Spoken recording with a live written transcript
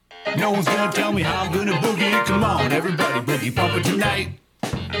No one's gonna tell me how I'm gonna boogie. Come on, everybody, boogie bumper tonight.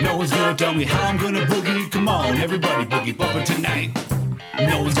 No one's gonna tell me how I'm gonna boogie. Come on, everybody, boogie bumper tonight.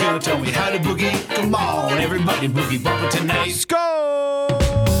 No one's gonna tell me how to boogie. Come on, everybody, boogie bumper tonight. Let's go!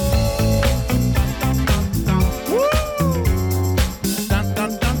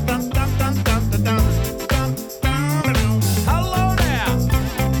 Hello there!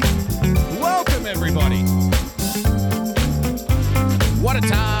 Welcome, everybody. What a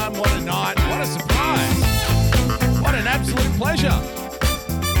time, what a night, what a surprise. What an absolute pleasure.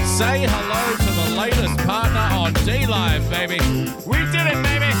 Say hello to the latest partner on D-Live, baby. We did it,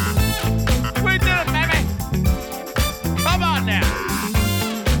 baby. We did it, baby. Come on now.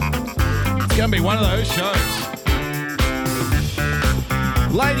 It's going to be one of those shows.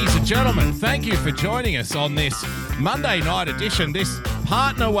 Ladies and gentlemen, thank you for joining us on this Monday night edition, this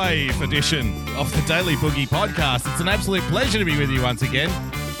Partner Wave edition of the Daily Boogie podcast. It's an absolute pleasure to be with you once again.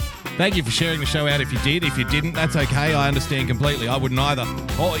 Thank you for sharing the show out if you did. If you didn't, that's okay. I understand completely. I wouldn't either.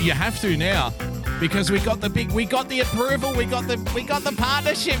 Oh, you have to now because we got the approval. We got the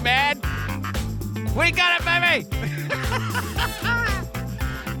partnership, man. We got it, baby.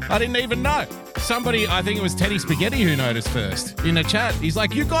 I didn't even know. Somebody, I think it was Teddy Spaghetti who noticed first in the chat. He's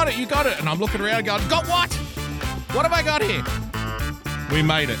like, you got it. And I'm looking around going, got what? What have I got here? We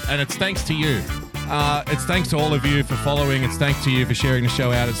made it, and it's thanks to you. It's thanks to all of you for following. It's thanks to you for sharing the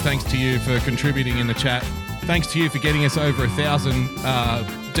show out. It's thanks to you for contributing in the chat. Thanks to you for getting us over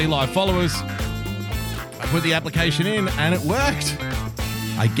 1,000 D-Live followers. I put the application in, and it worked.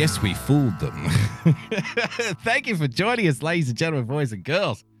 I guess we fooled them. Thank you for joining us, ladies and gentlemen, boys and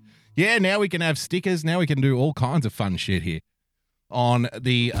girls. Yeah, now we can have stickers. Now we can do all kinds of fun shit here on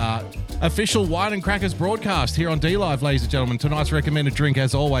the official Wine and Crackers broadcast here on D-Live, ladies and gentlemen. Tonight's recommended drink,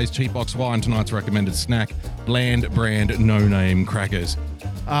 as always, Cheap Box Wine. Tonight's recommended snack, Bland Brand No-Name Crackers.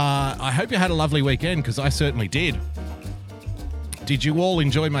 I hope you had a lovely weekend, because I certainly did. Did you all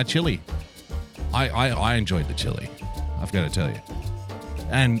enjoy my chili? I enjoyed the chili, I've got to tell you.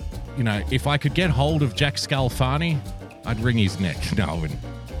 And, you know, if I could get hold of Jack Scalfani, I'd wring his neck. No, I wouldn't.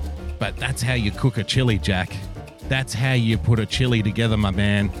 But that's how you cook a chili, Jack. That's how you put a chili together, my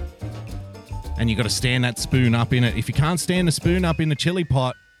man. And you got to stand that spoon up in it. If you can't stand the spoon up in the chili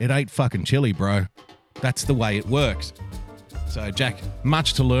pot, it ain't fucking chili, bro. That's the way it works. So, Jack,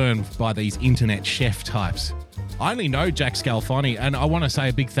 much to learn by these internet chef types. I only know Jack Scalfani, and I want to say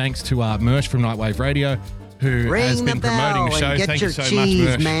a big thanks to Mersh from Nightwave Radio, who has been promoting the show. Thank you so much,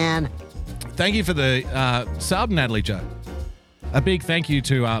 Mersh. Man. Thank you for the sub, Natalie Jo. A big thank you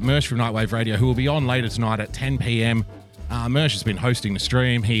to Mersh from Nightwave Radio, who will be on later tonight at 10 p.m. Mersh has been hosting the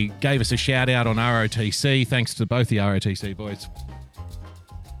stream. He gave us a shout-out on ROTC. Thanks to both the ROTC boys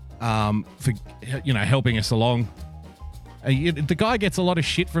for, you know, helping us along. The guy gets a lot of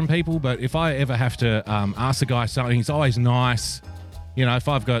shit from people, but if I ever have to ask the guy something, he's always nice. You know, if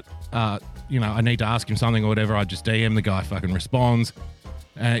I've got, you know, I need to ask him something or whatever, I just DM the guy, fucking responds.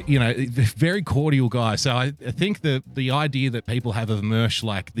 You know, very cordial guy. So I think the idea that people have of Mersh,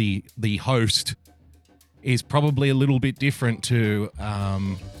 like the host, is probably a little bit different to,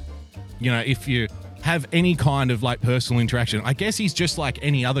 you know, if you have any kind of like personal interaction. I guess he's just like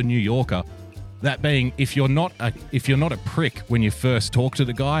any other New Yorker. That being, if you're not a prick when you first talk to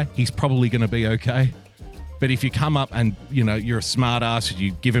the guy, he's probably going to be okay. But if you come up and, you know, you're a smart ass,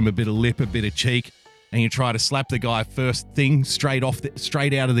 you give him a bit of lip, a bit of cheek, and you try to slap the guy first thing straight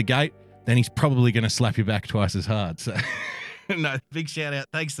out of the gate, then he's probably going to slap you back twice as hard. So, no, big shout out.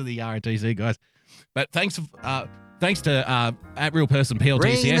 Thanks to the ROTC guys. But thanks to at Real Person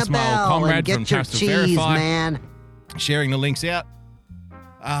PLTCS, my old comrade from Trust Verify, man, sharing the links out.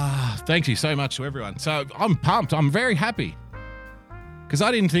 Thank you so much to everyone. So I'm pumped. I'm very happy because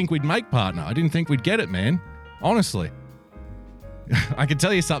I didn't think we'd make partner. I didn't think we'd get it, man. Honestly, I can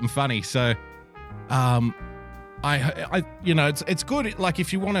tell you something funny. So. I you know, it's good, like,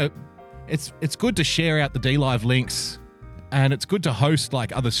 if you want to, it's good to share out the D-Live links, and it's good to host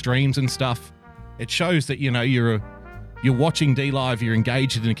like other streams and stuff. It shows that, you know, you're watching D-Live, you're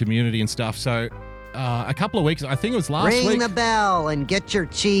engaged in the community and stuff. So a couple of weeks, I think it was last week. Ring the bell and get your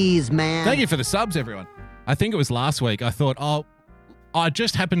cheese, man. Thank you for the subs, everyone. I think it was last week. I thought, I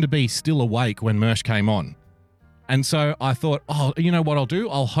just happened to be still awake when Mersh came on. And so I thought, you know what I'll do?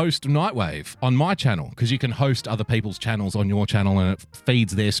 I'll host Nightwave on my channel, because you can host other people's channels on your channel and it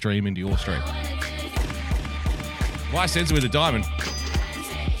feeds their stream into your stream. Why censor with a diamond?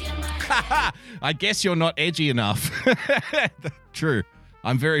 I guess you're not edgy enough. True.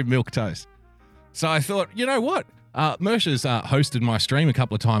 I'm very milquetoast. So I thought, you know what? Mersh has hosted my stream a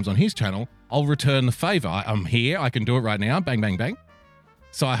couple of times on his channel. I'll return the favor. I'm here. I can do it right now. Bang, bang, bang.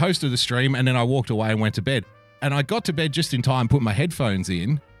 So I hosted the stream and then I walked away and went to bed. And I got to bed just in time, put my headphones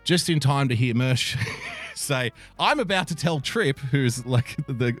in, just in time to hear Mersh say, I'm about to tell Trip, who's like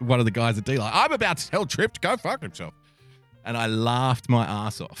one of the guys at D-Live, I'm about to tell Trip to go fuck himself. And I laughed my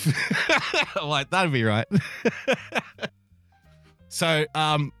ass off. I'm like, that'd be right. So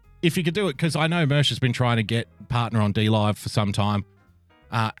if you could do it, because I know Mersh has been trying to get partner on D-Live for some time.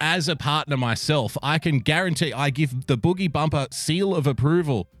 As a partner myself, I can guarantee I give the Boogie Bumper seal of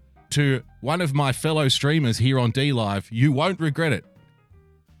approval to one of my fellow streamers here on D-Live. You won't regret it.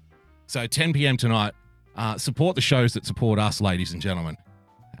 So 10 p.m. tonight, support the shows that support us, ladies and gentlemen.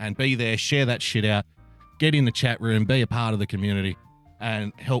 And be there, share that shit out, get in the chat room, be a part of the community,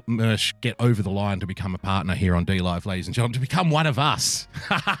 and help Mersh get over the line to become a partner here on D-Live, ladies and gentlemen, to become one of us.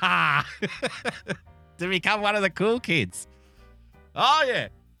 To become one of the cool kids. Oh, yeah.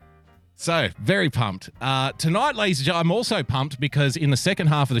 So, very pumped. Tonight, ladies and gentlemen, I'm also pumped because in the second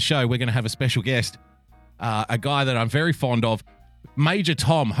half of the show, we're going to have a special guest, a guy that I'm very fond of, Major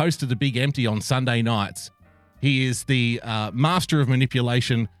Tom, host of The Big Empty on Sunday nights. He is the master of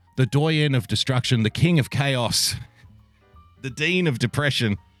manipulation, the doyen of destruction, the king of chaos, the dean of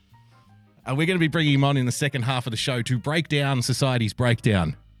depression. And we're going to be bringing him on in the second half of the show to break down society's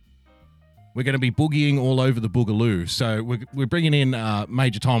breakdown. We're going to be boogieing all over the boogaloo. So we're bringing in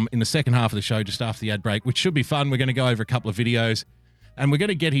Major Tom in the second half of the show just after the ad break, which should be fun. We're going to go over a couple of videos and we're going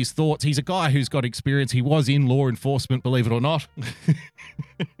to get his thoughts. He's a guy who's got experience. He was in law enforcement, believe it or not.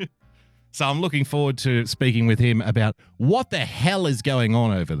 So I'm looking forward to speaking with him about what the hell is going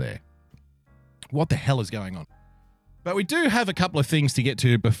on over there. What the hell is going on? But we do have a couple of things to get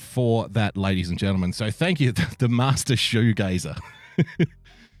to before that, ladies and gentlemen. So thank you, the master shoegazer.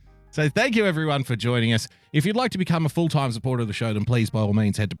 So thank you, everyone, for joining us. If you'd like to become a full-time supporter of the show, then please, by all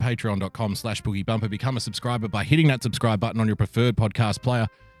means, head to patreon.com/boogiebumper. Become a subscriber by hitting that subscribe button on your preferred podcast player.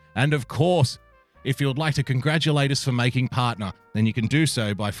 And, of course, if you would like to congratulate us for making partner, then you can do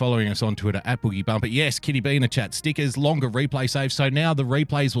so by following us on Twitter at boogiebumper. Yes, Kitty B in the chat, stickers, longer replay saves. So now the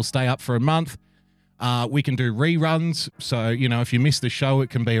replays will stay up for a month. We can do reruns. So, you know, if you miss the show, it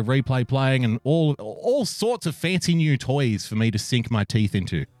can be a replay playing and all sorts of fancy new toys for me to sink my teeth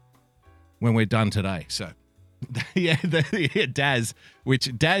into when we're done today. So, yeah, Daz,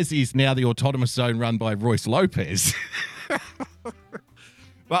 which Daz is now the autonomous zone run by Royce Lopez.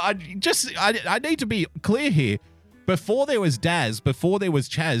 Well, I need to be clear here. Before there was Daz, before there was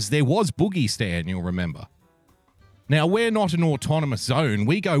Chaz, there was Boogie Stan, you'll remember. Now, we're not an autonomous zone.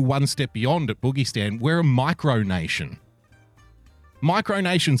 We go one step beyond at Boogie Stan. We're a micronation.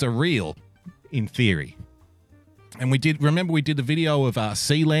 Micronations are real, in theory. And we did the video of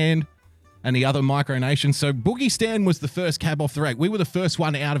Sealand and the other micronations. So Boogie Stan was the first cab off the rank. We were the first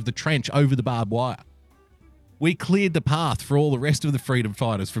one out of the trench over the barbed wire. We cleared the path for all the rest of the freedom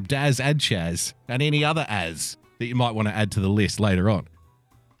fighters from Daz and Chaz and any other Az that you might want to add to the list later on.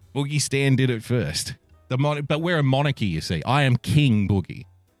 Boogie Stan did it first. But we're a monarchy, you see. I am King Boogie.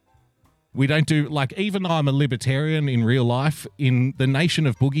 We don't do, like, even though I'm a libertarian in real life, in the nation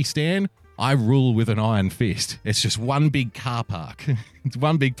of Boogie Stan, I rule with an iron fist. It's just one big car park. It's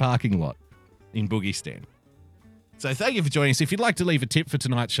one big parking lot in Boogie Stan. So thank you for joining us. If you'd like to leave a tip for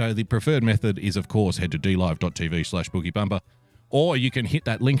tonight's show, the preferred method is, of course, head to dlive.tv/boogiebumper, or you can hit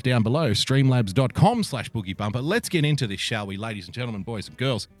that link down below, streamlabs.com/boogiebumper. Let's get into this, shall we, ladies and gentlemen, boys and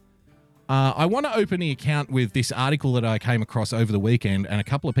girls. I want to open the account with this article that I came across over the weekend, and a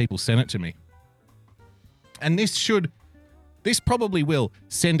couple of people sent it to me. And this probably will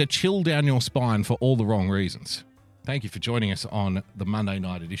send a chill down your spine for all the wrong reasons. Thank you for joining us on the Monday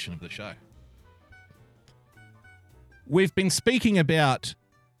night edition of the show. We've been speaking about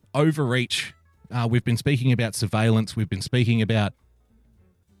overreach. We've been speaking about surveillance. We've been speaking about,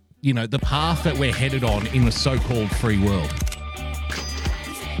 you know, the path that we're headed on in the so-called free world.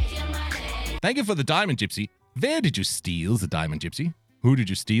 Thank you for the diamond, Gypsy. Where did you steal the diamond, Gypsy? Who did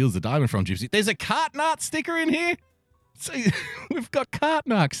you steal the diamond from, Gypsy? There's a Cartnark sticker in here. So we've got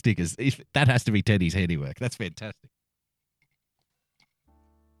Cartnark stickers. That has to be Teddy's handiwork. That's fantastic.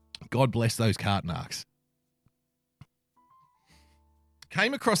 God bless those Cartnarks.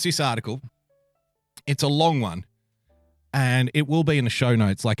 Came across this article. It's a long one, and it will be in the show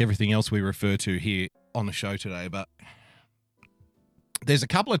notes like everything else we refer to here on the show today, but there's a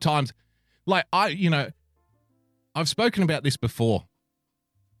couple of times, like, I've spoken about this before.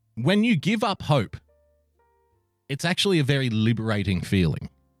 When you give up hope, it's actually a very liberating feeling.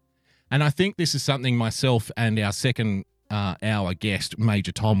 And I think this is something myself and our second hour guest,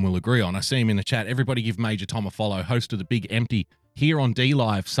 Major Tom, will agree on. I see him in the chat. Everybody give Major Tom a follow, host of The Big Empty here on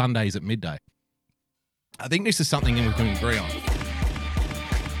D-Live Sundays at midday. I think this is something that we can agree on.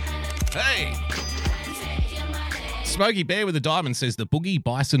 Hey! Smokey Bear with a diamond says the Boogie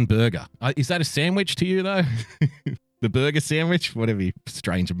Bison Burger. Is that a sandwich to you, though? The burger sandwich? Whatever your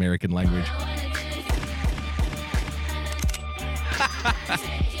strange American language.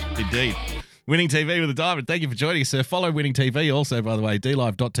 Indeed. Winning TV with a diamond. Thank you for joining us, sir. Follow Winning TV also, by the way,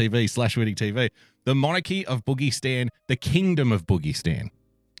 dlive.tv/winningtv. The monarchy of Boogie-stan, the kingdom of Boogie-stan.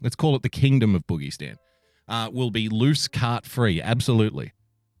 Let's call it the kingdom of Boogie-stan. Will be loose cart free. Absolutely.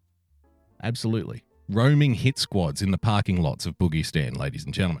 Absolutely. Roaming hit squads in the parking lots of Boogie-stan, ladies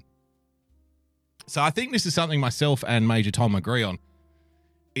and gentlemen. So I think this is something myself and Major Tom agree on,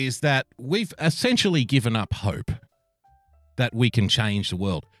 is that we've essentially given up hope that we can change the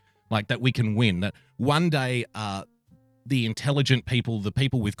world, like that we can win, that one day the intelligent people, the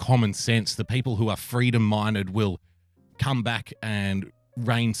people with common sense, the people who are freedom-minded will come back and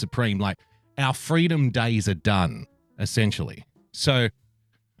reign supreme. Like, our freedom days are done, essentially. So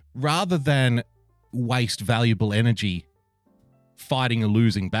rather than waste valuable energy fighting a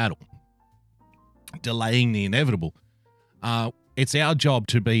losing battle, delaying the inevitable, it's our job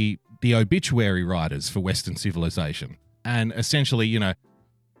to be the obituary writers for Western civilization. And essentially, you know,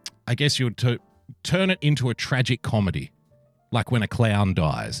 I guess you would turn it into a tragic comedy, like when a clown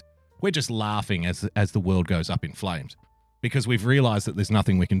dies. We're just laughing as the world goes up in flames because we've realized that there's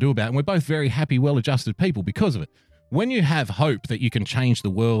nothing we can do about it. And we're both very happy, well-adjusted people because of it. When you have hope that you can change the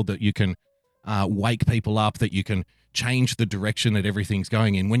world, that you can wake people up, that you can change the direction that everything's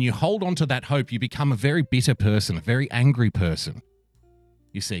going in, when you hold on to that hope, you become a very bitter person, a very angry person.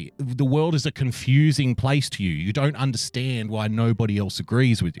 You see, the world is a confusing place to you. You don't understand why nobody else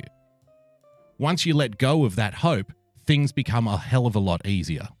agrees with you. Once you let go of that hope, things become a hell of a lot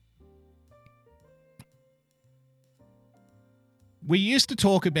easier. We used to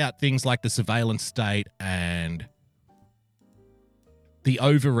talk about things like the surveillance state and the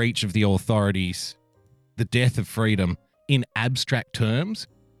overreach of the authorities, the death of freedom in abstract terms,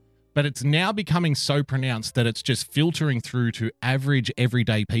 but it's now becoming so pronounced that it's just filtering through to average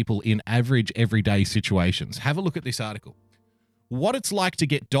everyday people in average everyday situations. Have a look at this article. What it's like to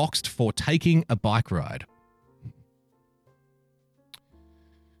get doxxed for taking a bike ride.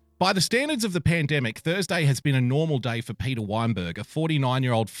 By the standards of the pandemic, Thursday has been a normal day for Peter Weinberg, a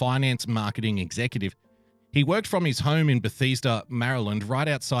 49-year-old finance marketing executive. He worked from his home in Bethesda, Maryland, right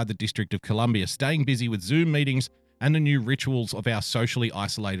outside the District of Columbia, staying busy with Zoom meetings and the new rituals of our socially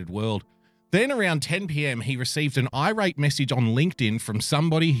isolated world. Then around 10 p.m., he received an irate message on LinkedIn from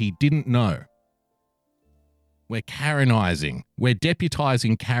somebody he didn't know. We're Karenizing. We're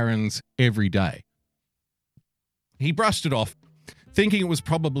deputizing Karens every day. He brushed it off, thinking it was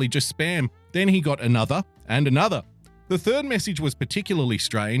probably just spam. Then he got another and another. The third message was particularly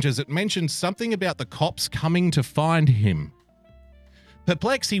strange as it mentioned something about the cops coming to find him.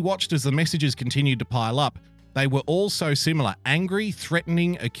 Perplexed, he watched as the messages continued to pile up. They were all so similar: angry,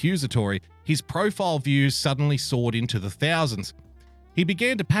 threatening, accusatory. His profile views suddenly soared into the thousands. He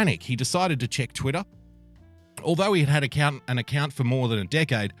began to panic. He decided to check Twitter. Although he had an account for more than a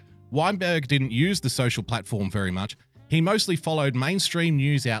decade, Weinberg didn't use the social platform very much. He mostly followed mainstream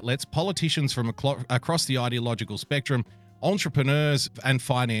news outlets, politicians from across the ideological spectrum, entrepreneurs, and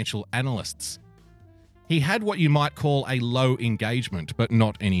financial analysts. He had what you might call a low engagement, but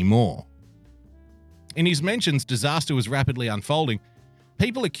not anymore. In his mentions, disaster was rapidly unfolding.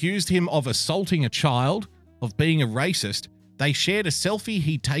 People accused him of assaulting a child, of being a racist. They shared a selfie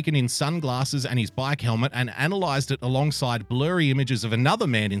he'd taken in sunglasses and his bike helmet and analysed it alongside blurry images of another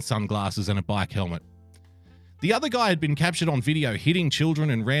man in sunglasses and a bike helmet. The other guy had been captured on video hitting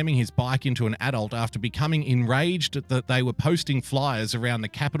children and ramming his bike into an adult after becoming enraged that they were posting flyers around the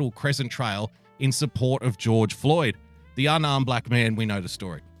Capitol Crescent Trail in support of George Floyd, the unarmed black man. We know the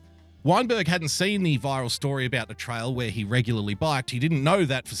story. Weinberg hadn't seen the viral story about the trail where he regularly biked. He didn't know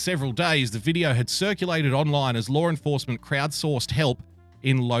that for several days the video had circulated online as law enforcement crowdsourced help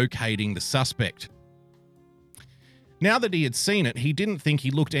in locating the suspect. Now that he had seen it, he didn't think he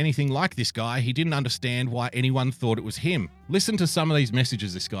looked anything like this guy. He didn't understand why anyone thought it was him. Listen to some of these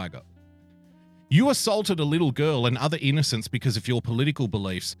messages this guy got. You assaulted a little girl and other innocents because of your political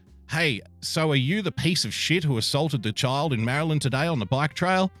beliefs. Hey, so are you the piece of shit who assaulted the child in Maryland today on the bike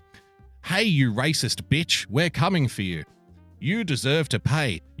trail? Hey, you racist bitch, we're coming for you. You deserve to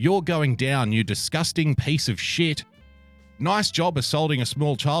pay. You're going down, you disgusting piece of shit. Nice job assaulting a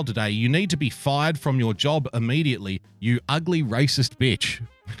small child today. You need to be fired from your job immediately, you ugly racist bitch.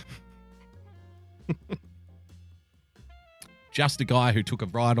 Just a guy who took a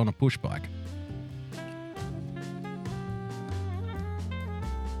ride on a push bike.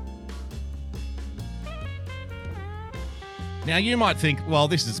 Now, you might think, well,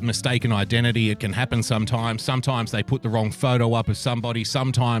 this is mistaken identity. It can happen sometimes. Sometimes they put the wrong photo up of somebody.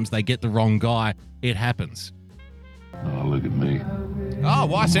 Sometimes they get the wrong guy. It happens. Oh, look at me. Oh,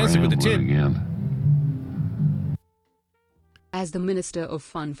 why censored with the tip? Again. As the Minister of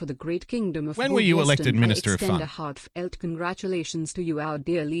Fun for the Great Kingdom of When were you elected Minister of I extend Fun? a heartfelt congratulations to you, our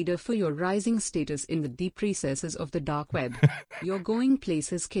dear leader, for your rising status in the deep recesses of the dark web. You're going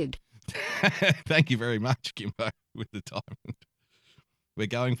places, kid. Thank you very much, Kimbo, with the diamond. We're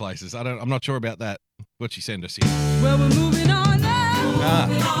going places. I'm not sure about that. What'd she send us here? Well, we're moving on up,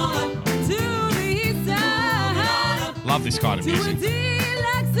 moving on up to the east side. Love this kind of music. To a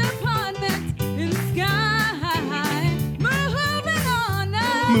deluxe apartment in the sky.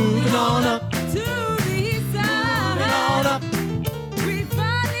 Moving on up to the east side. Moving on up. We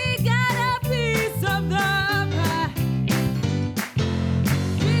finally got a piece of the pie.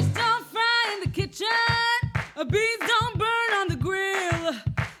 Fish don't fry in the kitchen. Beans don't burn on the grill.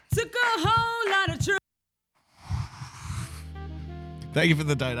 Took a whole lot of Thank you for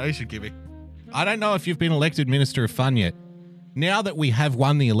the donation, Kimmy. I don't know if you've been elected Minister of Fun yet. Now that we have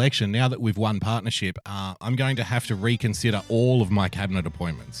won the election, now that we've won partnership, I'm going to have to reconsider all of my cabinet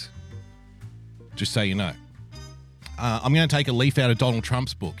appointments. Just so you know. I'm going to take a leaf out of Donald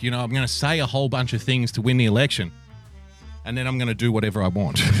Trump's book. You know, I'm going to say a whole bunch of things to win the election, and then I'm going to do whatever I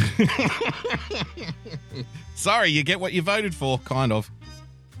want. Sorry, you get what you voted for, kind of,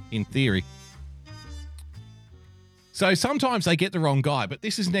 in theory. So sometimes they get the wrong guy, but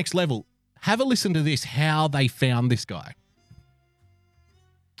this is next level. Have a listen to this, how they found this guy.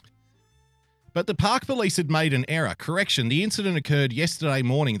 But the park police had made an error. Correction, the incident occurred yesterday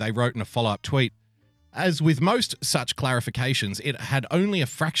morning, they wrote in a follow-up tweet. As with most such clarifications, it had only a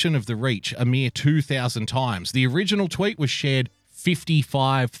fraction of the reach, a mere 2,000 times. The original tweet was shared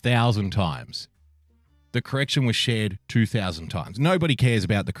 55,000 times. The correction was shared 2,000 times. Nobody cares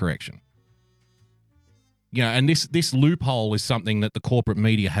about the correction. You know, and this loophole is something that the corporate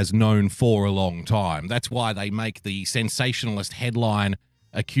media has known for a long time. That's why they make the sensationalist headline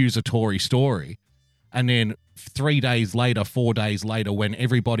accusatory story, and then 3 days later, 4 days later, when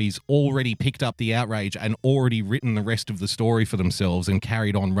everybody's already picked up the outrage and already written the rest of the story for themselves and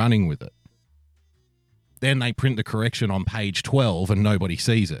carried on running with it, then they print the correction on page 12 and nobody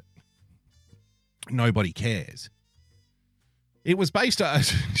sees it. Nobody cares. It was based on...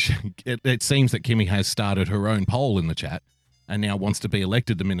 It seems that Kimmy has started her own poll in the chat and now wants to be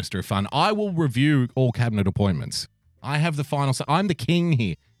elected the Minister of Fun. I will review all cabinet appointments. I have the final say. I'm the king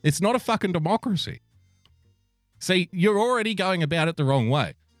here. It's not a fucking democracy. See, you're already going about it the wrong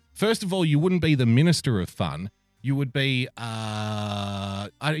way. First of all, you wouldn't be the Minister of Fun. You would be,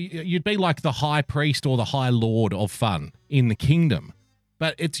 you'd be like the High Priest or the High Lord of Fun in the kingdom.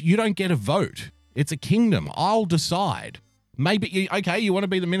 But you don't get a vote. It's a kingdom. I'll decide. Maybe, you want to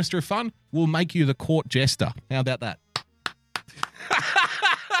be the Minister of Fun? We'll make you the court jester. How about that?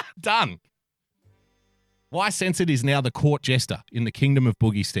 Done. Why Censored is now the court jester in the kingdom of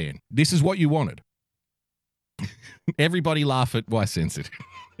Boogiestan. This is what you wanted. Everybody laugh at Why Censored.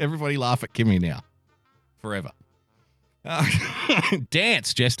 Everybody laugh at Kimmy now. Forever.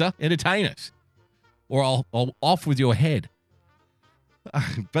 Dance, jester. Entertain us. Or I'll off with your head.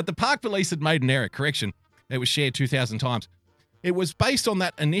 But the park police had made an error. Correction. It was shared 2,000 times. It was based on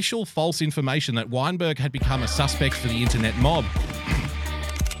that initial false information that Weinberg had become a suspect for the internet mob.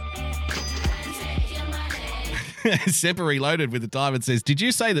 Seppa Reloaded with the diamond says, did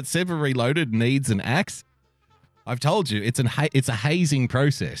you say that Seppa Reloaded needs an axe? I've told you, it's a hazing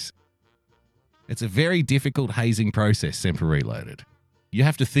process. It's a very difficult hazing process, Seppa Reloaded. You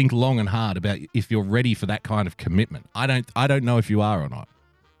have to think long and hard about if you're ready for that kind of commitment. I don't know if you are or not.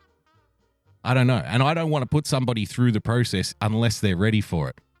 I don't know. And I don't want to put somebody through the process unless they're ready for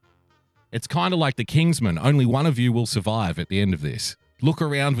it. It's kind of like the Kingsman. Only one of you will survive at the end of this. Look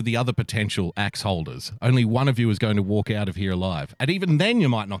around with the other potential axe holders. Only one of you is going to walk out of here alive. And even then you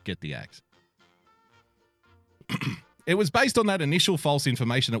might not get the axe. It was based on that initial false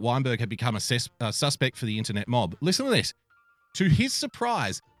information that Weinberg had become a suspect for the internet mob. Listen to this. To his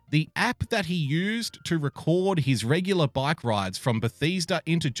surprise, the app that he used to record his regular bike rides from Bethesda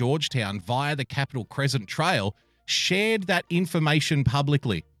into Georgetown via the Capitol Crescent Trail shared that information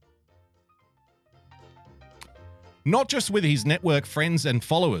publicly. Not just with his network friends and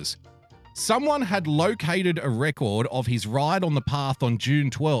followers. Someone had located a record of his ride on the path on June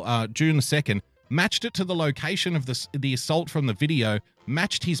 2nd, matched it to the location of the assault from the video,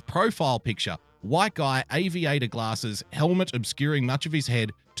 matched his profile picture, white guy, aviator glasses, helmet obscuring much of his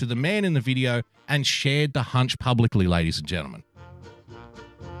head, to the man in the video, and shared the hunch publicly, ladies and gentlemen.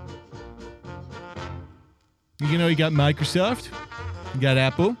 You know, you got Microsoft, you got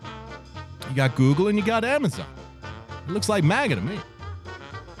Apple, you got Google, and you got Amazon. It looks like MAGA to me.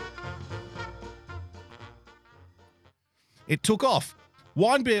 It took off.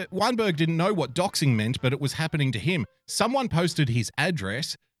 Weinberg didn't know what doxing meant, but it was happening to him. Someone posted his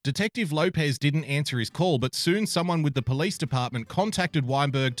address. Detective Lopez didn't answer his call, but soon someone with the police department contacted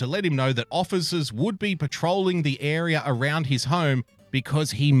Weinberg to let him know that officers would be patrolling the area around his home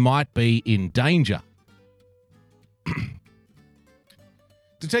because he might be in danger.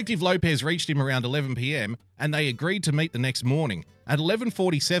 Detective Lopez reached him around 11 p.m. and they agreed to meet the next morning. At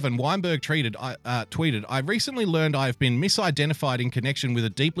 11:47, Weinberg tweeted, I recently learned I have been misidentified in connection with a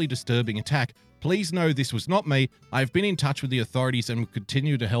deeply disturbing attack. Please know this was not me. I have been in touch with the authorities and will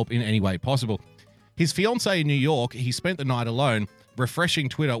continue to help in any way possible. His fiancée in New York, he spent the night alone, refreshing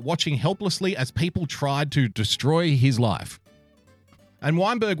Twitter, watching helplessly as people tried to destroy his life. And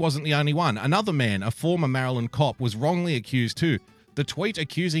Weinberg wasn't the only one. Another man, a former Maryland cop, was wrongly accused too. The tweet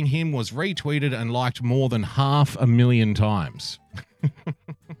accusing him was retweeted and liked more than 500,000 times.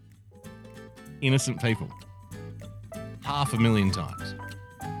 Innocent people. 500,000 times.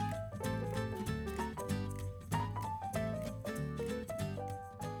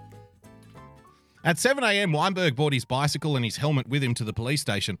 At 7 a.m., Weinberg brought his bicycle and his helmet with him to the police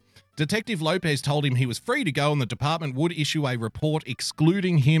station. Detective Lopez told him he was free to go and the department would issue a report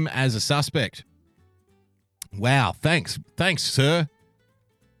excluding him as a suspect. Wow, thanks. Thanks, sir.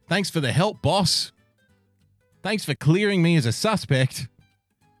 Thanks for the help, boss. Thanks for clearing me as a suspect.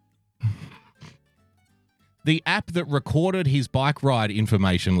 The app that recorded his bike ride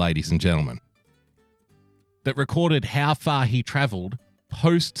information, ladies and gentlemen, that recorded how far he traveled,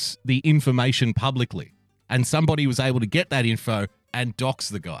 posts the information publicly. And somebody was able to get that info and dox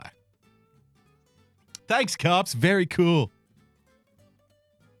the guy. Thanks, cops. Very cool.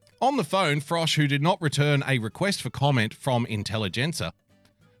 On the phone, Frosch, who did not return a request for comment from Intelligencer,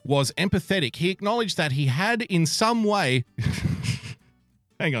 was empathetic. He acknowledged that he had in some way...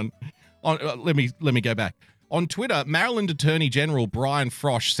 Hang on. Let me go back. On Twitter, Maryland Attorney General Brian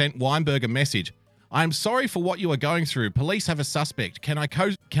Frosch sent Weinberg a message. I am sorry for what you are going through. Police have a suspect. Can I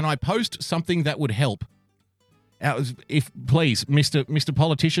post something that would help? Please, Mr.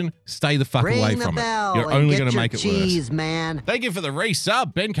 Politician, stay the fuck away from it. You're only going to make it worse. Man. Thank you for the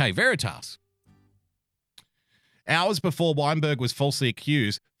resub, Ben K. Veritas. Hours before Weinberg was falsely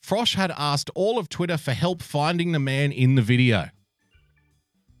accused, Frosch had asked all of Twitter for help finding the man in the video.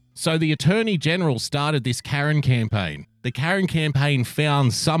 So the Attorney General started this Karen campaign. The Karen campaign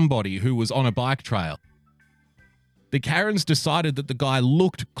found somebody who was on a bike trail. The Karens decided that the guy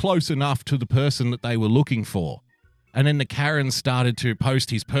looked close enough to the person that they were looking for. And then the Karens started to post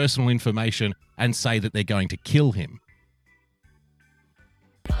his personal information and say that they're going to kill him.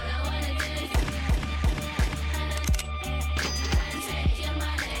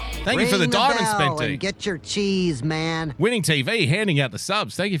 Thank you for the diamond, Spenty. Get your cheese, man. Winning TV handing out the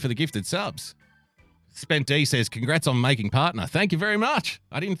subs. Thank you for the gifted subs. Spent D says, congrats on making partner. Thank you very much.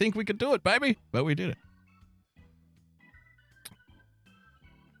 I didn't think we could do it, baby, but we did it.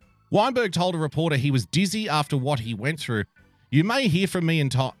 Weinberg told a reporter he was dizzy after what he went through. You may hear from me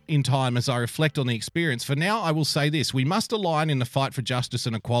in time as I reflect on the experience. For now, I will say this. We must align in the fight for justice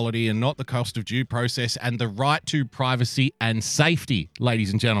and equality and not the cost of due process and the right to privacy and safety,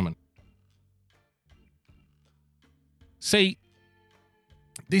 ladies and gentlemen. See,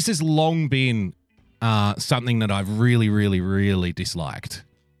 this has long been something that I've really, really, really disliked.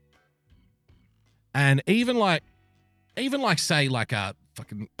 And even say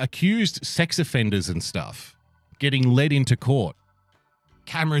fucking accused sex offenders and stuff getting led into court.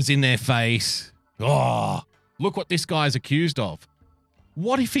 Cameras in their face. Oh, look what this guy's accused of.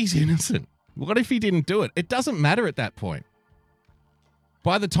 What if he's innocent? What if he didn't do it? It doesn't matter at that point.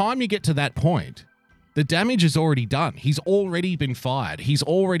 By the time you get to that point, the damage is already done. He's already been fired. He's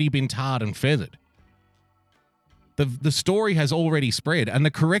already been tarred and feathered. The story has already spread, and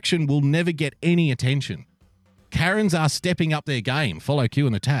the correction will never get any attention. Karens are stepping up their game. Follow Q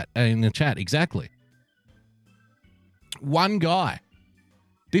in the chat. Exactly. One guy.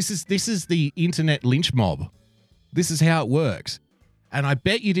 This is the internet lynch mob. This is how it works. And I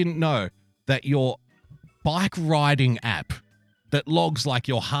bet you didn't know that your bike riding app that logs like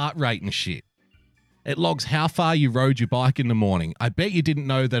your heart rate and shit, it logs how far you rode your bike in the morning. I bet you didn't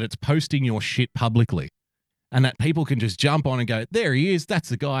know that it's posting your shit publicly and that people can just jump on and go, there he is. That's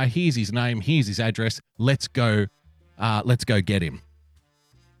the guy. Here's his name. Here's his address. Let's go get him.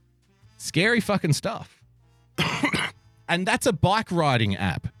 Scary fucking stuff. And that's a bike riding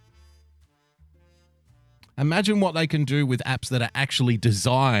app. Imagine what they can do with apps that are actually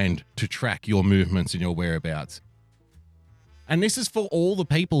designed to track your movements and your whereabouts. And this is for all the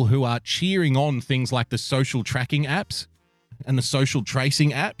people who are cheering on things like the social tracking apps and the social tracing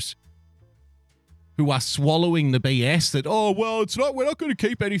apps, who are swallowing the BS that, oh, well, we're not going to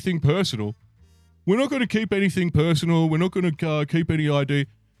keep anything personal. We're not going to keep anything personal. We're not going to keep any ID.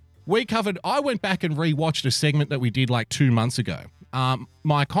 I went back and rewatched a segment that we did like 2 months ago.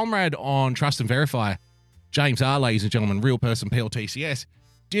 My comrade on Trust and Verify, James R., ladies and gentlemen, real person PLTCS,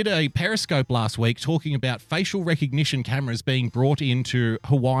 did a Periscope last week talking about facial recognition cameras being brought into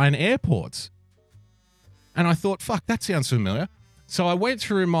Hawaiian airports. And I thought, fuck, that sounds familiar. So I went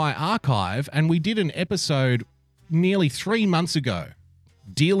through my archive and we did an episode nearly 3 months ago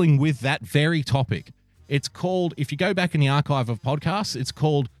dealing with that very topic. It's called, if you go back in the archive of podcasts, it's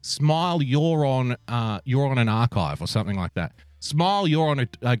called Smile, You're on an Archive or something like that. Smile, You're on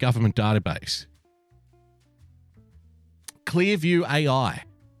a government database. Clearview AI,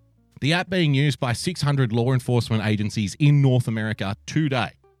 the app being used by 600 law enforcement agencies in North America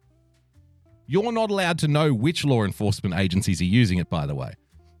today. You're not allowed to know which law enforcement agencies are using it, by the way.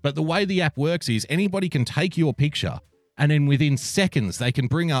 But the way the app works is anybody can take your picture and then within seconds they can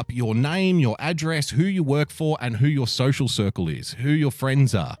bring up your name, your address, who you work for, and who your social circle is, who your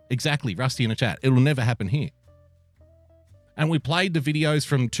friends are. Exactly, Rusty in the chat. It'll never happen here. And we played the videos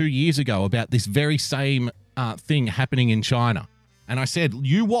from 2 years ago about this very same thing happening in China. And I said,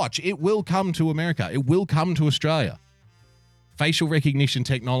 you watch, it will come to America. It will come to Australia. Facial recognition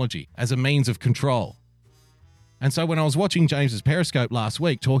technology as a means of control. And so when I was watching James's Periscope last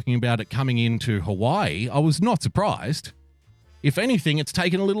week talking about it coming into Hawaii, I was not surprised. If anything, it's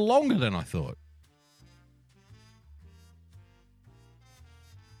taken a little longer than I thought.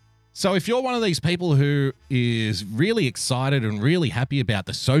 So if you're one of these people who is really excited and really happy about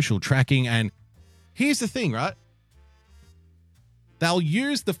the social tracking, and here's the thing, right? They'll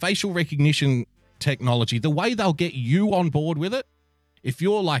use the facial recognition technology, the way they'll get you on board with it. If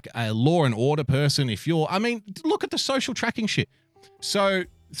you're like a law and order person, look at the social tracking shit. So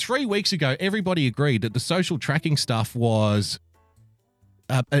 3 weeks ago, everybody agreed that the social tracking stuff was,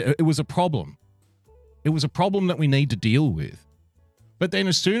 it was a problem. It was a problem that we need to deal with. But then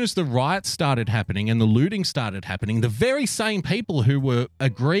as soon as the riots started happening and the looting started happening, the very same people who were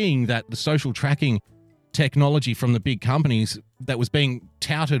agreeing that the social tracking technology from the big companies that was being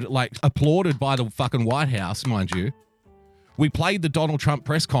touted, like applauded by the fucking White House, mind you. We played the Donald Trump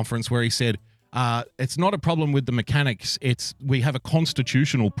press conference where he said, it's not a problem with the mechanics, we have a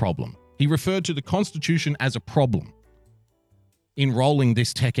constitutional problem. He referred to the Constitution as a problem in rolling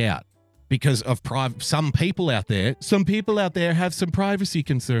this tech out because of some people out there have some privacy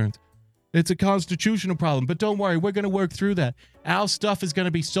concerns. It's a constitutional problem, but don't worry, we're going to work through that. Our stuff is going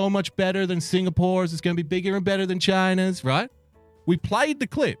to be so much better than Singapore's. It's going to be bigger and better than China's, right? We played the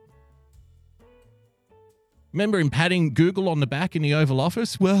clip. Remember him patting Google on the back in the Oval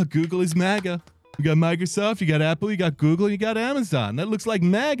Office? Well, Google is MAGA. You got Microsoft, you got Apple, you got Google, you got Amazon. That looks like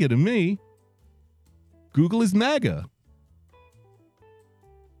MAGA to me. Google is MAGA.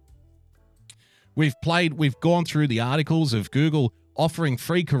 We've gone through the articles of Google offering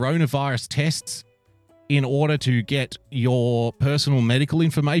free coronavirus tests in order to get your personal medical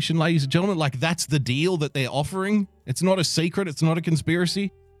information, ladies and gentlemen. Like, that's the deal that they're offering. It's not a secret. It's not a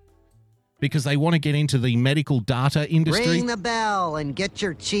conspiracy. Because they want to get into the medical data industry. Ring the bell and get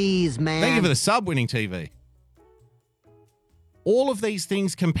your cheese, man. Thank you for the sub, Winning TV. All of these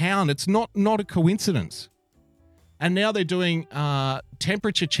things compound. It's not a coincidence. And now they're doing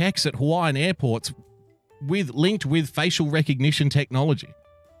temperature checks at Hawaiian airports linked with facial recognition technology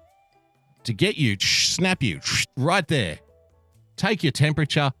to get you, snap you right there, take your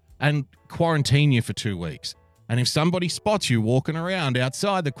temperature and quarantine you for 2 weeks. And if somebody spots you walking around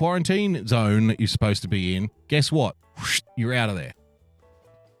outside the quarantine zone that you're supposed to be in, guess what? You're out of there.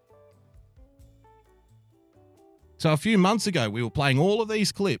 So a few months ago, we were playing all of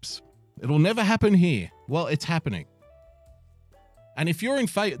these clips. It'll never happen here. Well, it's happening. And if you're in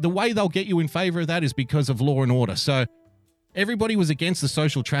favor, the way they'll get you in favor of that is because of law and order. So everybody was against the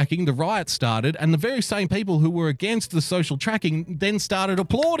social tracking. The riots started, and the very same people who were against the social tracking then started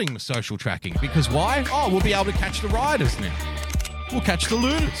applauding the social tracking. Because why? Oh, we'll be able to catch the rioters now. We'll catch the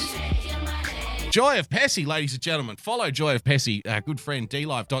looters. Joy of Pessy, ladies and gentlemen. Follow Joy of Pessy, our good friend,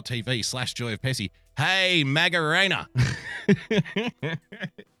 dlive.tv/Joy of Pessy. Hey, Magarena. Hey,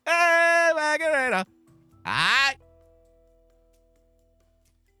 Magarena. Hi.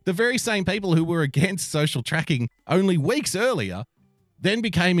 The very same people who were against social tracking only weeks earlier then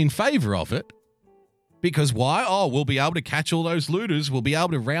became in favor of it Because why? Oh, we'll be able to catch all those looters. We'll be able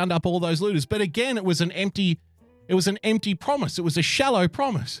to round up all those looters. But again, it was an empty promise. It was a shallow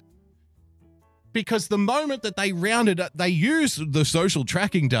promise. Because the moment that they used the social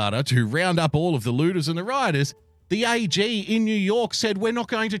tracking data to round up all of the looters and the rioters, the AG in New York said, we're not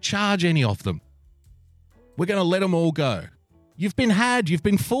going to charge any of them. We're going to let them all go. You've been had. You've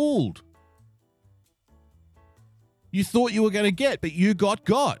been fooled. You thought you were going to get, but you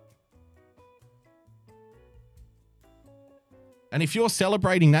got. And if you're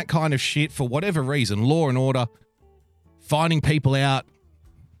celebrating that kind of shit for whatever reason, law and order, finding people out,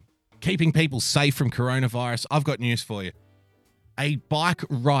 keeping people safe from coronavirus, I've got news for you. A bike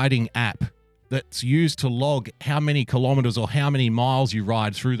riding app that's used to log how many kilometers or how many miles you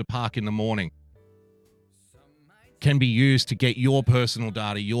ride through the park in the morning can be used to get your personal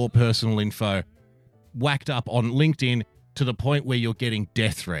data, your personal info whacked up on LinkedIn to the point where you're getting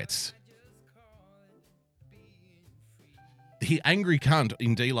death threats. The angry cunt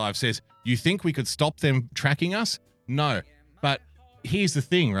in DLive says, you think we could stop them tracking us? No. But here's the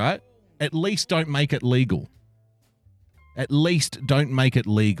thing, right? At least don't make it legal. At least don't make it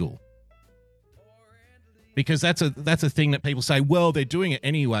legal. Because that's a thing that people say, well, they're doing it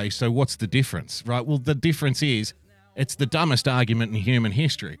anyway, so what's the difference, right? Well, the difference is it's the dumbest argument in human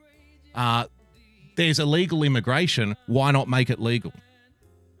history. There's illegal immigration. Why not make it legal?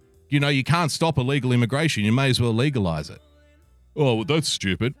 You know, you can't stop illegal immigration. You may as well legalize it. Oh, well, that's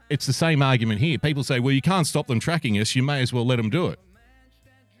stupid. It's the same argument here. People say, well, you can't stop them tracking us. You may as well let them do it.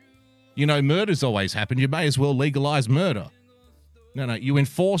 You know, murder's always happened. You may as well legalize murder. No, you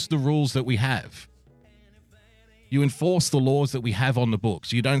enforce the rules that we have. You enforce the laws that we have on the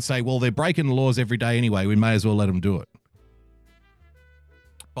books. You don't say, well, they're breaking the laws every day anyway. We may as well let them do it.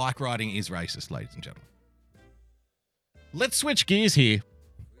 Bike riding is racist, ladies and gentlemen. Let's switch gears here.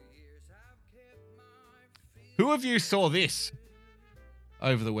 Who of you saw this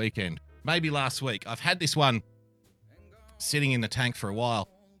over the weekend? Maybe last week. I've had this one sitting in the tank for a while.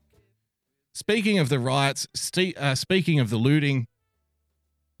 Speaking of the riots, speaking of the looting,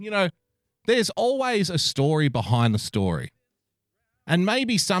 you know, there's always a story behind the story. And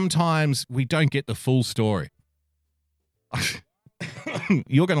maybe sometimes we don't get the full story.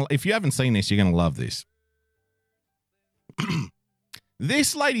 If you haven't seen this, you're going to love this.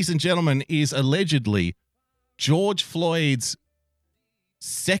 This, ladies and gentlemen, is allegedly George Floyd's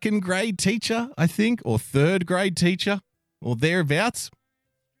second grade teacher, I think, or third grade teacher, or thereabouts,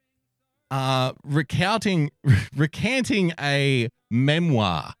 recanting a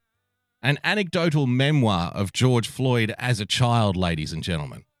memoir, an anecdotal memoir of George Floyd as a child, ladies and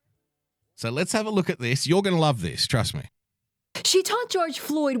gentlemen. So let's have a look at this. You're going to love this, trust me. She taught George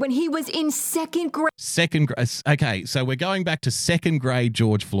Floyd when he was in second grade. Okay, so we're going back to second grade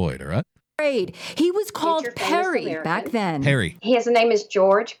George Floyd, all right? He was called Perry back then. Perry. His name is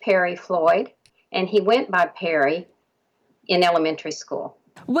George Perry Floyd, and he went by Perry in elementary school.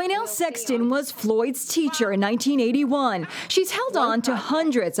 Waynell Sexton was Floyd's teacher in 1981. She's held on to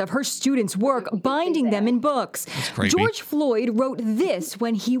hundreds of her students' work, binding them in books. That's creepy. George Floyd wrote this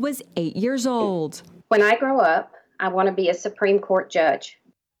when he was 8 years old. When I grow up, I want to be a Supreme Court judge.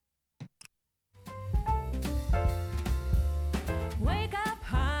 Wake up,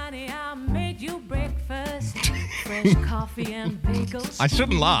 honey, I made you breakfast. Fresh coffee and bagels. I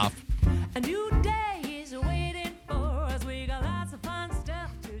shouldn't laugh. A new day is waiting for us. We got lots of fun stuff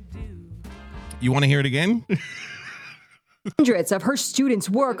to do. You want to hear it again? Hundreds of her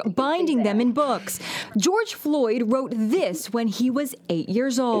students' work, binding them in books. George Floyd wrote this when he was 8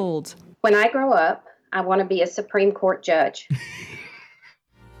 years old. When I grow up, I want to be a Supreme Court judge.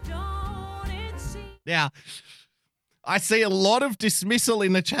 Now, I see a lot of dismissal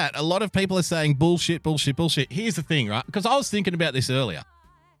in the chat. A lot of people are saying bullshit, bullshit, bullshit. Here's the thing, right? Because I was thinking about this earlier.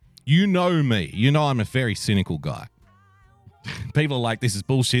 You know me. You know I'm a very cynical guy. People are like, this is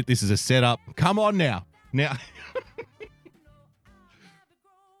bullshit. This is a setup. Come on now. Now,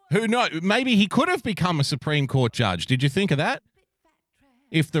 who knows? Maybe he could have become a Supreme Court judge. Did you think of that?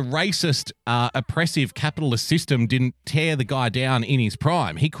 If the racist, oppressive capitalist system didn't tear the guy down in his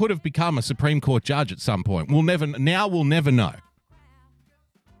prime, he could have become a Supreme Court judge at some point. We'll never know.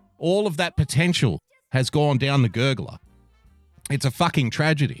 All of that potential has gone down the gurgler. It's a fucking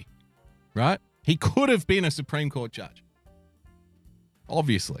tragedy, right? He could have been a Supreme Court judge.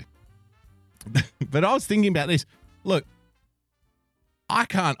 Obviously. But I was thinking about this. Look, I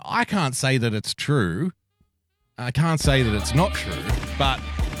can't say that it's true. I can't say that it's not true, but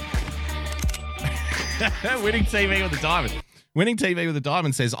Winning TV with a Diamond. Winning TV with a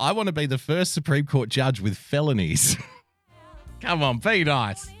Diamond says, I want to be the first Supreme Court judge with felonies. Come on, be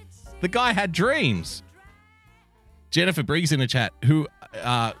nice. The guy had dreams. Jennifer Briggs in the chat, who,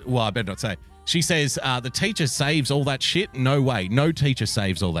 well, I better not say. She says, the teacher saves all that shit. No way. No teacher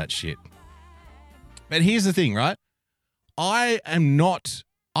saves all that shit. But here's the thing, right? I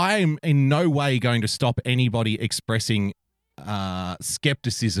am in no way going to stop anybody expressing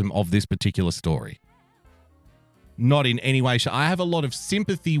skepticism of this particular story. Not in any way. I have a lot of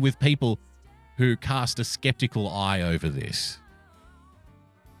sympathy with people who cast a skeptical eye over this.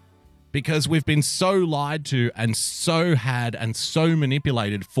 Because we've been so lied to and so had and so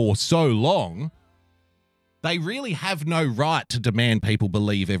manipulated for so long, they really have no right to demand people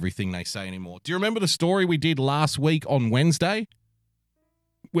believe everything they say anymore. Do you remember the story we did last week on Wednesday?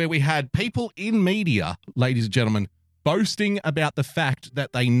 Where we had people in media, ladies and gentlemen, boasting about the fact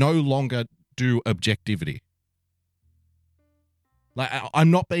that they no longer do objectivity. Like, I'm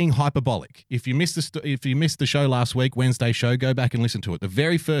not being hyperbolic. If you missed the show last week, Wednesday show, go back and listen to it. The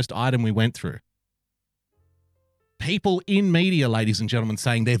very first item we went through. People in media, ladies and gentlemen,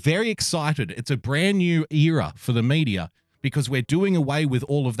 saying they're very excited. It's a brand new era for the media because we're doing away with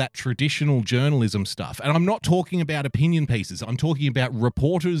all of that traditional journalism stuff. And I'm not talking about opinion pieces. I'm talking about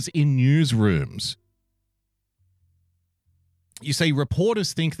reporters in newsrooms. You see,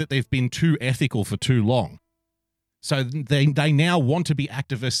 reporters think that they've been too ethical for too long. So they now want to be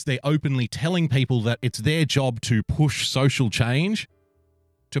activists. They're openly telling people that it's their job to push social change,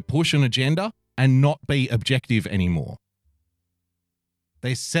 to push an agenda, and not be objective anymore.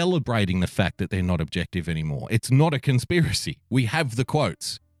 They're celebrating the fact that they're not objective anymore. It's not a conspiracy. We have the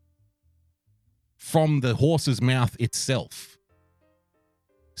quotes from the horse's mouth itself.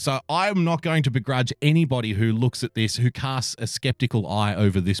 So I'm not going to begrudge anybody who looks at this, who casts a skeptical eye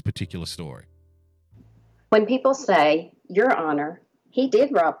over this particular story. When people say, Your Honor, he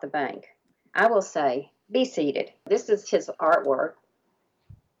did rob the bank, I will say, be seated. This is his artwork.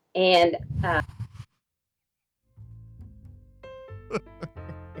 And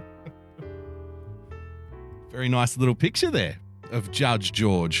very nice little picture there of Judge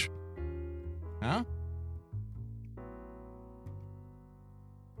George. Huh?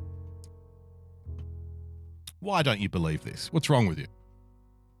 Why don't you believe this? What's wrong with you?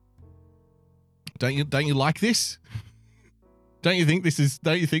 Don't you like this? Don't you think this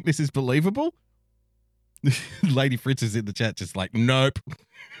is believable? Lady Fritz is in the chat just like, nope.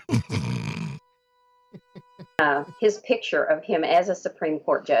 His picture of him as a Supreme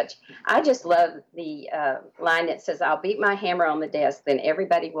Court judge. I just love the line that says, I'll beat my hammer on the desk, then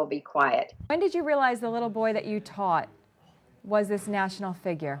everybody will be quiet. When did you realize the little boy that you taught was this national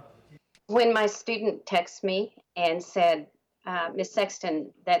figure? When my student texted me and said, Miss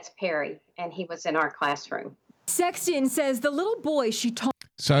Sexton, that's Perry, and he was in our classroom. Sexton says the little boy she taught.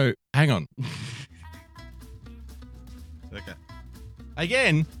 So, hang on. Okay.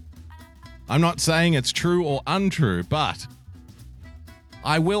 Again, I'm not saying it's true or untrue, but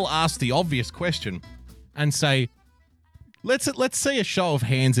I will ask the obvious question and say, let's see a show of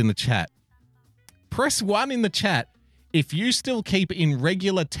hands in the chat. Press 1 in the chat if you still keep in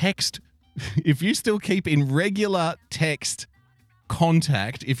regular text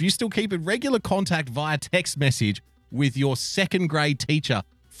contact, if you still keep in regular contact via text message with your second grade teacher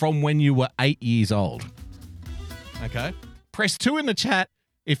from when you were 8 years old. Okay? Press 2 in the chat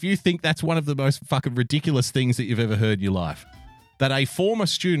if you think that's one of the most fucking ridiculous things that you've ever heard in your life. That a former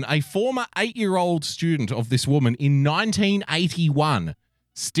 8-year-old student of this woman in 1981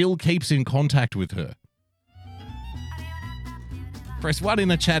 still keeps in contact with her. Press 1 in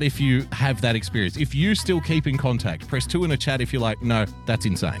the chat if you have that experience. If you still keep in contact. Press 2 in the chat if you're like, no, that's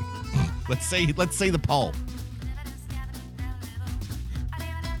insane. Let's see the poll.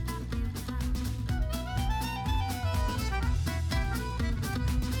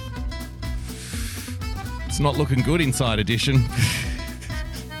 It's not looking good inside edition.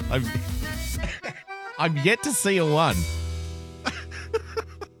 I'm yet to see a 1.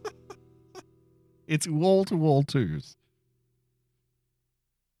 It's wall-to-wall 2s.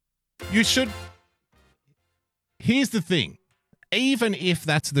 You should. Here's the thing. Even if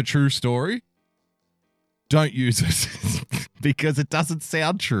that's the true story, don't use it because it doesn't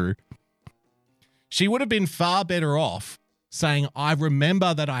sound true. She would have been far better off saying, I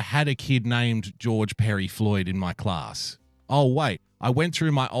remember that I had a kid named George Perry Floyd in my class. Oh, wait, I went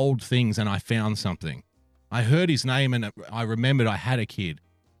through my old things and I found something. I heard his name and I remembered I had a kid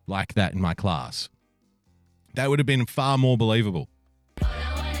like that in my class. That would have been far more believable.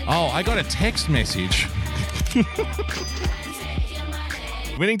 Oh, I got a text message.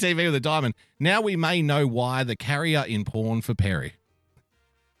 Winning TV with a diamond. Now we may know why the carrier in porn for Perry.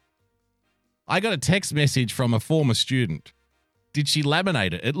 I got a text message from a former student. Did she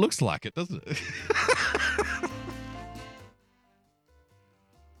laminate it? It looks like it, doesn't it?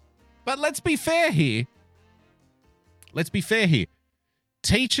 But let's be fair here.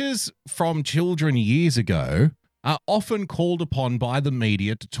 Teachers from children years ago are often called upon by the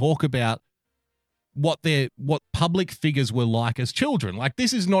media to talk about what public figures were like as children. Like,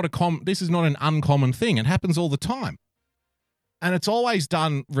 this is not an uncommon thing. It happens all the time. And it's always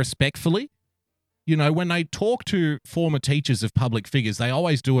done respectfully. You know, when they talk to former teachers of public figures, they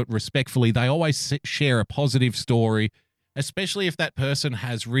always do it respectfully. They always share a positive story, especially if that person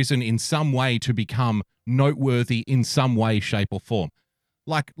has risen in some way to become noteworthy in some way, shape, or form.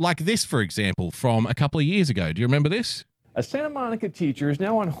 Like this, for example, from a couple of years ago. Do you remember this? A Santa Monica teacher is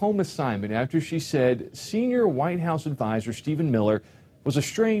now on home assignment after she said senior White House advisor Stephen Miller was a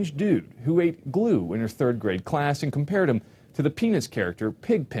strange dude who ate glue in her third grade class and compared him to the Peanuts character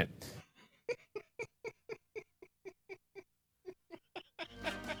Pigpen.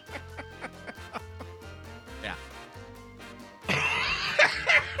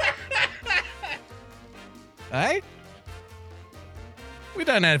 Hey? We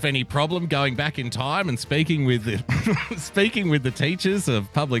don't have any problem going back in time and speaking with the teachers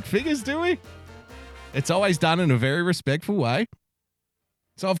of public figures, do we? It's always done in a very respectful way.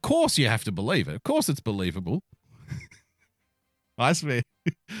 So of course you have to believe it. Of course it's believable. I swear.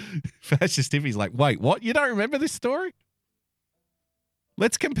 Fascist Tiffy's like, wait, what? You don't remember this story?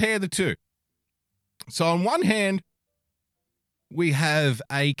 Let's compare the two. So on one hand, we have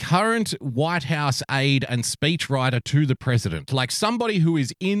a current White House aide and speechwriter to the president, like somebody who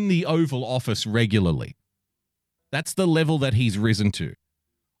is in the Oval Office regularly. That's the level that he's risen to.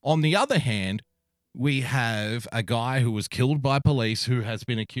 On the other hand, we have a guy who was killed by police who has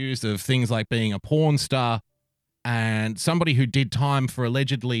been accused of things like being a porn star and somebody who did time for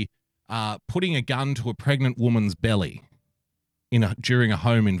allegedly putting a gun to a pregnant woman's belly during a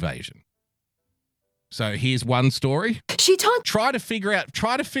home invasion. So here's one story. Try to figure out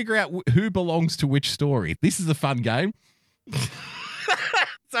who belongs to which story. This is a fun game.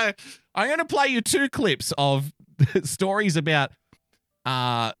 So I'm going to play you two clips of stories about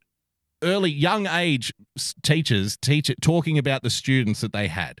young age teachers talking about the students that they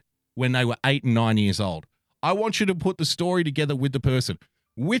had when they were 8 and 9 years old. I want you to put the story together with the person.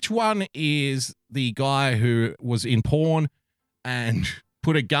 Which one is the guy who was in porn and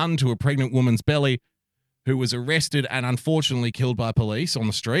put a gun to a pregnant woman's belly, who was arrested and unfortunately killed by police on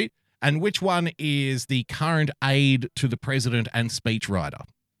the street? And which one is the current aide to the president and speechwriter?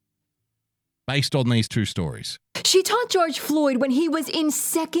 Based on these two stories. She taught George Floyd when he was in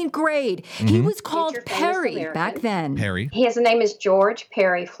 2nd grade. He was called Perry back then. Perry. His name is George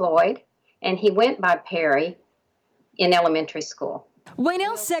Perry Floyd, and he went by Perry in elementary school.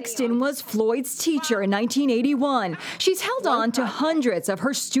 Waynell Sexton was Floyd's teacher in 1981. She's held on to hundreds of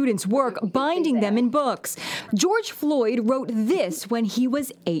her students' work, binding them in books. George Floyd wrote this when he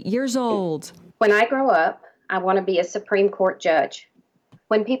was 8 years old. When I grow up, I want to be a Supreme Court judge.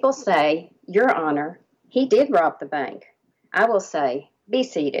 When people say, Your Honor, he did rob the bank, I will say, be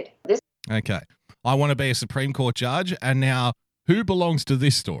seated. Okay. I want to be a Supreme Court judge. And now, who belongs to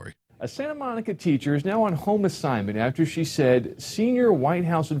this story? A Santa Monica teacher is now on home assignment after she said senior White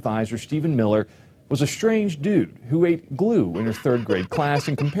House advisor Stephen Miller was a strange dude who ate glue in her third grade class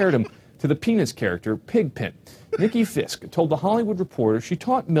and compared him to the Peanuts character Pigpen. Nikki Fisk told The Hollywood Reporter she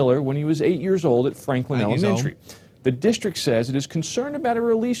taught Miller when he was 8 years old at Franklin Elementary. The district says it is concerned about a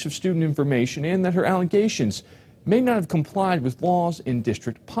release of student information and that her allegations may not have complied with laws and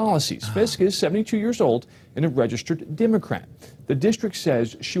district policies. Fisk is 72 years old and a registered Democrat. The district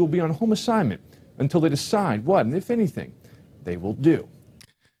says she will be on home assignment until they decide what, and if anything, they will do.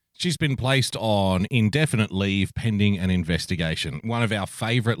 She's been placed on indefinite leave pending an investigation. One of our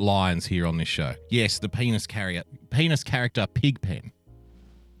favorite lines here on this show. Yes, the penis character Pigpen.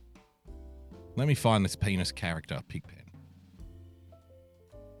 Let me find this penis character Pigpen.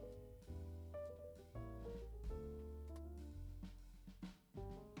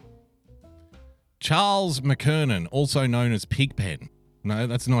 Charles McKernan, also known as Pigpen. No,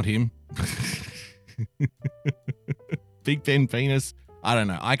 that's not him. Pigpen penis. I don't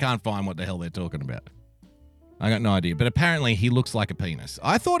know. I can't find what the hell they're talking about. I got no idea. But apparently he looks like a penis.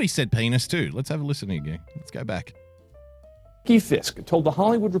 I thought he said penis too. Let's have a listen again. Let's go back. Nikki Fisk told The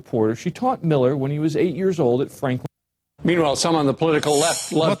Hollywood Reporter she taught Miller when he was 8 years old at Franklin. Meanwhile, some on the political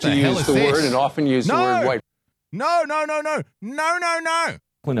left love to use the word and often use the word white. No.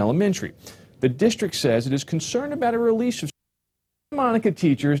 Franklin Elementary. The district says it is concerned about a release of Monica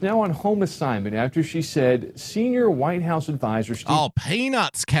teacher is now on home assignment after she said senior White House advisor Steve. Oh,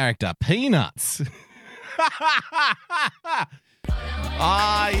 Peanuts character. Peanuts.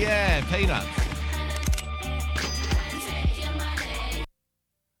 Yeah, Peanuts.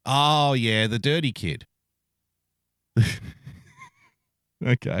 Oh, yeah, the dirty kid.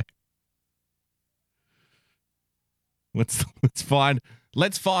 Okay. Let's find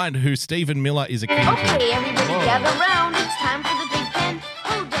who Stephen Miller is akin to. Okay, everybody gather round. It's time for the Big Pen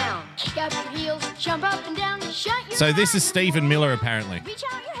Hoedown. Kick out your heels, jump up and down, shut your So this mouth. is Stephen Miller, apparently. Reach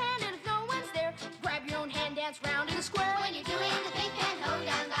out your hand, and if no one's there, grab your own hand, dance round in a square. When you're doing the Big Pen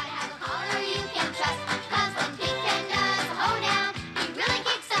Hoedown, gotta have a caller you can trust. 'Cause when Big Pen does a hoedown, he really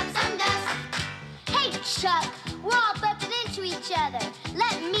kicks up some dust. Hey, Chuck, we're all bumping into each other.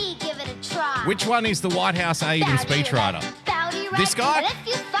 Let me give it a try. Which one is the White House aide and speechwriter? This guy? And if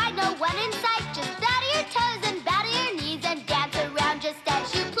you find no one in sight, just bow to your toes and bow to your knees and dance around just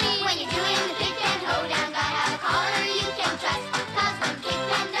as you please. When you're doing the Big Pen Hoedown, gotta have a caller you can trust. 'Cause when Big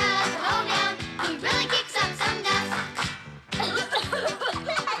Pen does a hoedown, he really kicks up some dust.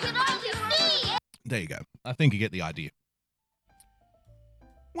 I can only see. There you go. I think you get the idea.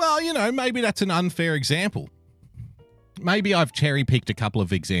 Well, maybe that's an unfair example. Maybe I've cherry-picked a couple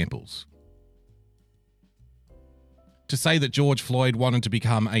of examples. To say that George Floyd wanted to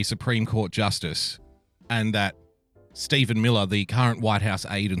become a Supreme Court justice and that Stephen Miller, the current White House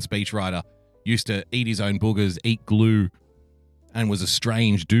aide and speechwriter, used to eat his own boogers, eat glue, and was a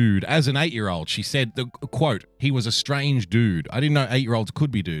strange dude. As an 8-year-old, she said, the quote, he was a strange dude. I didn't know 8-year-olds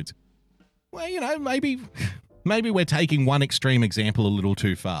could be dudes. Well, maybe we're taking one extreme example a little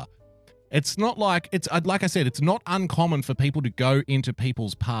too far. It's not like I said, it's not uncommon for people to go into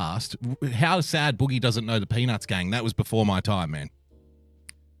people's past. How sad Boogie doesn't know the Peanuts gang. That was before my time, man.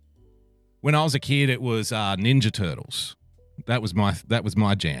 When I was a kid, it was Ninja Turtles. That was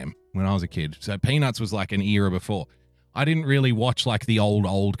my jam when I was a kid. So Peanuts was like an era before. I didn't really watch like the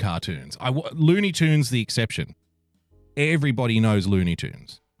old cartoons. Looney Tunes the exception. Everybody knows Looney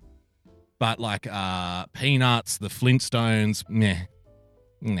Tunes. But like Peanuts, the Flintstones, nah.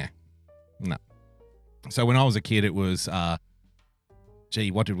 No. So when I was a kid, it was,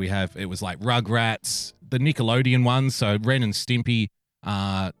 what did we have? It was like Rugrats, the Nickelodeon ones, so Ren and Stimpy,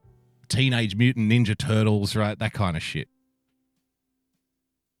 Teenage Mutant Ninja Turtles, right? That kind of shit.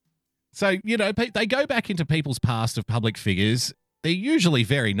 So, they go back into people's past of public figures. They're usually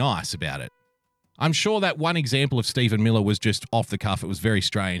very nice about it. I'm sure that one example of Stephen Miller was just off the cuff. It was very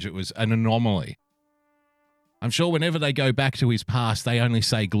strange. It was an anomaly. I'm sure whenever they go back to his past, they only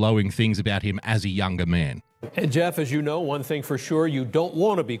say glowing things about him as a younger man. And Jeff, as you know, one thing for sure, you don't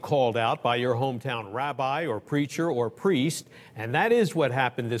want to be called out by your hometown rabbi or preacher or priest. And that is what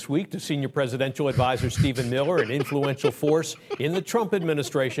happened this week to senior presidential advisor Stephen Miller, an influential force in the Trump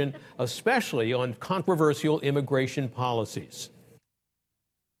administration, especially on controversial immigration policies.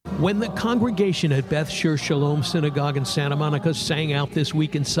 When the congregation at Beth Shur Shalom Synagogue in Santa Monica sang out this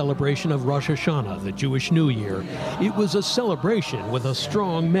week in celebration of Rosh Hashanah, the Jewish New Year, it was a celebration with a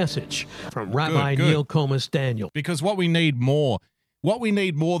strong message from Rabbi Neil Comas Daniel. Because what we need more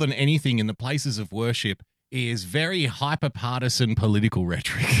than anything in the places of worship is very hyper-partisan political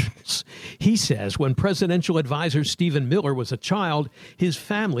rhetoric. He says when presidential advisor Stephen Miller was a child, his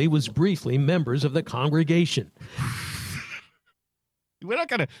family was briefly members of the congregation. We're not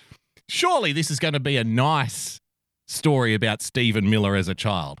going to... Surely this is going to be a nice story about Stephen Miller as a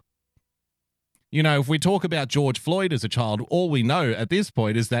child. If we talk about George Floyd as a child, all we know at this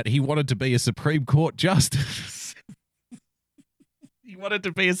point is that he wanted to be a Supreme Court justice. He wanted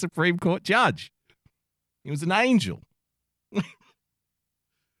to be a Supreme Court judge. He was an angel.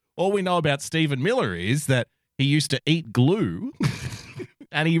 All we know about Stephen Miller is that he used to eat glue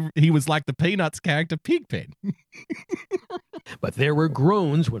and he was like the Peanuts character Pigpen. But there were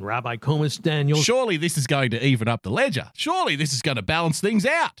groans when Rabbi Comas Daniel... Surely this is going to even up the ledger. Surely this is going to balance things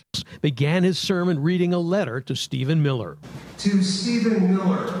out. ...began his sermon reading a letter to Stephen Miller. To Stephen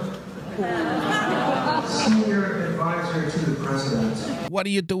Miller, senior advisor to the president. What are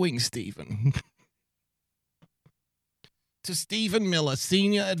you doing, Stephen? To Stephen Miller,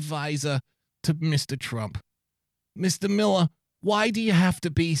 senior advisor to Mr. Trump. Mr. Miller, why do you have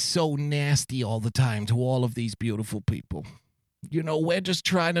to be so nasty all the time to all of these beautiful people? We're just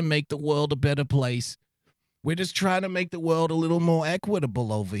trying to make the world a better place. We're just trying to make the world a little more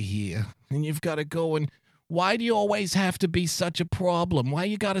equitable over here. And you've got to go and... Why do you always have to be such a problem? Why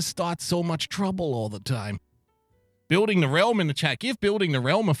you got to start so much trouble all the time? Building the Realm in the chat. Give Building the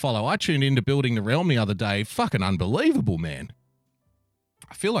Realm a follow. I tuned into Building the Realm the other day. Fucking unbelievable, man.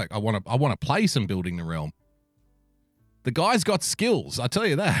 I feel like I want to play some Building the Realm. The guy's got skills, I tell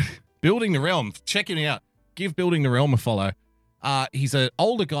you that. Building the Realm, check it out. Give Building the Realm a follow. He's an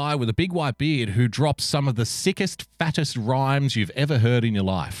older guy with a big white beard who drops some of the sickest, fattest rhymes you've ever heard in your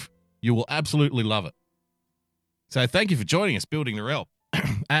life. You will absolutely love it. So thank you for joining us, Building the Realm.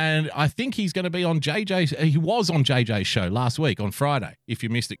 And I think he's going to be on JJ's. He was on JJ's show last week on Friday. If you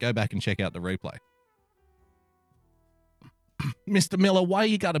missed it, go back and check out the replay. Mr. Miller, why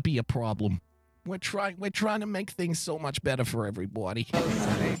you got to be a problem? We're trying to make things so much better for everybody.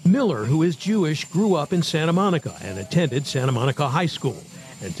 Miller, who is Jewish, grew up in Santa Monica and attended Santa Monica High School.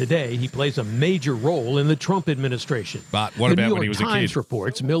 And today, he plays a major role in the Trump administration. But what about when he was a kid? The New York Times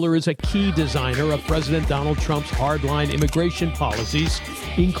reports Miller is a key designer of President Donald Trump's hardline immigration policies,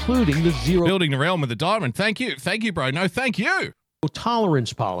 including the zero... Building the realm with the diamond. Thank you. Thank you, bro. No, thank you.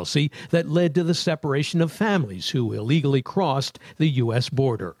 ...tolerance policy that led to the separation of families who illegally crossed the U.S.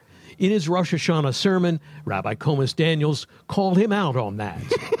 border. In his Rosh Hashanah sermon, Rabbi Comas Daniels called him out on that.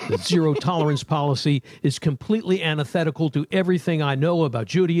 The zero-tolerance policy is completely antithetical to everything I know about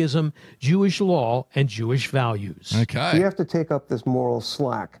Judaism, Jewish law, and Jewish values. Okay. We have to take up this moral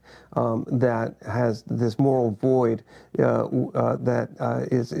slack that has this moral void that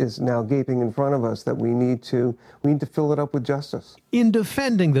is now gaping in front of us that we need to fill it up with justice. In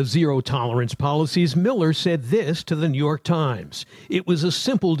defending the zero-tolerance policies, Miller said this to the New York Times. It was a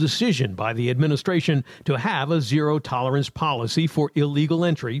simple decision by the administration to have a zero-tolerance policy for illegal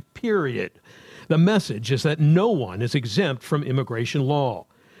entry, period. The message is that no one is exempt from immigration law.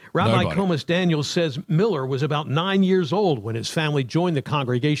 Rabbi Comas Daniels says Miller was about 9 years old when his family joined the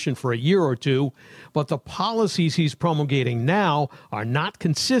congregation for a year or two, but the policies he's promulgating now are not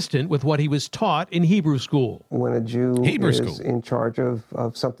consistent with what he was taught in Hebrew school. When a Jew is in charge of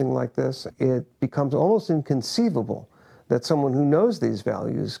something like this, it becomes almost inconceivable that someone who knows these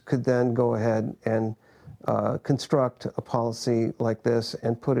values could then go ahead and construct a policy like this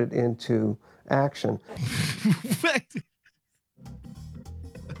and put it into action.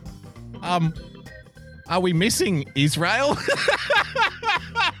 Are we missing Israel?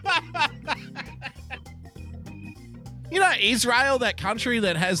 You know, Israel, that country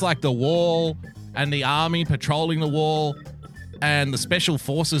that has like the wall and the army patrolling the wall and the special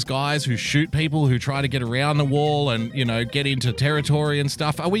forces guys who shoot people who try to get around the wall and, you know, get into territory and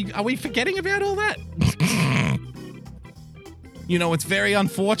stuff. Are we forgetting about all that? You know, it's very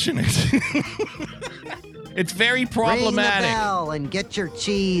unfortunate. It's very problematic. Ring the bell and get your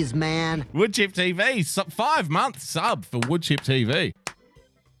cheese, man. Woodchip TV, 5-month sub for Woodchip TV.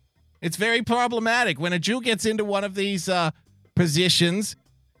 It's very problematic. When a Jew gets into one of these positions,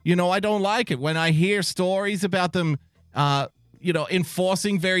 you know, I don't like it. When I hear stories about them, you know,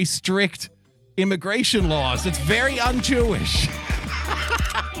 enforcing very strict immigration laws, it's very un-Jewish.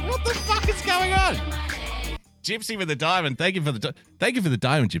 What the fuck is going on? Gypsy with the diamond. Thank you for the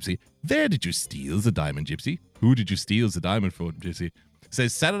diamond, Gypsy. Where did you steal the diamond, Gypsy? Who did you steal the diamond for, Gypsy?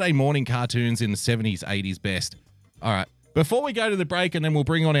 Says Saturday morning cartoons in the 70s, 80s best. All right. Before we go to the break, and then we'll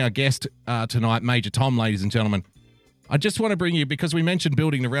bring on our guest tonight, Major Tom, ladies and gentlemen, I just want to bring you, because we mentioned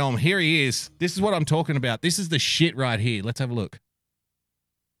building the realm, here he is. This is what I'm talking about. This is the shit right here. Let's have a look.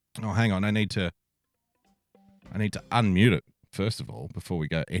 Oh, hang on. I need to unmute it, first of all, before we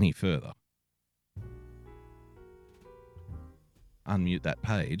go any further. Unmute that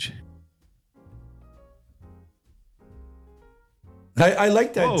page. I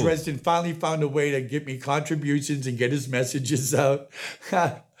like that Dresden finally found a way to get me contributions and get his messages out.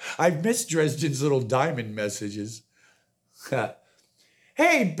 I've missed Dresden's little diamond messages.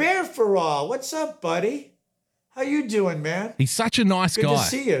 Hey, Bear for All, what's up, buddy? How you doing, man? He's such a nice guy. Good to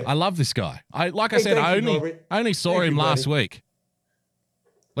see you. I love this guy. I only saw him last week.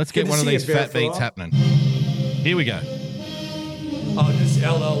 Let's get one of these fat beats happening. Here we go. Oh, this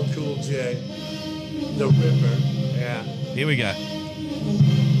LL Cool J, the Ripper. Yeah. Here we go.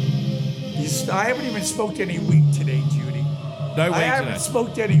 I haven't even smoked any weed today, Judy. No weed I haven't today.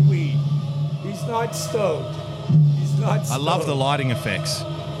 smoked any weed. He's not stoked. He's not stoked. I love the lighting effects.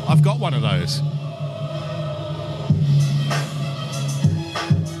 I've got one of those.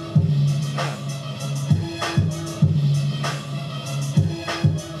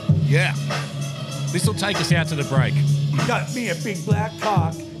 Yeah. This will take us out to the break. Got me a big black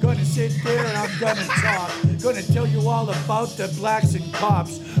cock. Gonna sit there and I'm gonna talk. Gonna tell you all about the blacks and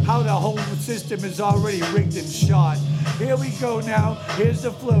cops. How the whole system is already rigged and shot. Here we go now. Here's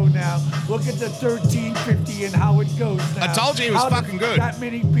the flow now. Look at the 1350 and how it goes now. I told you it was fucking good. That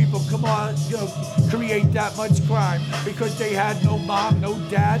many people come on, create that much crime because they had no mom, no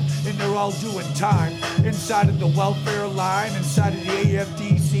dad, and they're all doing time inside of the welfare line, inside of the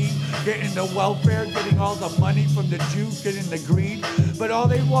AFDC, getting the welfare, getting all the money from the Jews, getting the greed. But all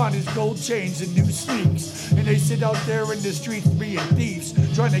they want is gold chains and new sneaks. And they sit out there in the streets being thieves,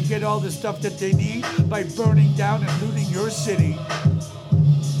 trying to get all the stuff that they need by burning down and looting your city.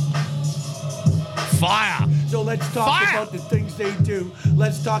 Fire! So Let's talk about the things they do.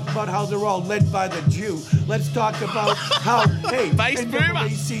 Let's talk about how they're all led by the Jew. Let's talk about how, hey,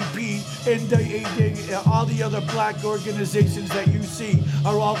 NAACP and all the other black organizations that you see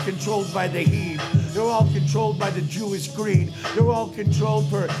are all controlled by the heave. They're all controlled by the Jewish greed. They're all controlled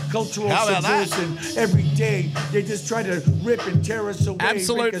for cultural subversion. Every day, they just try to rip and tear us away.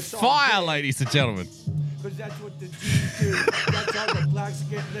 Absolute fire, ladies and gentlemen. Because that's what the Jews do. That's how the blacks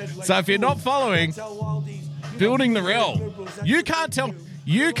get led. Like So if you're not following Building the Realm, you can't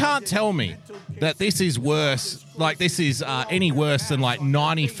tell me that this is worse. Like this is any worse than like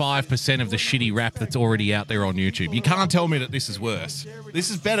 95% of the shitty rap that's already out there on YouTube. You can't tell me that this is worse. This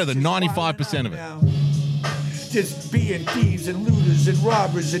is better than 95% of it. Just being thieves and looters and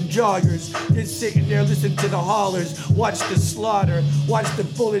robbers and joggers, just sitting there listening to the hollers, watch the slaughter, watch the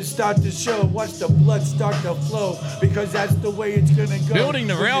bullets start to show, watch the blood start to flow, because that's the way it's gonna go. Building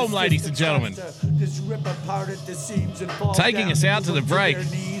the Realm, ladies and gentlemen. Just rip apart at the seams and fall Taking down us out to the their break.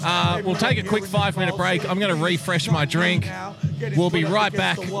 knees. We'll take a quick 5-minute break. I'm going to refresh my drink. We'll be right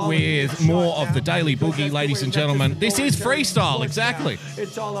back with more of the Daily Boogie, ladies and gentlemen. This is freestyle, exactly.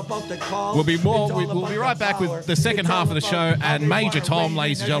 It's all about the call. We'll be right back with the second half of the show and Major Tom,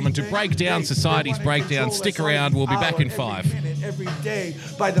 ladies and gentlemen, to break down society's breakdown. Stick around. We'll be back in 5. Every day,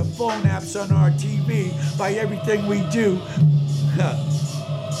 by the phone apps on our TV, by everything we do.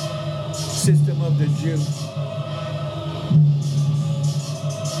 System of the Jew.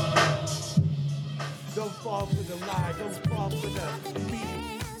 Don't fall for the lie. Don't fall for the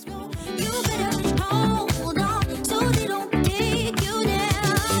beat. You better hold on so they don't take you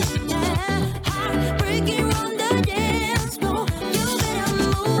down. Yeah, heartbreaking on the dance floor. You better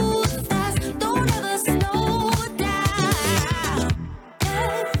move fast. Don't ever slow down.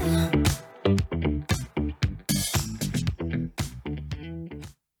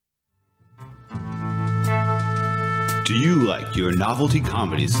 Do you like your novelty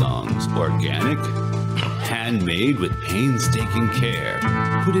comedy songs organic? Handmade with painstaking care,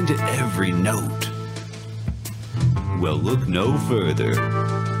 put into every note? Well, look no further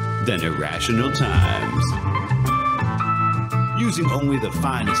than Irrational Times. Using only the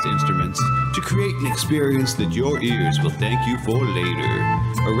finest instruments to create an experience that your ears will thank you for later,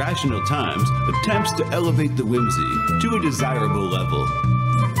 Irrational Times attempts to elevate the whimsy to a desirable level.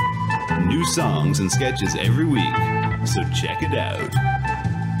 New songs and sketches every week, so check it out.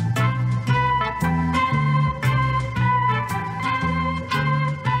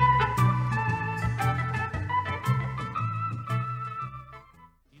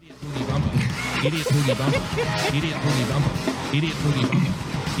 Idiot Boogie Bumper. Idiot Boogie Bumper. Idiot Boogie Bumper.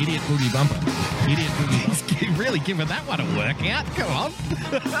 Idiot Boogie Bumper. Idiot Boogie. He's really giving that one a workout. Go on.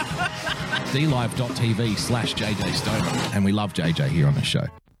 DLive.tv/JJ Stoner. And we love JJ here on the show.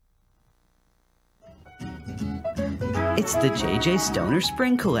 It's the JJ Stoner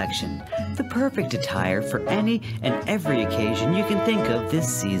Spring Collection, the perfect attire for any and every occasion you can think of this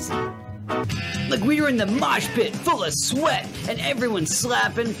season. Like we were in the mosh pit full of sweat and everyone's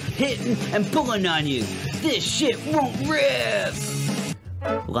slapping, hitting, and pulling on you. This shit won't rip!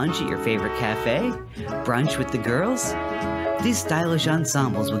 Lunch at your favorite cafe? Brunch with the girls? These stylish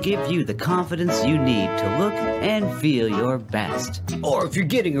ensembles will give you the confidence you need to look and feel your best. Or if you're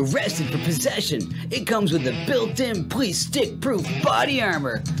getting arrested for possession, it comes with a built-in police stick-proof body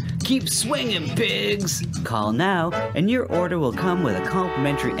armor. Keep swinging, pigs! Call now, and your order will come with a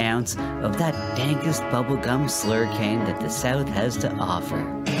complimentary ounce of that dankest bubblegum slurricane that the South has to offer.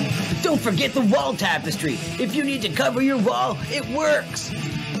 But don't forget the wall tapestry! If you need to cover your wall, it works!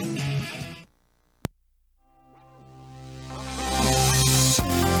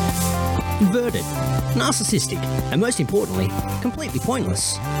 Inverted, narcissistic, and most importantly, completely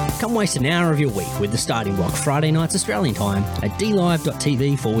pointless. Come waste an hour of your week with The Starting Block Friday nights Australian time at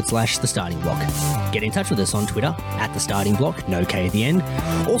dlive.tv/The Starting Block. Get in touch with us on Twitter @The Starting Block, no K at the end.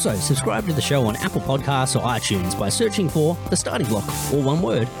 Also, subscribe to the show on Apple Podcasts or iTunes by searching for The Starting Block, all one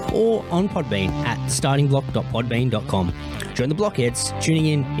word, or on Podbean at thestartingblock.podbean.com. Join the blockheads,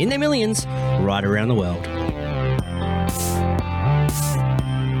 tuning in their millions, right around the world.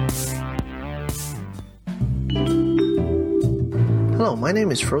 Hello, my name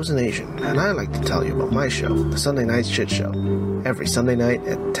is Frozen Asian, and I'd like to tell you about my show, The Sunday Night Shit Show, every Sunday night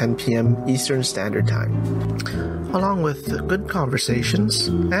at 10 p.m. Eastern Standard Time. Along with good conversations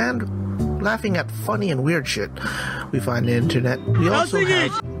and laughing at funny and weird shit we find on the internet, we also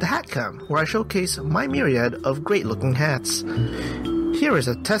have The Hat Cam, where I showcase my myriad of great-looking hats. Here is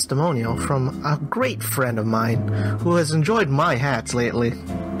a testimonial from a great friend of mine who has enjoyed my hats lately.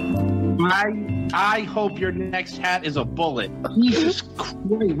 I hope your next hat is a bullet. Jesus Christ!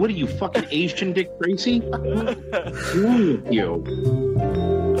 What are you, fucking Asian Dick Tracy? What's wrong with you?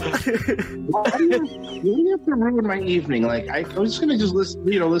 Why do you have to ruin my evening? Like I was just gonna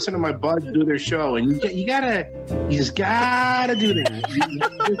listen to my buds do their show, and you just gotta do this. You do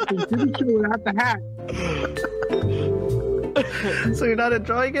the show without the hat. So you're not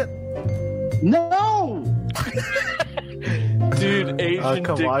enjoying it? No. Dude, Asian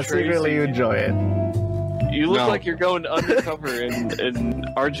come Dick on, Tracy. secretly you enjoy it. You look like you're going undercover in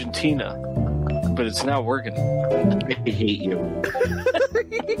Argentina, but it's not working. I hate you.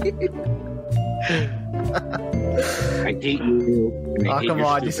 I hate you. Oh, come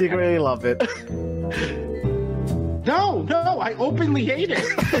on, you secretly love it. No, I openly hate it.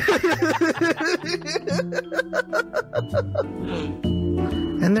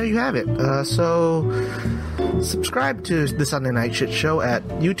 And there you have it. So subscribe to the Sunday Night Shit Show at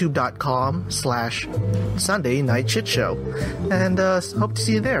youtube.com/Sunday Night Shit Show. And hope to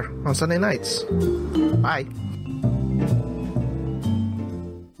see you there on Sunday nights. Bye.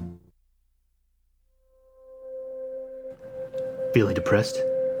 Feeling depressed?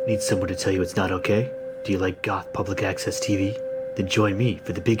 Need someone to tell you it's not okay? Do you like goth public access TV? Then join me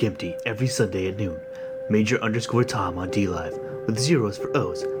for The Big Empty every Sunday at noon. Major_Tom on D-Live, with zeros for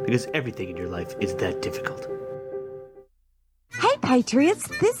O's, because everything in your life is that difficult. Hey Patriots,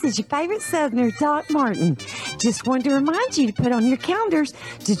 this is your favorite Southerner, Doc Martin. Just wanted to remind you to put on your calendars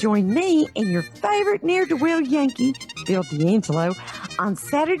to join me and your favorite ne'er-do-well Yankee, Phil D'Angelo, on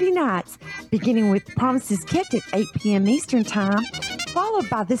Saturday nights, beginning with Promises Kept at 8 p.m. Eastern Time, followed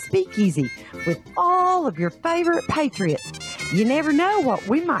by The Speakeasy with all of your favorite Patriots. You never know what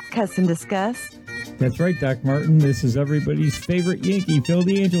we might cuss and discuss. That's right, Doc Martin. This is everybody's favorite Yankee, Phil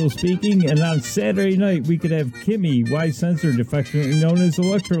D'Angelo speaking. And on Saturday night, we could have Kimmy, Y Censored, affectionately known as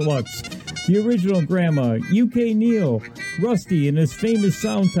Electrolux, the original Grandma, UK Neil, Rusty and his famous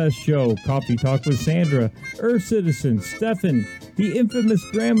sound test show, Coffee Talk with Sandra, Earth Citizen, Stefan, the infamous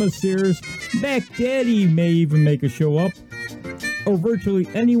Grandma Sears, Mac Daddy may even make a show up, or virtually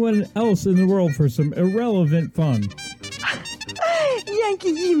anyone else in the world for some irrelevant fun.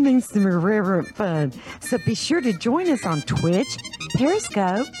 Yankee, you mean some irreverent fun. So be sure to join us on Twitch,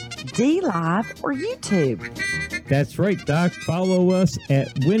 Periscope, D-Live, or YouTube. That's right, Doc. Follow us at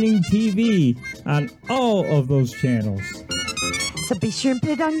Winning TV on all of those channels. So be sure and put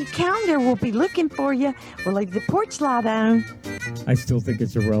it on your calendar. We'll be looking for you. We'll leave the porch light on. I still think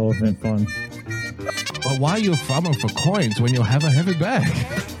it's irrelevant fun. But why are you farming for coins when you'll have a heavy bag?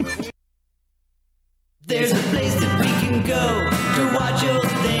 There's a place that we can go to watch old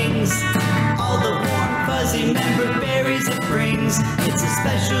things. All the warm, fuzzy member berries it brings. It's a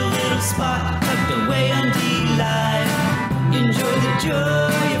special little spot tucked away on D-Live. Enjoy the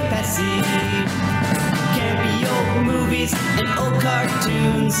joy of Pepsi. Campy old movies and old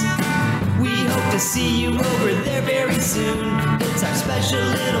cartoons. We hope to see you over there very soon. It's our special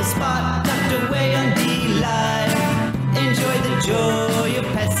little spot tucked away on D-Live. Enjoy the joy of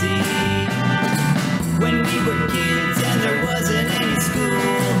Pepsi. When we were kids and there wasn't any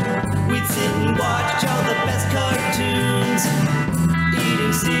school, we'd sit and watch all the best cartoons,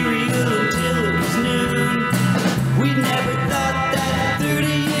 eating cereal until it was noon. We never thought that 30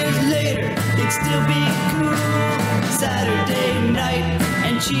 years later it'd still be cool. Saturday night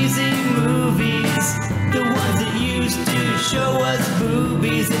and cheesy movies, the ones that used to show us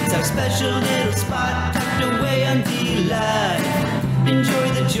boobies. It's our special little spot tucked away on D-Live.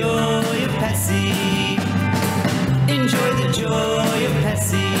 Enjoy the joy of Pepsi. Enjoy the joy of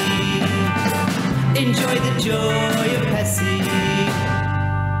Pepsi. Enjoy the joy of Pepsi.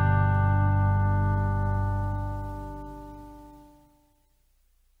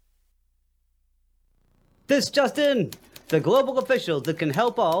 This just in. The global officials that can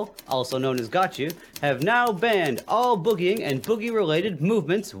help all, also known as Got You, have now banned all boogieing and boogie-related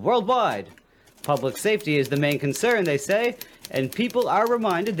movements worldwide. Public safety is the main concern, they say, and people are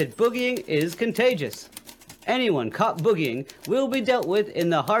reminded that boogieing is contagious. Anyone caught boogieing will be dealt with in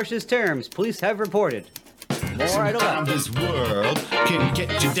the harshest terms police have reported. More idle Sometimes this world can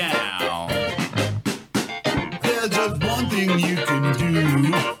get you down. There's just one thing you can do.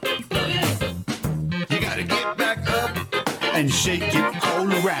 You gotta get back up and shake it all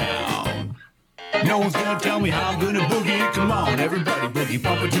around. No one's gonna tell me how I'm gonna boogie. Come on, everybody boogie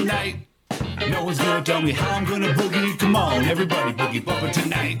bumper tonight. No one's gonna tell me how I'm gonna boogie. Come on, everybody boogie bumper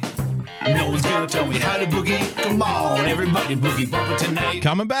tonight. No one's gonna tell me how to boogie. Come on, everybody boogie bumper tonight.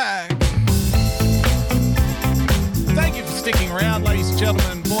 Coming back. Thank you for sticking around, ladies and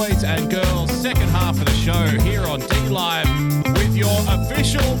gentlemen, boys and girls. Second half of the show here on D Live with your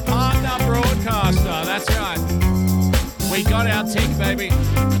official partner broadcaster. That's right. We got our tick, baby.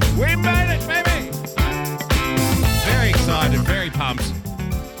 We made it, baby. Very excited, very pumped.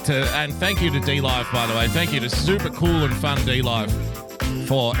 And thank you to D Live, by the way. Thank you to super cool and fun D Live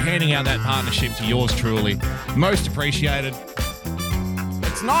for handing out that partnership to yours truly. Most appreciated.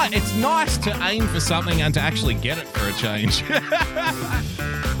 It's nice to aim for something and to actually get it for a change.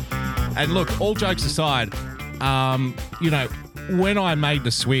 And look, all jokes aside, when I made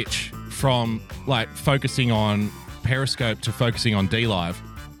the switch from like focusing on Periscope to focusing on D Live,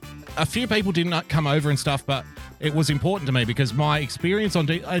 a few people did not come over and stuff, but it was important to me because my experience on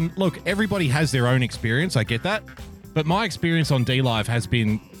and look, everybody has their own experience. I get that. But my experience on D Live has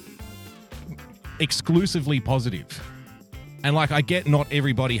been exclusively positive. And like, I get not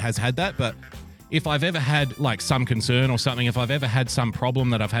everybody has had that, but if I've ever had like some concern or something, if I've ever had some problem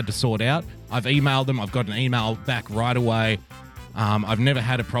that I've had to sort out, I've emailed them. I've got an email back right away. I've never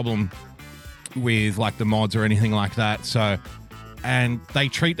had a problem with like the mods or anything like that. So, and they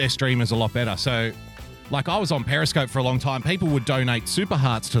treat their streamers a lot better. So like, I was on Periscope for a long time. People would donate super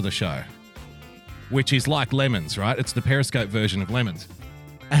hearts to the show, which is like lemons, right? It's the Periscope version of lemons.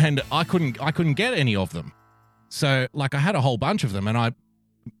 And I couldn't get any of them. So like, I had a whole bunch of them and I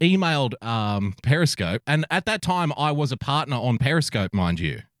emailed Periscope. And at that time I was a partner on Periscope, mind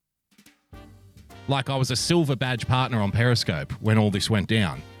you. Like, I was a silver badge partner on Periscope when all this went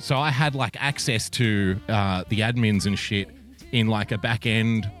down. So I had like access to the admins and shit in like a back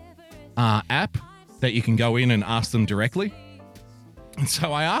end app that you can go in and ask them directly. And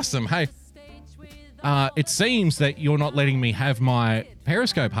so I asked them, hey, it seems that you're not letting me have my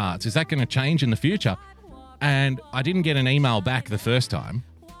Periscope hearts. Is that going to change in the future? And I didn't get an email back the first time.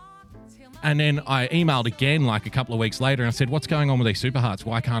 And then I emailed again like a couple of weeks later and I said, what's going on with these super hearts?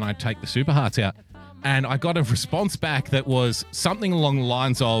 Why can't I take the super hearts out? And I got a response back that was something along the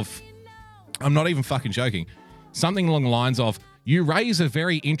lines of, I'm not even fucking joking, something along the lines of, you raise a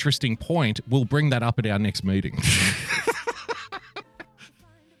very interesting point. We'll bring that up at our next meeting.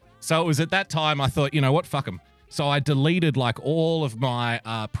 So it was at that time I thought, you know what, fuck them. So I deleted like all of my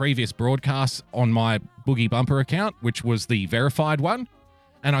previous broadcasts on my Boogie Bumper account, which was the verified one.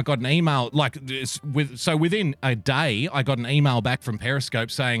 And I got an email within a day, I got an email back from Periscope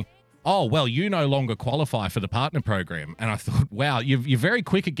saying, oh, well, you no longer qualify for the partner program. And I thought, wow, you're very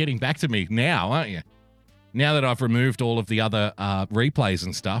quick at getting back to me now, aren't you? Now that I've removed all of the other replays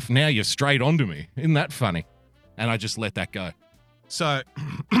and stuff, now you're straight onto me. Isn't that funny? And I just let that go. So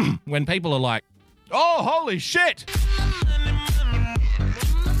when people are like, oh, holy shit!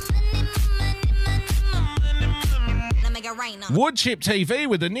 Woodchip TV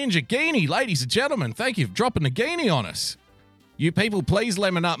with the Ninja Guinea. Ladies and gentlemen, thank you for dropping the Guinea on us. You people, please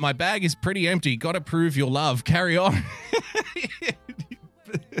lemon up. My bag is pretty empty. Got to prove your love. Carry on.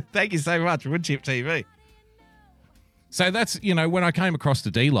 Thank you so much, Woodchip TV. So that's, when I came across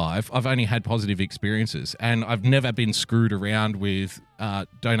the D Live, I've only had positive experiences and I've never been screwed around with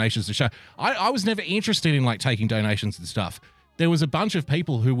donations to show. I was never interested in like taking donations and stuff. There was a bunch of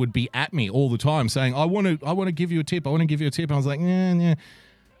people who would be at me all the time saying, I want to give you a tip. I want to give you a tip. And I was like, nah.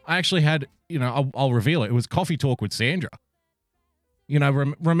 I actually had, I'll reveal it. It was Coffee Talk with Sandra.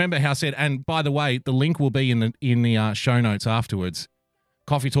 Remember how I said, and by the way, the link will be in the show notes afterwards.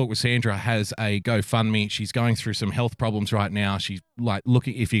 Coffee Talk with Sandra has a GoFundMe. She's going through some health problems right now. She's like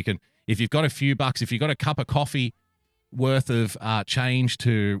looking if you've got a few bucks, if you've got a cup of coffee worth of change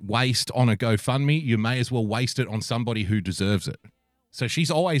to waste on a GoFundMe, you may as well waste it on somebody who deserves it. So she's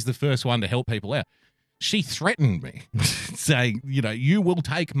always the first one to help people out. She threatened me saying, you will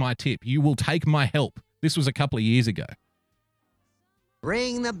take my tip. You will take my help. This was a couple of years ago.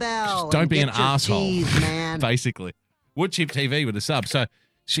 Ring the bell. Just don't be an asshole, cheese, man. Basically. Woodchip TV with a sub. So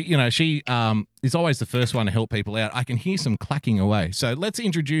she is always the first one to help people out. I can hear some clacking away. So let's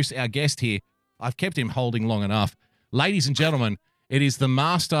introduce our guest here. I've kept him holding long enough. Ladies and gentlemen, it is the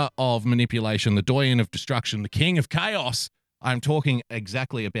master of manipulation, the doyen of destruction, the king of chaos. I'm talking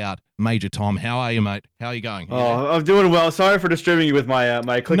exactly about Major Tom. How are you, mate? How are you going? I'm doing well. Sorry for disturbing you with my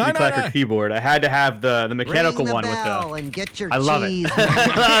my clicky-clacker keyboard. I had to have the mechanical one with the. And get your I love cheese, it.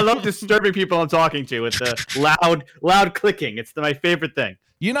 I love disturbing people I'm talking to with the loud clicking. It's my favorite thing.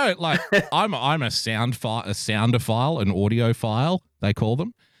 I'm a soundophile, an audiophile, they call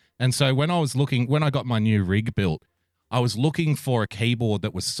them. And so when I got my new rig built, I was looking for a keyboard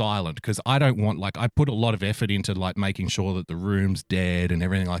that was silent because I don't want, I put a lot of effort into making sure that the room's dead and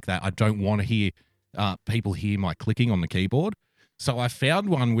everything like that. I don't want to hear people hear my clicking on the keyboard. So I found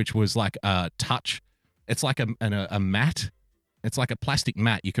one which was like a touch. It's like a matte It's like a plastic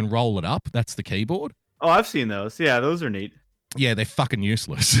mat. You can roll it up. That's the keyboard. Oh, I've seen those. Yeah, those are neat. Yeah, they're fucking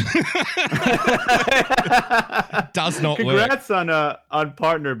useless. Does not work. Congrats on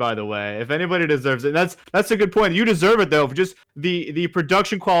Partner, by the way. If anybody deserves it, that's a good point. You deserve it though for just the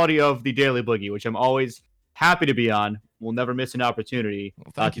production quality of the Daily Boogie, which I'm always happy to be on. We'll never miss an opportunity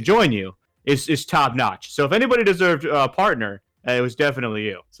to join you. Is top notch. So if anybody deserved Partner, it was definitely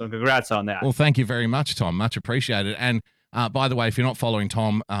you. So congrats on that. Well, thank you very much, Tom. Much appreciated. And by the way, if you're not following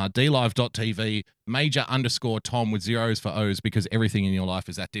Tom, DLive.tv, major_Tom with zeros for O's, because everything in your life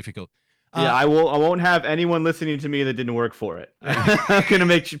is that difficult. Yeah, I won't have anyone listening to me that didn't work for it. I'm gonna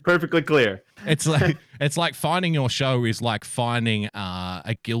make it perfectly clear. It's like finding your show is like finding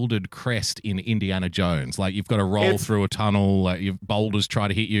a gilded crest in Indiana Jones. Like you've got to roll through a tunnel. Your boulders try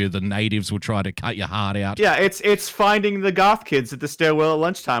to hit you. The natives will try to cut your heart out. Yeah, it's finding the goth kids at the stairwell at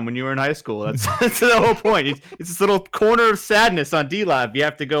lunchtime when you were in high school. That's the whole point. It's this little corner of sadness on DLive. You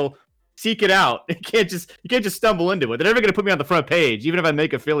have to go seek it out. You can't just stumble into it. They're never going to put me on the front page, even if I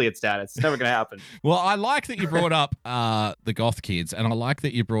make affiliate status. It's never going to happen. Well, I like that you brought up the goth kids, and I like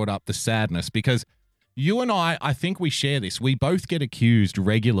that you brought up the sadness, because you and I think we share this. We both get accused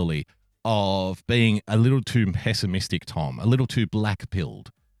regularly of being a little too pessimistic, Tom, a little too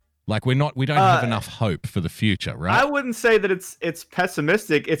black-pilled. Like we don't have enough hope for the future, right? I wouldn't say that it's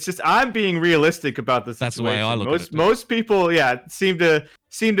pessimistic. It's just I'm being realistic about this. That's the way I look at it. Most people,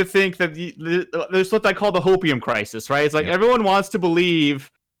 seem to think that there's what I call the hopium crisis, right? It's like everyone wants to believe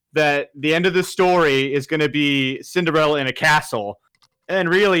that the end of the story is going to be Cinderella in a castle, and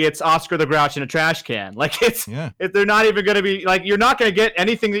really it's Oscar the Grouch in a trash can. Like they're not even going to be like, you're not going to get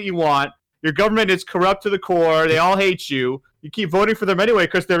anything that you want. Your government is corrupt to the core. They all hate you. You keep voting for them anyway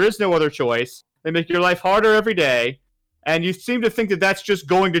because there is no other choice. They make your life harder every day. And you seem to think that that's just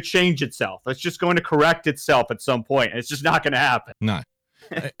going to change itself. It's just going to correct itself at some point. It's just not going to happen. No.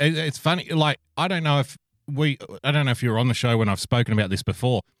 It's funny. Like, I don't know if you were on the show when I've spoken about this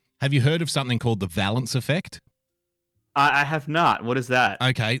before. Have you heard of something called the Valence effect? I have not. What is that?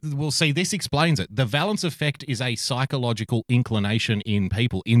 Okay, well, see, this explains it. The Valence effect is a psychological inclination in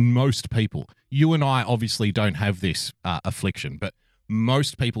people, in most people. You and I obviously don't have this affliction, but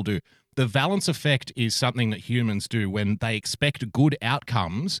most people do. The Valence effect is something that humans do when they expect good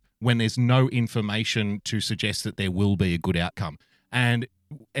outcomes when there's no information to suggest that there will be a good outcome. And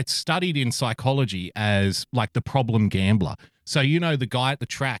it's studied in psychology as like the problem gambler. So, you know, the guy at the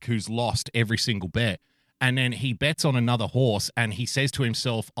track who's lost every single bet, and then he bets on another horse and he says to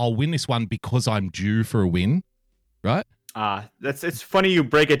himself, I'll win this one because I'm due for a win, right? It's funny you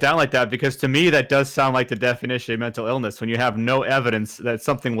break it down like that, because to me that does sound like the definition of mental illness, when you have no evidence that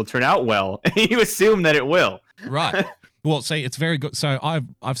something will turn out well and you assume that it will. Right. Well, see, it's very good. So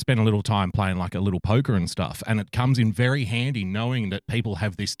I've spent a little time playing like a little poker and stuff, and it comes in very handy knowing that people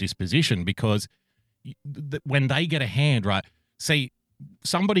have this disposition, because when they get a hand, right, see,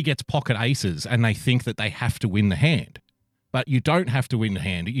 somebody gets pocket aces and they think that they have to win the hand, but you don't have to win the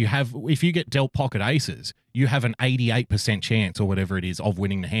hand. If you get dealt pocket aces, you have an 88% chance or whatever it is of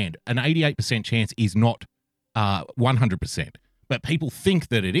winning the hand. An 88% chance is not 100%, but people think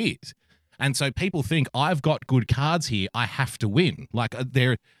that it is. And so people think, I've got good cards here, I have to win.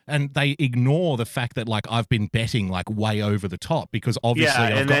 And they ignore the fact that like I've been betting like way over the top, because obviously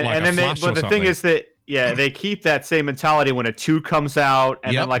I've got like a flush or something. But the thing is that they keep that same mentality when a 2 comes out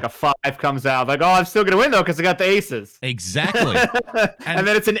and then like a 5 comes out. Like, oh, I'm still going to win though because I got the aces. Exactly. and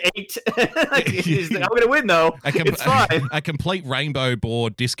then it's an 8. I'm going to win though. It's fine. A complete rainbow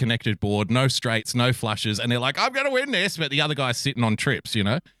board, disconnected board, no straights, no flushes. And they're like, I'm going to win this. But the other guy's sitting on trips, you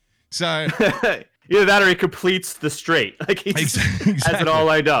know? So either that or he completes the straight. Like he just has it all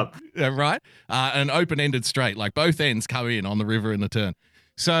lined up. Right? An open-ended straight. Like both ends come in on the river in the turn.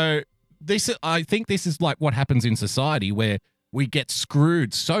 So I think this is like what happens in society, where we get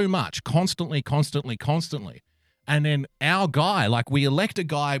screwed so much constantly. And then our guy, like we elect a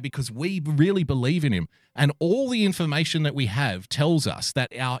guy because we really believe in him. And all the information that we have tells us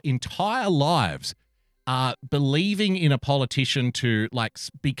that our entire lives believing in a politician to like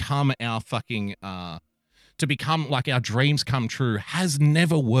become our fucking to become like our dreams come true has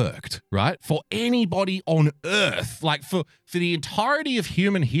never worked, right? For anybody on earth, like for the entirety of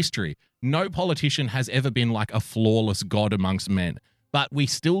human history, no politician has ever been like a flawless god amongst men. But we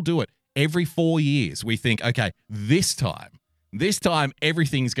still do it every 4 years. We think, okay, this time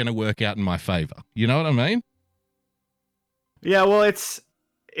everything's going to work out in my favor. You know what I mean? Yeah, well, it's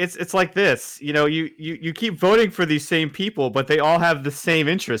like this, you know, you keep voting for these same people, but they all have the same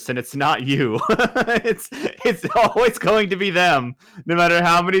interests, and it's not you. it's always going to be them, no matter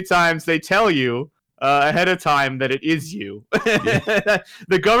how many times they tell you ahead of time that it is you.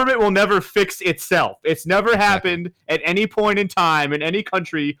 The government will never fix itself. It's never happened at any point in time in any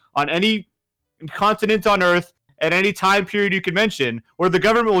country on any continent on Earth at any time period you can mention, where the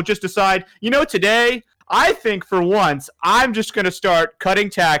government will just decide, today, I think for once, I'm just going to start cutting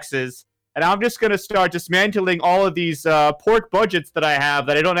taxes, and I'm just going to start dismantling all of these pork budgets that I have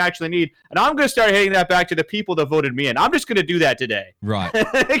that I don't actually need, and I'm going to start handing that back to the people that voted me in. I'm just going to do that today. Right.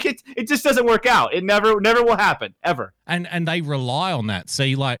 It just doesn't work out. It never will happen, ever. And they rely on that.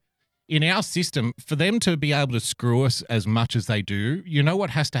 See, like, in our system, for them to be able to screw us as much as they do, you know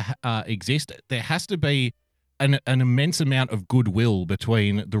what has to exist? There has to be an immense amount of goodwill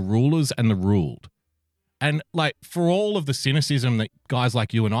between the rulers and the ruled. And like, for all of the cynicism that guys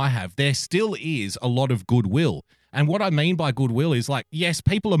like you and I have, there still is a lot of goodwill. And what I mean by goodwill is, like, yes,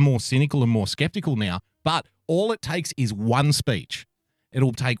 people are more cynical and more skeptical now, but all it takes is one speech.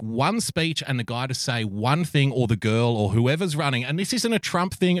 It'll take one speech and the guy to say one thing, or the girl or whoever's running. And this isn't a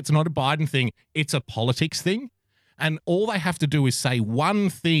Trump thing. It's not a Biden thing. It's a politics thing. And all they have to do is say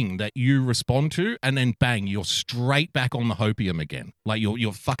one thing that you respond to, and then bang, you're straight back on the hopium again. Like,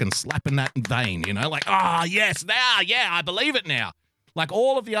 you're fucking slapping that vein, like, yes, now, yeah, I believe it now. Like,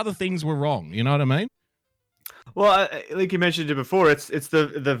 all of the other things were wrong. You know what I mean? Well, like you mentioned it before, it's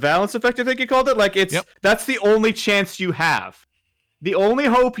the valence effect, I think you called it. Like, that's the only chance you have. The only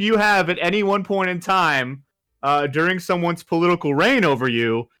hope you have at any one point in time during someone's political reign over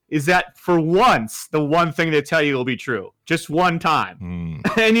you is that for once, the one thing they tell you will be true. Just one time.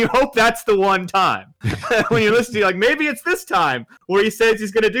 And you hope that's the one time. When you're listening, like, maybe it's this time where he says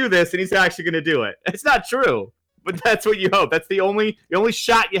he's going to do this and he's actually going to do it. It's not true, but that's what you hope. That's the only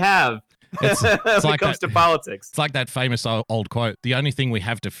shot you have. It's when like it comes that, to politics. It's like that famous old quote, the only thing we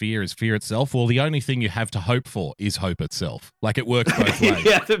have to fear is fear itself, or the only thing you have to hope for is hope itself. Like, it works both ways.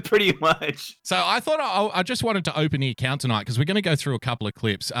 Yeah, pretty much. So I thought I just wanted to open the account tonight because we're going to go through a couple of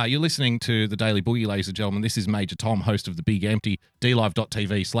clips. You're listening to the Daily Boogie, ladies and gentlemen. This is Major Tom, host of The Big Empty,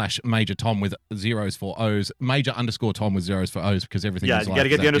 DLive.tv/Major Tom with zeros for O's, Major_Tom with zeros for O's, because everything is you got to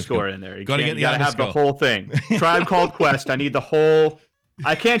get the underscore in there. You got to have the whole thing. Tribe Called Quest. I need the whole...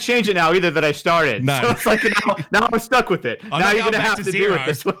 I can't change it now either that I started. No. So it's like now I'm stuck with it. Now you're going to have to do it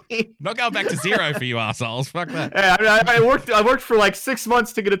this way. I'm not going back to zero for you assholes. Fuck that. Yeah, I worked for like 6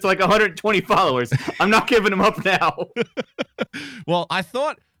 months to get it to like 120 followers. I'm not giving them up now. Well, I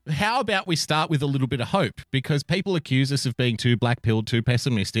thought, how about we start with a little bit of hope? Because people accuse us of being too black-pilled, too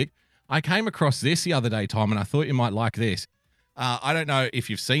pessimistic. I came across this the other day, Tom, and I thought you might like this. I don't know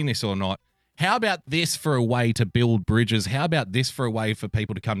if you've seen this or not. How about this for a way to build bridges? How about this for a way for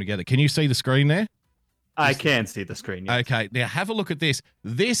people to come together? Can you see the screen there? I can see the screen. Yes. Okay, now have a look at this.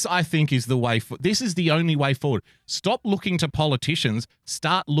 This, I think, is the way. This is the only way forward. Stop looking to politicians.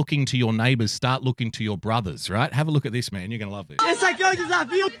 Start looking to your neighbors. Start looking to your brothers, right? Have a look at this, man. You're going to love this. Esse aqui é o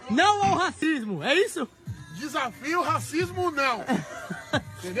desafio, não ao racismo, é isso? Desafio, racismo não.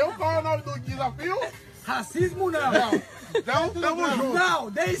 Entendeu qual é o nome do desafio? Racismo não. Então, tamo junto. Não,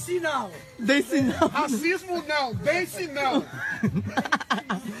 deixe não. Deixe não. Racismo não, deixe não.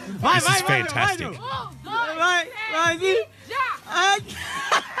 Vai, This is fantastic. Vai, vir.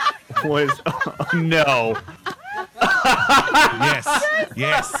 No.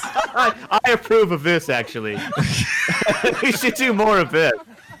 Yes. I approve of this, actually. We should do more of this.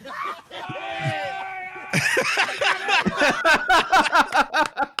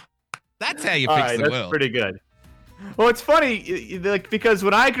 That's how you All fix right, the that's world. Pretty good. Well, it's funny, like, because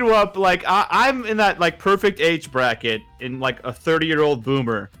when I grew up, like, I'm in that like perfect age bracket in like a 30-year-old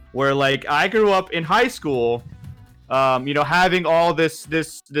boomer, where like I grew up in high school, having all this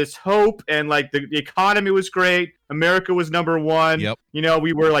hope, and like the economy was great. America was number one. Yep.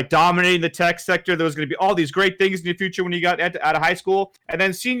 We were like dominating the tech sector. There was going to be all these great things in the future when you got out of high school, and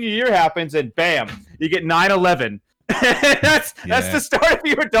then senior year happens, and bam, you get 9/11. That's the start of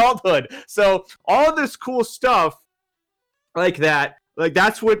your adulthood. So all of this cool stuff like that, like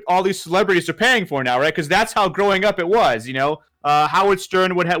that's what all these celebrities are paying for now, right? Because that's how growing up it was. Howard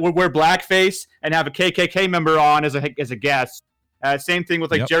Stern would wear blackface and have a KKK member on as a guest. Same thing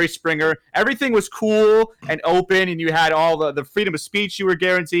with like Jerry Springer. Everything was cool and open, and you had all the freedom of speech you were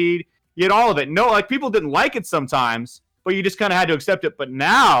guaranteed. You had all of it. No, like people didn't like it sometimes, but you just kind of had to accept it. But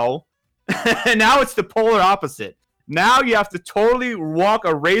now, now it's the polar opposite. Now you have to totally walk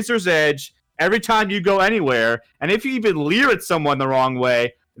a razor's edge every time you go anywhere. And if you even leer at someone the wrong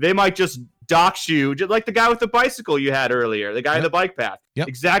way, they might just dox you, just like the guy with the bicycle you had earlier, the guy in the bike path.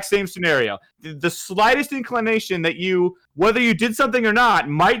 Exact same scenario. The slightest inclination that you, whether you did something or not,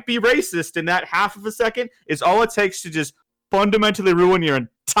 might be racist in that half of a second is all it takes to just fundamentally ruin your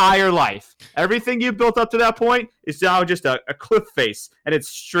entire life. Everything you built up to that point is now just a cliff face, and it's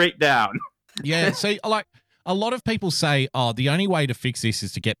straight down. Yeah, see, like a lot of people say, oh, the only way to fix this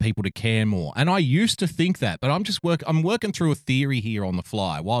is to get people to care more. And I used to think that, but I'm working through a theory here on the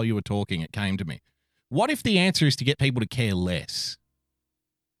fly. While you were talking, it came to me. What if the answer is to get people to care less?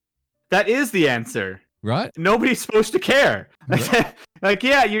 That is the answer. Right? Nobody's supposed to care. Right. Like,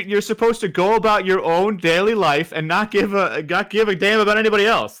 yeah, you're supposed to go about your own daily life and not give a damn about anybody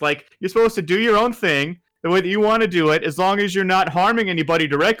else. Like, you're supposed to do your own thing the way that you want to do it, as long as you're not harming anybody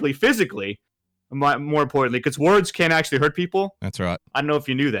directly, physically. More importantly, because words can actually hurt people. That's right. I don't know if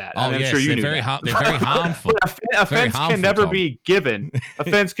you knew that. Oh, I'm yes, sure you knew they're that. very harmful. Offense can never be given.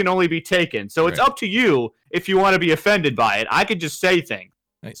 Offense can only be taken. So it's up to you if you want to be offended by it. I could just say things.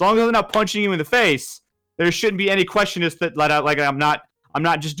 As long as I'm not punching you in the face, there shouldn't be any question as that like I'm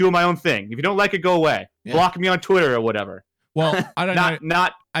not just doing my own thing. If you don't like it, go away. Yeah. Block me on Twitter or whatever. Well, I don't know.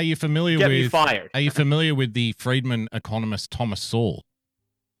 Not are you familiar get with me fired. Are you familiar with the Friedman economist Thomas Sowell?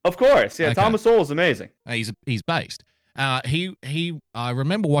 Of course, yeah. Okay. Thomas Sowell is amazing. He's based. I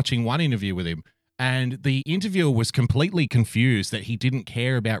remember watching one interview with him, and the interviewer was completely confused that he didn't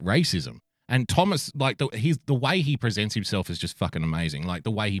care about racism. And Thomas, like the way he presents himself is just fucking amazing. Like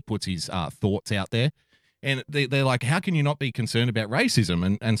the way he puts his thoughts out there, and they're like, how can you not be concerned about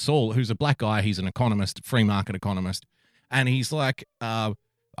racism? And Sowell, who's a black guy, he's an economist, free market economist, and he's like, I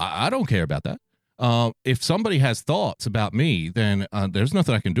don't care about that. If somebody has thoughts about me, then there's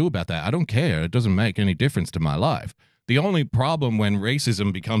nothing I can do about that. I don't care. It doesn't make any difference to my life. The only problem when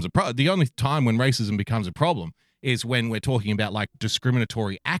racism becomes the only time when racism becomes a problem is when we're talking about like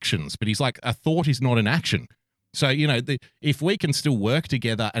discriminatory actions. But he's like, a thought is not an action. So, you know, if we can still work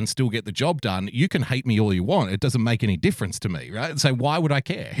together and still get the job done, you can hate me all you want. It doesn't make any difference to me, right? So why would I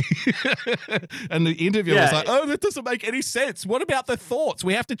care? And the interviewer was like, oh, that doesn't make any sense. What about the thoughts?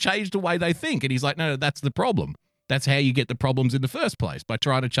 We have to change the way they think. And he's like, no, that's the problem. That's how you get the problems in the first place, by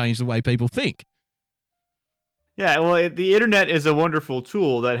trying to change the way people think. Yeah, well, the internet is a wonderful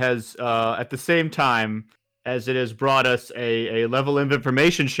tool that has, at the same time as it has brought us a level of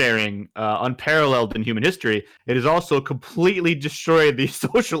information sharing unparalleled in human history, it has also completely destroyed the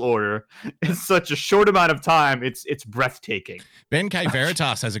social order in such a short amount of time. It's breathtaking. Ben K.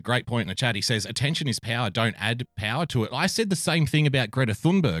 Veritas has a great point in the chat. He says, attention is power, don't add power to it. I said the same thing about Greta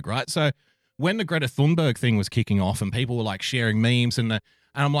Thunberg, right? So when the Greta Thunberg thing was kicking off and people were like sharing memes and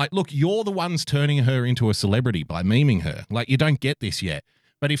I'm like, look, you're the ones turning her into a celebrity by memeing her. Like, you don't get this yet.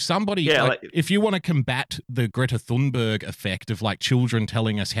 But if somebody, if you want to combat the Greta Thunberg effect of like children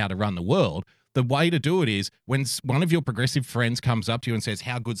telling us how to run the world, the way to do it is when one of your progressive friends comes up to you and says,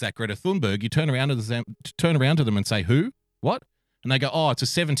 how good's that Greta Thunberg? You turn around to them and say, who? What? And they go, oh, it's a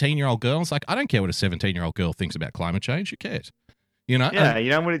 17-year-old girl. It's like, I don't care what a 17-year-old girl thinks about climate change. Who cares? You know? Yeah,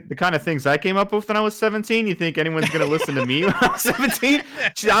 you know the kind of things I came up with when I was 17. You think anyone's going to listen to me when I was 17?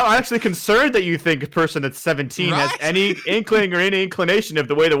 I'm actually concerned that you think a person that's 17 has any inkling or any inclination of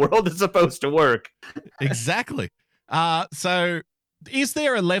the way the world is supposed to work. Exactly. So is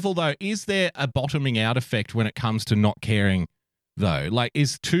there a level, though? Is there a bottoming out effect when it comes to not caring, though? Like,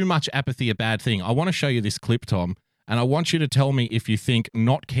 is too much apathy a bad thing? I want to show you this clip, Tom, and I want you to tell me if you think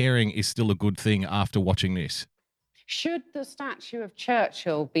not caring is still a good thing after watching this. Should the statue of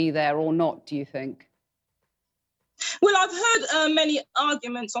Churchill be there or not, do you think? Well, I've heard many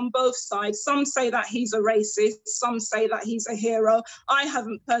arguments on both sides. Some say that he's a racist. Some say that he's a hero. I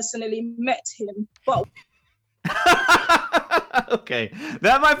haven't personally met him, but... Okay,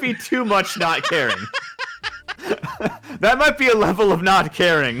 that might be too much not caring. That might be a level of not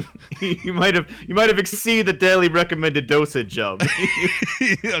caring. You might have exceeded the daily recommended dosage of.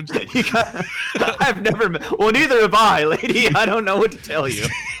 I've never met. Well, neither have I, lady. I don't know what to tell you.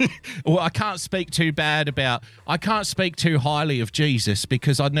 Well, I can't speak too highly of Jesus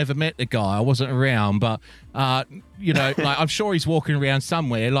because I'd never met the guy. I wasn't around, but you know, like, I'm sure he's walking around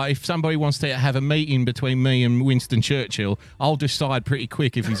somewhere. Like, if somebody wants to have a meeting between me and Winston Churchill, I'll decide pretty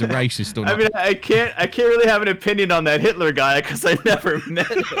quick if he's a racist or not. I mean, I can't really have an opinion on that Hitler guy because I never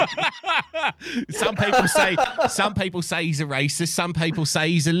met him. Some people say he's a racist. Some people say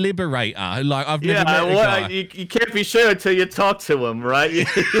he's a liberator. Like, I've never met the guy. You can't be sure until you talk to him, right?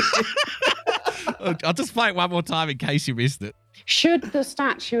 I'll just play it one more time in case you missed it. Should the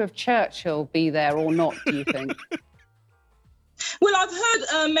statue of Churchill be there or not, do you think? Well, I've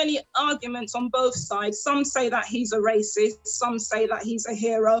heard many arguments on both sides. Some say that he's a racist. Some say that he's a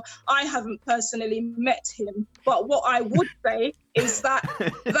hero. I haven't personally met him. But what I would say is that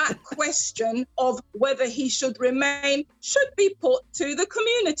that question of whether he should remain should be put to the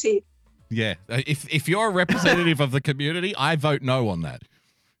community. Yeah. If you're a representative of the community, I vote no on that.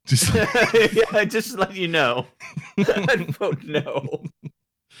 Yeah, just let you know. I'd vote no.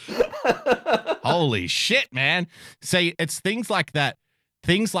 Holy shit, man. See, it's things like that.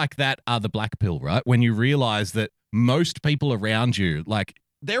 Things like that are the black pill, right? When you realize that most people around you, like,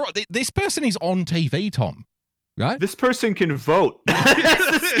 this person is on TV, Tom, right? This person can vote.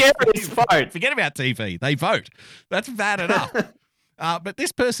 That's the scariest part. Forget about TV. They vote. That's bad enough. But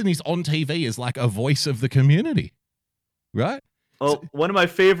this person is on TV as like a voice of the community, right? Well, one of my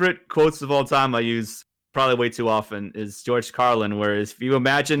favorite quotes of all time I use probably way too often is George Carlin, where if you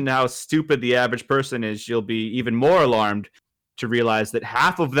imagine how stupid the average person is, you'll be even more alarmed to realize that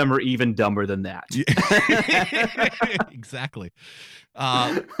half of them are even dumber than that. Exactly.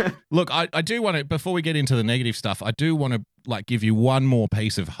 Look, I do want to, before we get into the negative stuff, I do want to like give you one more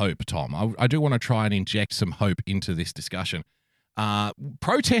piece of hope, Tom. I do want to try and inject some hope into this discussion.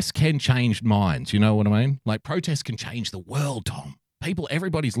 Protests can change minds. You know what I mean? Like protests can change the world, Tom.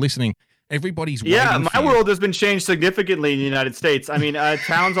 Everybody's listening. Everybody's waiting my for you. world has been changed significantly in the United States. I mean,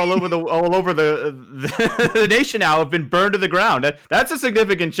 towns all over the nation now have been burned to the ground. That's a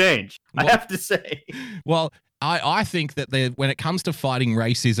significant change, I have to say. Well, I think that when it comes to fighting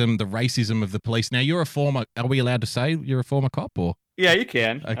racism, the racism of the police. Now, you're a former. Are we allowed to say you're a former cop or? Yeah, you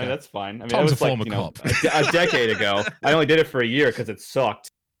can. Okay. That's fine. I mean, Tom's it was a former cop. a decade ago. I only did it for a year because it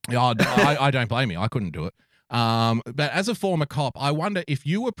sucked. Yeah, I don't blame you. I couldn't do it. But as a former cop, I wonder if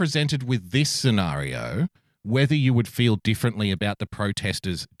you were presented with this scenario, whether you would feel differently about the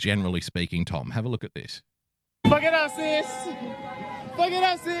protesters, generally speaking, Tom. Have a look at this. Fuck it up, sis. Fuck it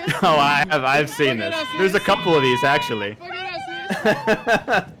up, sis. Oh, I've seen this. There's a couple of these, actually. Fuck it up, sis.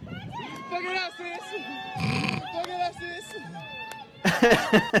 Fuck it up, sis. Fuck it up,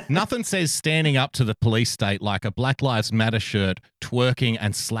 sis. Nothing says standing up to the police state like a Black Lives Matter shirt, twerking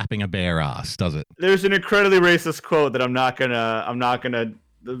and slapping a bare ass, does it? There's an incredibly racist quote that I'm not gonna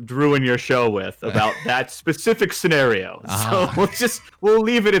ruin your show with about that specific scenario. So we'll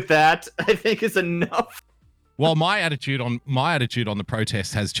leave it at that. I think is enough. Well, my attitude on the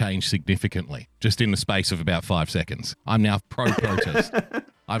protest has changed significantly just in the space of about 5 seconds. I'm now pro-protest.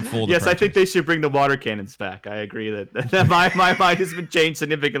 I'm for the Yes, protest. I think they should bring the water cannons back. I agree that my mind has been changed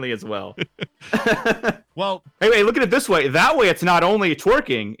significantly as well. Well, hey, look at it this way. That way, it's not only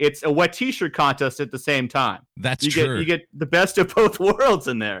twerking; it's a wet T-shirt contest at the same time. That's true. You get the best of both worlds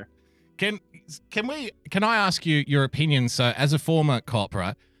in there. Can I ask you your opinion? So, as a former cop,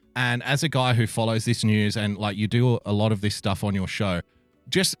 right, and as a guy who follows this news and like you do a lot of this stuff on your show,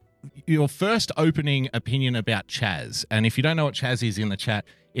 just your first opening opinion about Chaz. And if you don't know what Chaz is in the chat,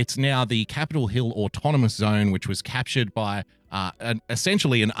 it's now the Capitol Hill Autonomous Zone, which was captured by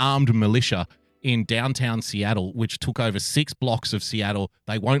essentially an armed militia in downtown Seattle, which took over 6 blocks of Seattle.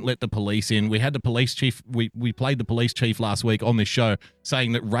 They won't let the police in. We had the police chief, we played the police chief last week on this show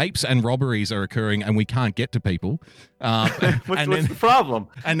saying that rapes and robberies are occurring and we can't get to people. What's the problem?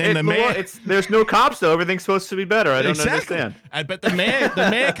 And then the mayor... there's no cops, though. Everything's supposed to be better. I don't understand. But the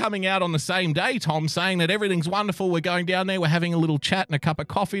mayor coming out on the same day, Tom, saying that everything's wonderful. We're going down there. We're having a little chat and a cup of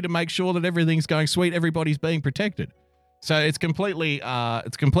coffee to make sure that everything's going sweet. Everybody's being protected. So it's completely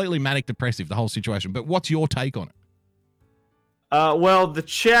manic depressive, the whole situation. But what's your take on it? Well, the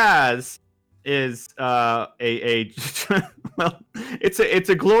Chaz is well, it's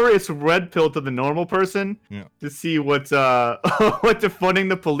a glorious red pill to the normal person to see what defunding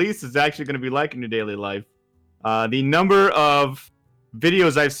the police is actually going to be like in your daily life. The number of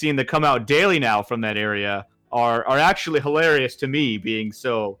videos I've seen that come out daily now from that area are actually hilarious to me, being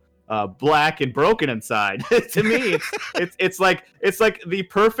so black and broken inside. To me, it's like the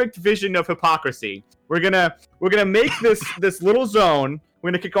perfect vision of hypocrisy. We're gonna make this little zone.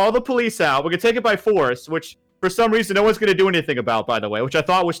 We're gonna kick all the police out. We're gonna take it by force, which for some reason no one's gonna do anything about, by the way, which I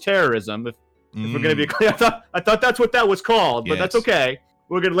thought was terrorism. If we're gonna be clear, I thought that's what that was called, but that's okay.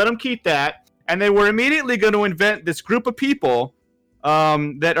 We're gonna let them keep that, and then we're immediately going to invent this group of people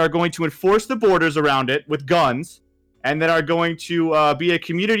that are going to enforce the borders around it with guns. And that are going to be a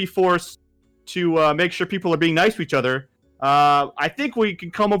community force to make sure people are being nice to each other. I think we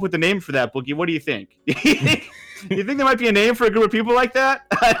can come up with a name for that, Boogie. What do you think? You think there might be a name for a group of people like that?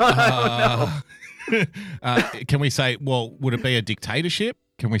 I don't know. Can we say, well, would it be a dictatorship?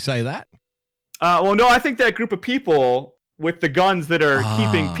 Can we say that? Well, no, I think that group of people with the guns that are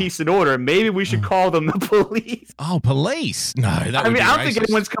keeping peace and order, maybe we should call them the police. Oh, police? No, that would I be don't racist. think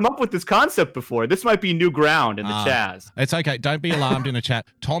anyone's come up with this concept before. This might be new ground in the Chaz. It's okay. Don't be alarmed in the chat.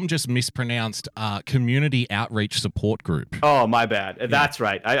 Tom just mispronounced community outreach support group. Oh, my bad. That's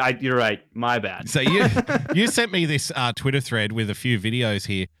right. You're right. My bad. So you sent me this Twitter thread with a few videos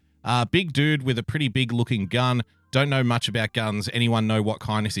here. Big dude with a pretty big looking gun don't know much about guns. Anyone know what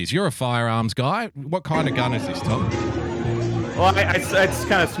kind this is? You're a firearms guy. What kind of gun is this, Tom? Well, it's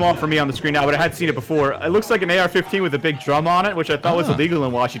kind of small for me on the screen now, but I had seen it before. It looks like an AR-15 with a big drum on it, which I thought was illegal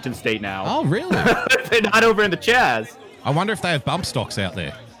in Washington State now. Oh, really? They're not over in the Chaz. I wonder if they have bump stocks out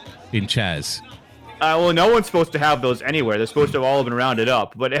there in Chaz. Well, no one's supposed to have those anywhere. They're supposed to have all have been rounded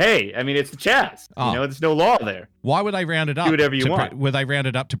up. But hey, I mean, it's the Chaz. You know, there's no law there. Why were they rounded up? Do whatever you want. Were they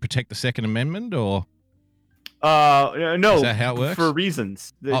rounded up to protect the Second Amendment, or? No. Is that how it works? For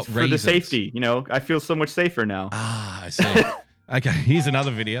reasons. It's for the safety. You know, I feel so much safer now. Ah, I see. Okay, here's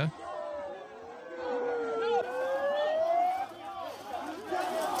another video.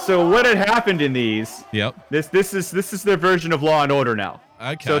 So what had happened in these? Yep. This is their version of Law and Order now.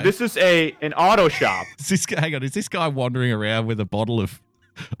 Okay. So this is an auto shop. Hang on, is this guy wandering around with a bottle of?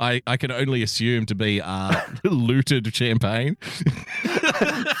 I can only assume to be looted champagne,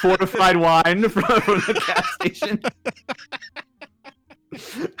 fortified wine from the gas station.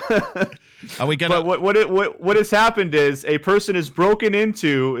 Are we gonna? But what has happened is a person has broken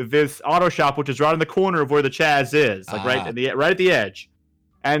into this auto shop, which is right in the corner of where the Chaz is, like right at the edge,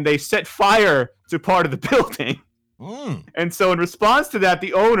 and they set fire to part of the building. And so in response to that,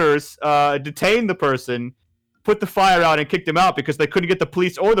 the owners detained the person, put the fire out, and kicked him out because they couldn't get the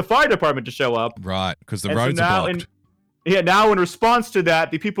police or the fire department to show up. Right, because the roads are blocked. Now in response to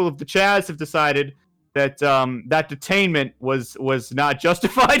that, the people of the Chaz have decided that that detainment was not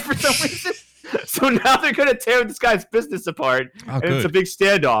justified for some reason. So now they're going to tear this guy's business apart. And it's a big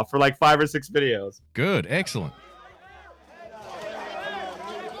standoff for like 5 or 6 videos. Good, excellent.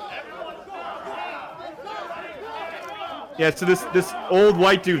 Yeah, so this old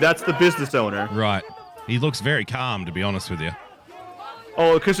white dude, that's the business owner. Right. He looks very calm, to be honest with you.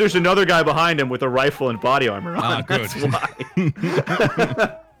 Oh, because there's another guy behind him with a rifle and body armor on. Ah, good. That's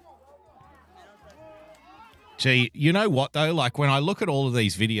why. Gee, you know what, though? Like, when I look at all of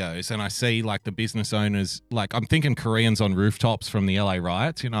these videos and I see, like, the business owners, like, I'm thinking Koreans on rooftops from the LA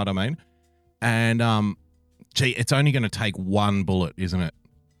riots, you know what I mean? And, gee, it's only going to take one bullet, isn't it?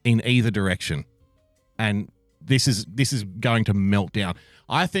 In either direction. And this is going to melt down.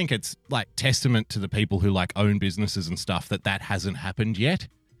 I think it's like testament to the people who like own businesses and stuff that hasn't happened yet.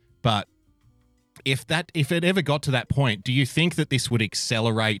 But if it ever got to that point, do you think that this would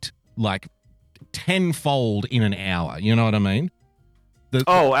accelerate like tenfold in an hour? You know what I mean?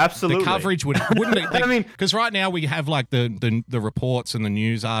 Absolutely. The coverage wouldn't it? I mean, because right now we have like the reports and the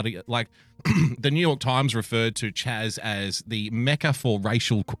news article, like the New York Times referred to Chaz as the mecca for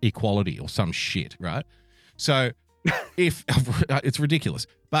racial equality or some shit, right? So if it's ridiculous,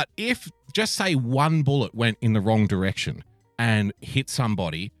 but if just say one bullet went in the wrong direction and hit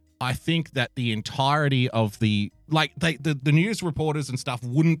somebody, I think that the entirety of the news reporters and stuff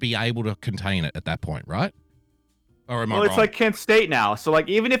wouldn't be able to contain it at that point, right? Or am I wrong? It's like Kent State now. So like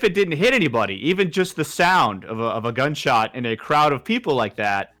even if it didn't hit anybody, even just the sound of a gunshot in a crowd of people like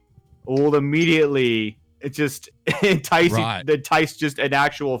that will immediately entice just an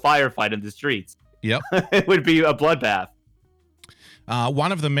actual firefight in the streets. Yep. It would be a bloodbath.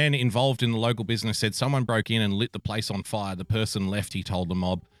 One of the men involved in the local business said someone broke in and lit the place on fire. The person left, he told the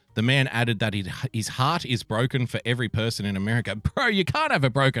mob. The man added that his heart is broken for every person in America. Bro, you can't have a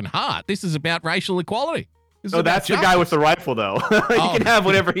broken heart. This is about racial equality. That's the guy with the rifle, though. He can have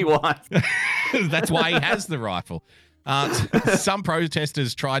whatever he wants. That's why he has the rifle. Some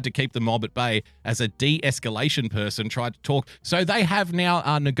protesters tried to keep the mob at bay as a de-escalation person tried to talk. So they have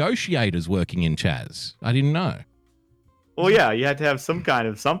now negotiators working in Chaz. I didn't know. Well, yeah, you had to have some kind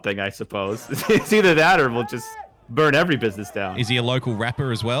of something, I suppose. It's either that or we'll just burn every business down. Is he a local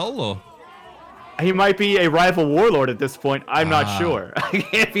rapper as well, or? He might be a rival warlord at this point. I'm not sure. I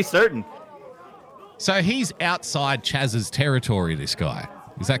can't be certain. So he's outside Chaz's territory, this guy.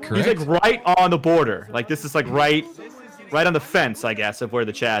 Is that correct? He's like right on the border. Like this is like right on the fence, I guess, of where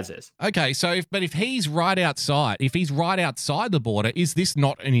the Chaz is. Okay, so if he's right outside, the border, is this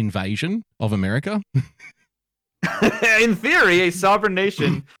not an invasion of America? In theory, a sovereign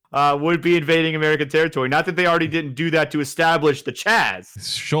nation would be invading American territory. Not that they already didn't do that to establish the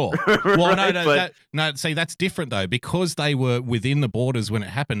Chaz. Sure. Well, no. See, that's different though, because they were within the borders when it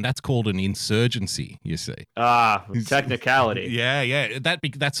happened. That's called an insurgency. You see. Technicality. Yeah.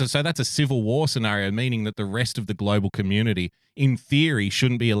 That's a civil war scenario, meaning that the rest of the global community, in theory,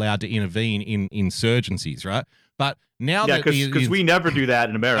 shouldn't be allowed to intervene in insurgencies, right? But now because we never do that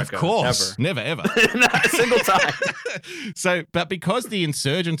in America. Of course. Never, ever. Not a single time. But because the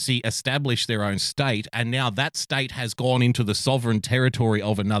insurgency established their own state, and now that state has gone into the sovereign territory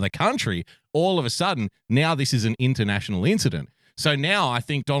of another country, all of a sudden, now this is an international incident. So now I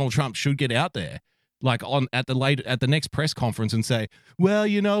think Donald Trump should get out there like at the next press conference and say, well,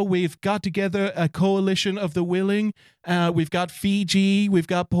 you know, we've got together a coalition of the willing. We've got Fiji, we've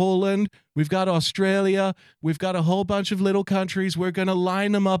got Poland, we've got Australia, we've got a whole bunch of little countries. We're going to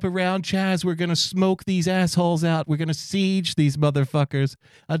line them up around Chaz. We're going to smoke these assholes out. We're going to siege these motherfuckers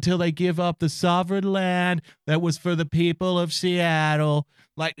until they give up the sovereign land that was for the people of Seattle.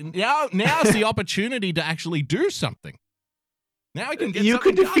 Like now's the opportunity to actually do something. Now I can get you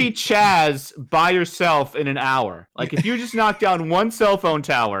could something defeat Chaz by yourself in an hour. Like if you just knock down one cell phone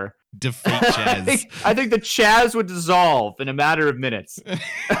tower, defeat Chaz. I think the Chaz would dissolve in a matter of minutes.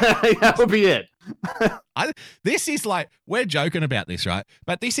 That would be it. This is like, we're joking about this, right?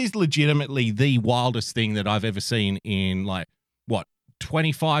 But this is legitimately the wildest thing that I've ever seen in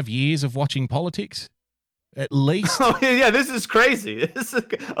 25 years of watching politics. At least. Oh, yeah, this is crazy. This is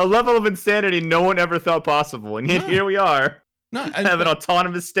a level of insanity no one ever thought possible. And yet here we are. Have an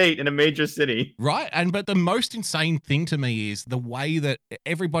autonomous state in a major city. Right. But the most insane thing to me is the way that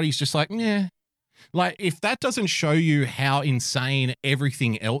everybody's just like, yeah. Like, if that doesn't show you how insane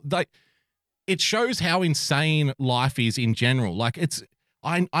everything else, like, it shows how insane life is in general. Like,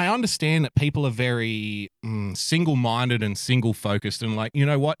 I understand that people are very single-minded and single-focused and like, you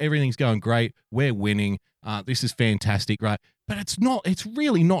know what? Everything's going great. We're winning. This is fantastic, right? But it's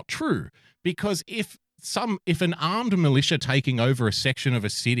really not true, because if an armed militia taking over a section of a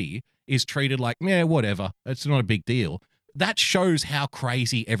city is treated like, yeah, whatever, it's not a big deal, that shows how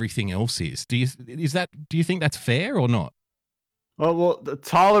crazy everything else is. Do you think that's fair or not? Well, the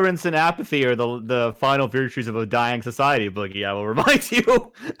tolerance and apathy are the final virtues of a dying society, Boogie. I will remind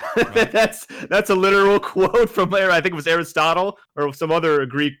you. Right. That's a literal quote from, I think it was Aristotle or some other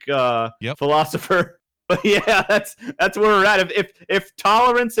Greek philosopher. But yeah, that's where we're at. If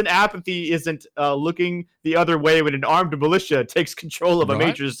tolerance and apathy isn't looking the other way when an armed militia takes control of a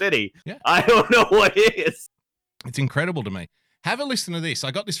major city, I don't know what is. It's incredible to me. Have a listen to this. I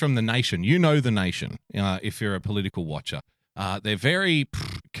got this from The Nation. You know The Nation, if you're a political watcher. They're very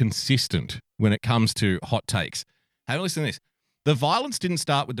consistent when it comes to hot takes. Have a listen to this. The violence didn't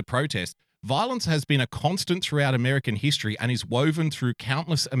start with the protest. Violence has been a constant throughout American history and is woven through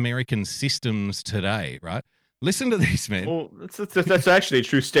countless American systems today, right? Listen to this, man. Well, that's actually a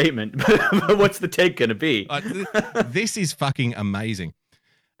true statement. But what's the take going to be? This is fucking amazing.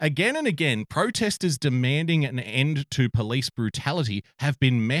 Again and again, protesters demanding an end to police brutality have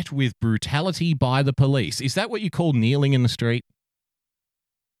been met with brutality by the police. Is that what you call kneeling in the street?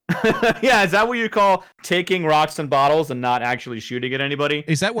 Yeah, is that what you call taking rocks and bottles and not actually shooting at anybody?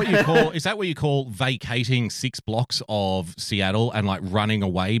 Is that what you call vacating 6 blocks of Seattle and like running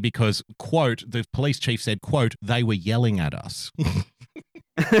away because, quote, the police chief said, quote, they were yelling at us.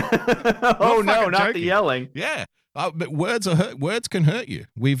 Oh no, not the yelling. Yeah. But words can hurt you.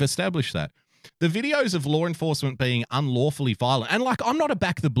 We've established that. The videos of law enforcement being unlawfully violent, and like, I'm not a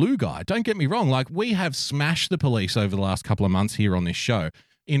back the blue guy, don't get me wrong. Like, we have smashed the police over the last couple of months here on this show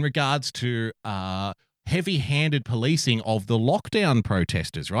in regards to heavy-handed policing of the lockdown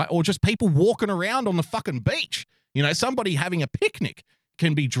protesters, right? Or just people walking around on the fucking beach. You know, somebody having a picnic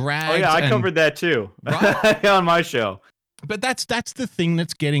can be dragged. Oh yeah, I covered that too, right? On my show. But that's the thing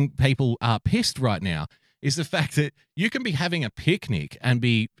that's getting people pissed right now, is the fact that you can be having a picnic and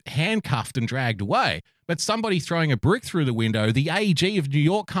be handcuffed and dragged away, but somebody throwing a brick through the window, the AG of New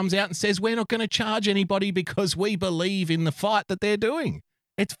York comes out and says, we're not going to charge anybody because we believe in the fight that they're doing.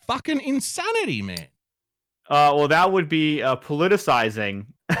 It's fucking insanity, man. Well, that would be politicizing.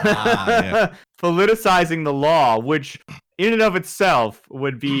 Politicizing the law, which in and of itself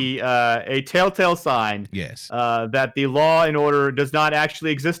would be a telltale sign that the law and order does not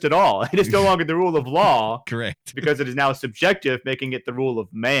actually exist at all. It is no longer the rule of law. Correct. Because it is now subjective, making it the rule of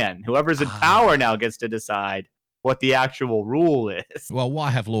man. Whoever's in power now gets to decide what the actual rule is. Well, why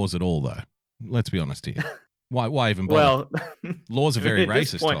have laws at all, though? Let's be honest here. Why even bother? Well, laws are very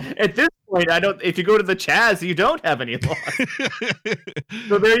racist, Tom. At this point, if you go to the Chaz, you don't have any laws.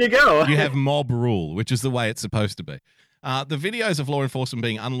 So there you go. You have mob rule, which is the way it's supposed to be. The videos of law enforcement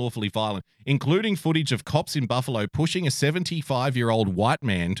being unlawfully violent, including footage of cops in Buffalo pushing a 75-year-old white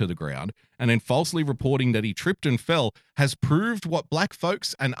man to the ground and then falsely reporting that he tripped and fell, has proved what black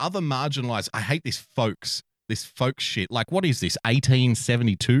folks and other marginalized... I hate this folks shit. Like, what is this,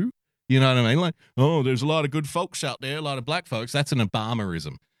 1872? You know what I mean? Like, oh, there's a lot of good folks out there, a lot of black folks. That's an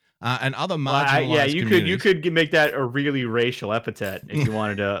Obamaism. And other marginalized you could make that a really racial epithet if you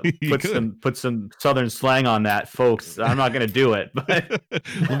wanted to put some Southern slang on that, folks. I'm not going to do it,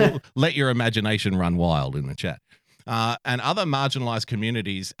 but let your imagination run wild in the chat. And other marginalized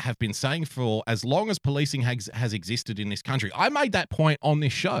communities have been saying for as long as policing has existed in this country. I made that point on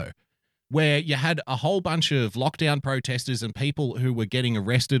this show. where you had a whole bunch of lockdown protesters and people who were getting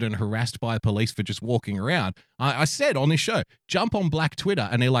arrested and harassed by police for just walking around. I said on this show, jump on Black Twitter,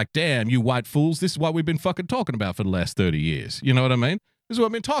 and they're like, damn, you white fools, this is what we've been fucking talking about for the last 30 years. You know what I mean? This is what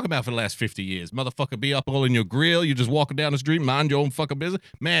I've been talking about for the last 50 years. Motherfucker be up all in your grill. You're just walking down the street, mind your own fucking business.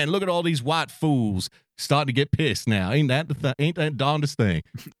 Man, look at all these white fools starting to get pissed now. Ain't that darndest thing?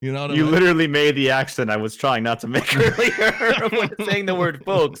 You know what I mean? You literally made the accent I was trying not to make earlier when saying the word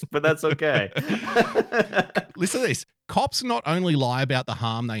folks, but that's okay. Listen to this. Cops not only lie about the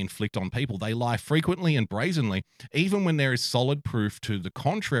harm they inflict on people, they lie frequently and brazenly, even when there is solid proof to the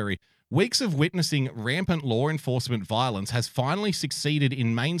contrary. Weeks of witnessing rampant law enforcement violence has finally succeeded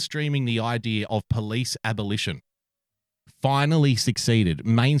in mainstreaming the idea of police abolition. Finally succeeded,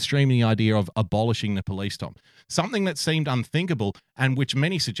 mainstreaming the idea of abolishing the police, Tom. Something that seemed unthinkable and which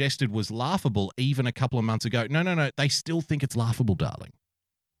many suggested was laughable even a couple of months ago. No, they still think it's laughable, darling.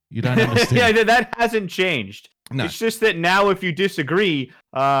 You don't understand. Yeah, that hasn't changed. No. It's just that now if you disagree,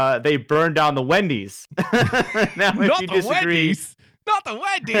 they burn down the Wendy's. Now if you disagree... Not the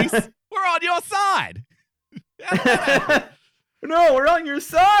Wendy's. We're on your side. No, we're on your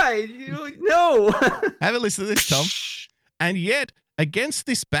side. No. Have a listen to this, Tom. And yet, against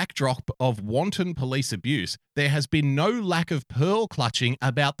this backdrop of wanton police abuse, there has been no lack of pearl clutching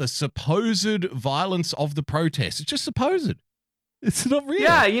about the supposed violence of the protests. It's just supposed. It's not real.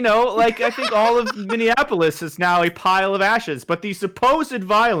 Yeah, I think all of Minneapolis is now a pile of ashes, but the supposed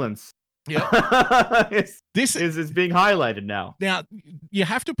violence is being highlighted now. Now, you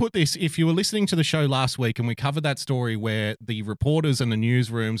have to put this, if you were listening to the show last week and we covered that story where the reporters and the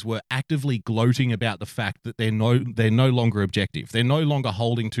newsrooms were actively gloating about the fact that they're no longer objective. They're no longer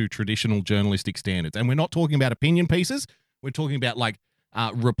holding to traditional journalistic standards. And we're not talking about opinion pieces. We're talking about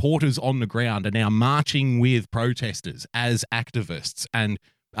reporters on the ground are now marching with protesters as activists and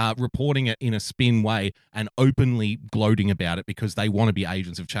reporting it in a spin way and openly gloating about it because they want to be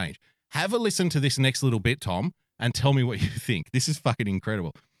agents of change. Have a listen to this next little bit, Tom, and tell me what you think. This is fucking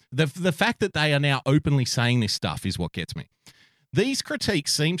incredible. The fact that they are now openly saying this stuff is what gets me. These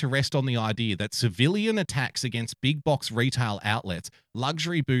critiques seem to rest on the idea that civilian attacks against big box retail outlets,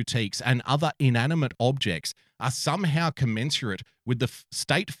 luxury boutiques, and other inanimate objects are somehow commensurate with the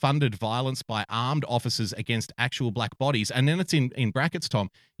state-funded violence by armed officers against actual black bodies. And then it's in brackets, Tom.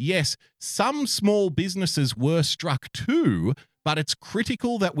 Yes, some small businesses were struck too, but it's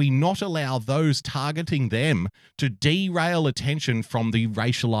critical that we not allow those targeting them to derail attention from the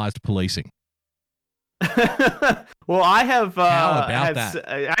racialized policing. Well, I have How about that?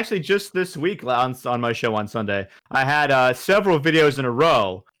 Actually just this week on my show on Sunday, I had several videos in a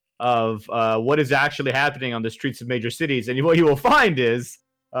row of what is actually happening on the streets of major cities, and what you will find is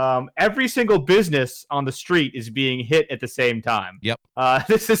every single business on the street is being hit at the same time. Yep.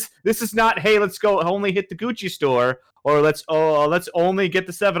 This is not, hey, let's go only hit the Gucci store, or let's only get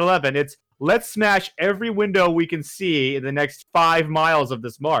the 7-Eleven. It's let's smash every window we can see in the next 5 miles of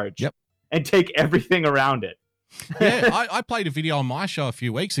this march. Yep. And take everything around it. Yeah, I played a video on my show a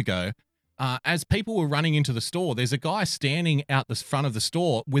few weeks ago. As people were running into the store, there's a guy standing out the front of the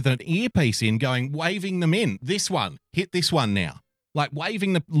store with an earpiece in going, waving them in. This one, hit this one now. Like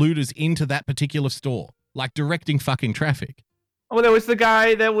waving the looters into that particular store. Like directing fucking traffic. Well, there was the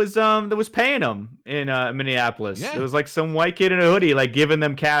guy that was paying them in Minneapolis. Yeah. It was like some white kid in a hoodie, like giving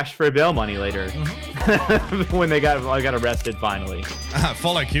them cash for bail money later when they got arrested finally.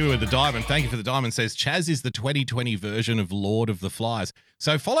 Follow Q with the diamond. Thank you for the diamond. Says Chaz is the 2020 version of Lord of the Flies.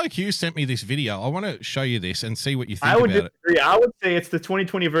 So Follow Q sent me this video. I want to show you this and see what you think about it. I would say it's the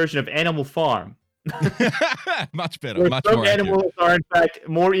 2020 version of Animal Farm. Much better. Where much some more animals accurate. are in fact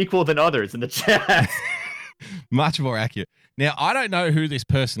more equal than others in the chat. Much more accurate. Now, I don't know who this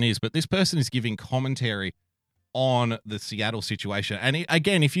person is, but this person is giving commentary on the Seattle situation. And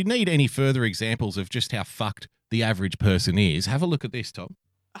again, if you need any further examples of just how fucked the average person is, have a look at this, Tom.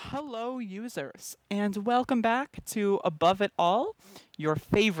 Hello, users, and welcome back to Above It All, your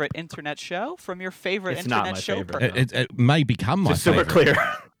favorite internet show from your favorite It's not internet my show. favorite. It may become my Just so we're favorite.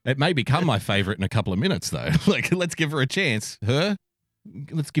 clear. It may become my favorite in a couple of minutes, though. Like, let's give her a chance.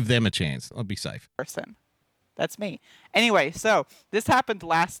 Let's give them a chance. I'll be safe. Person. That's me. Anyway, so this happened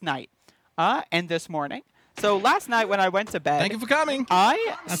last night and this morning. So last night when I went to bed, Thank you for coming.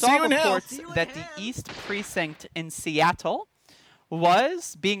 I I'll saw see you in hell. reports that the East Precinct in Seattle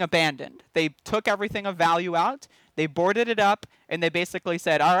was being abandoned. They took everything of value out, they boarded it up, and they basically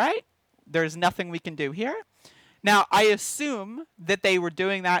said, all right, there's nothing we can do here. Now, I assume that they were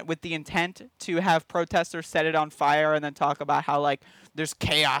doing that with the intent to have protesters set it on fire and then talk about how, like, there's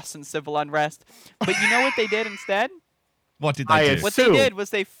chaos and civil unrest. But you know what they did instead? What did they do? What they did was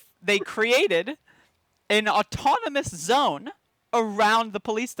they they created an autonomous zone around the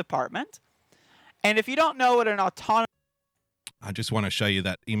police department. And if you don't know what an autonomous... I just want to show you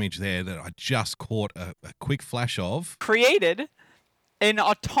that image there that I just caught a quick flash of. Created an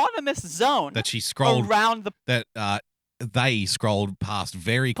autonomous zone that she scrolled around the... That they scrolled past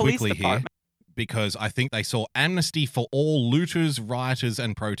very police quickly here department. because I think they saw amnesty for all looters, rioters,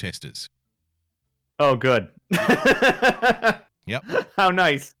 and protesters. Oh, good. Yep. How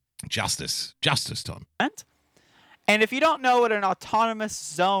nice. Justice, Tom. And if you don't know what an autonomous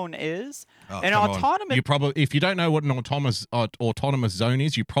zone is, an autonomous... You probably, if you don't know what an autonomous zone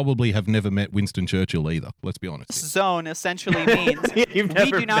is, you probably have never met Winston Churchill either. Let's be honest. Zone essentially means we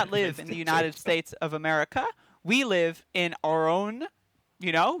never do not met live in the United States of America. We live in our own,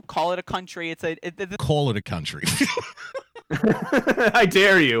 call it a country. Call it a country. I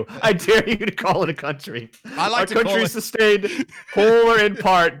dare you. I dare you to call it a country. I like Our to call country it- is sustained whole or in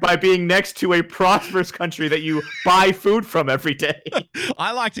part by being next to a prosperous country that you buy food from every day.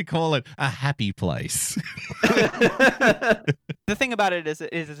 I like to call it a happy place. The thing about it is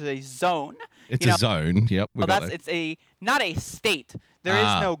it is a zone. It's a zone. Yep. we Well, got that. it's not a state. There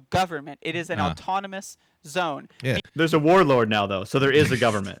is no government. It is an autonomous zone. Yeah. There's a warlord now, though, so there is a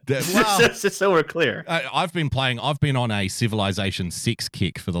government. Wow. Just so we're clear. I've been on a Civilization 6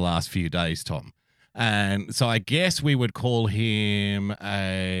 kick for the last few days, Tom. And so I guess we would call him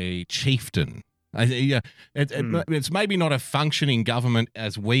a chieftain. It's maybe not a functioning government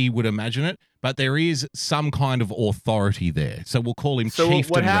as we would imagine it, but there is some kind of authority there. So we'll call him chieftain. So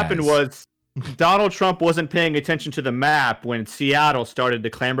what happened was Donald Trump wasn't paying attention to the map when Seattle started the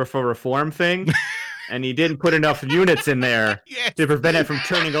clamor for reform thing. And he didn't put enough units in there to prevent it from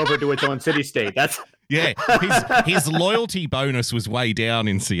turning over to its own city-state. That's his loyalty bonus was way down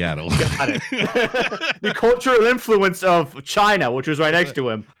in Seattle. Got it. The cultural influence of China, which was right next to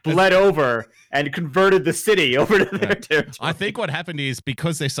him, bled over and converted the city over to their territory. I think what happened is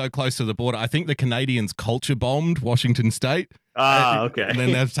because they're so close to the border, I think the Canadians culture bombed Washington State. Okay. And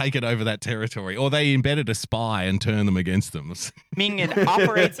then they've taken over that territory. Or they embedded a spy and turned them against them. Meaning it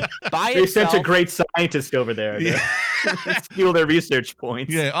operates by They itself. sent a great scientist over there to steal their research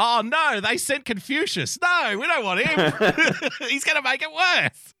points. Yeah. Oh, no, they sent Confucius. No, we don't want him. He's going to make it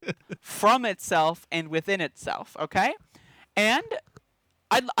worse. From itself and within itself, okay? And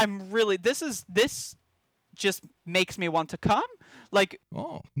I'm really... This just makes me want to come. Like...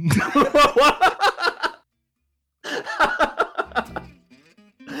 Oh.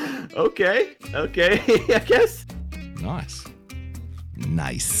 Okay, I guess. Nice.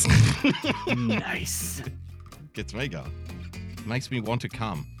 Nice. Gets me going. Makes me want to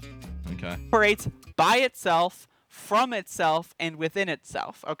come. Okay. Operates by itself, from itself, and within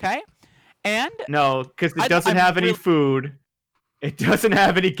itself, okay? And... No, because it doesn't have any food. It doesn't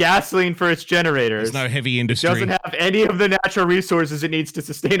have any gasoline for its generators. There's no heavy industry. It doesn't have any of the natural resources it needs to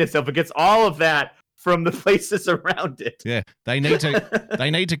sustain itself. It gets all of that from the places around it. Yeah, they need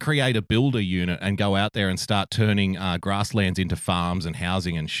to create a builder unit and go out there and start turning grasslands into farms and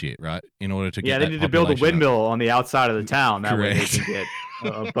housing and shit, right? In order to get they need to build a windmill on the outside of the town. That way they can get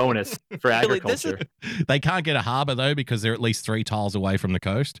a bonus for agriculture. They can't get a harbor though because they're at least 3 tiles away from the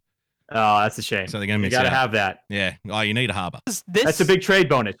coast. Oh, that's a shame. So they're going to You got to have that. Yeah. Oh, you need a harbor. That's a big trade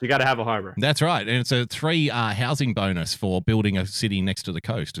bonus. You got to have a harbor. That's right, and it's a 3 housing bonus for building a city next to the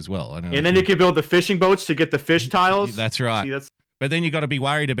coast as well. And then you can build the fishing boats to get the fish tiles. That's right. See, but then you got to be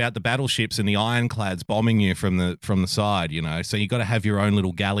worried about the battleships and the ironclads bombing you from the side, So you got to have your own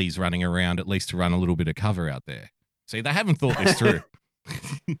little galleys running around at least to run a little bit of cover out there. See, they haven't thought this through.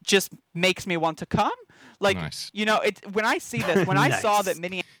 Just makes me want to come. Like, nice. When I see this, when I saw that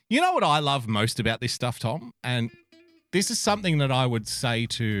Minneapolis... You know what I love most about this stuff, Tom? And this is something that I would say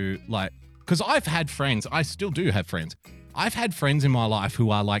to, because I've had friends, I still do have friends. I've had friends in my life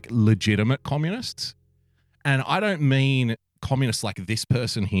who are legitimate communists. And I don't mean communists like this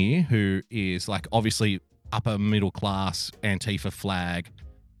person here, who is obviously upper middle class, Antifa flag.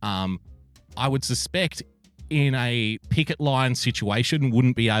 I would suspect in a picket line situation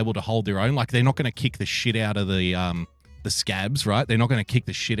wouldn't be able to hold their own. They're not going to kick the shit out of the scabs, right? They're not going to kick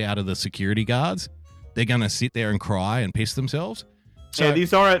the shit out of the security guards. They're going to sit there and cry and piss themselves. So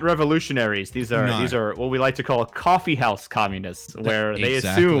these aren't revolutionaries. These are what we like to call coffee house communists, where they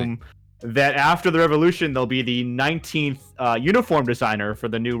assume that after the revolution they'll be the 19th uniform designer for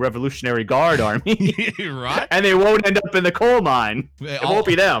the new Revolutionary Guard army. Right? And they won't end up in the coal mine. It won't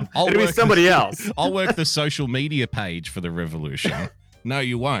be them. It'll be somebody else. I'll work the social media page for the revolution. No,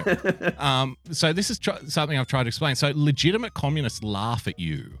 you won't. So this is something I've tried to explain. So legitimate communists laugh at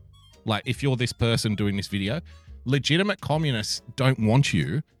you. If you're this person doing this video, legitimate communists don't want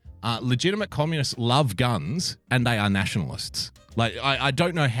you legitimate communists love guns and they are nationalists. Like, I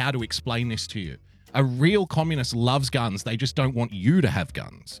don't know how to explain this to you. A real communist loves guns. They just don't want you to have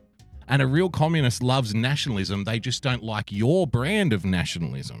guns. And a real communist loves nationalism. They just don't like your brand of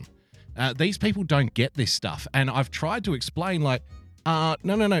nationalism. These people don't get this stuff. And I've tried to explain, like,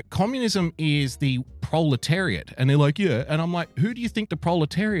 no. Communism is the proletariat. And they're like, yeah. And I'm like, who do you think the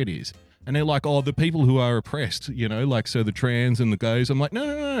proletariat is? And they're like, oh, the people who are oppressed, you know, like, so the trans and the gays. I'm like,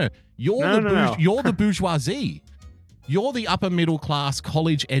 no. You're the bourgeoisie. You're the upper middle class,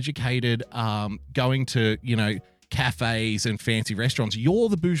 college educated, going to, you know, cafes and fancy restaurants. You're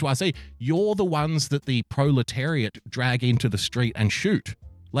the bourgeoisie. You're the ones that the proletariat drag into the street and shoot.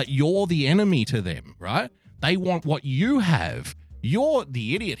 Like, you're the enemy to them, right? They want what you have. You're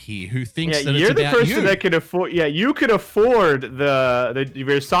the idiot here who thinks that it's about you. You're the person that could afford. Yeah, you could afford the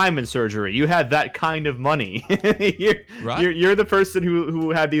reassignment surgery. You had that kind of money. You're the person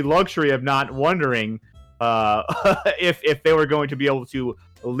who had the luxury of not wondering if they were going to be able to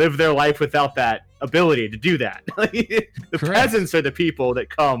live their life without that ability to do that. The peasants are the people that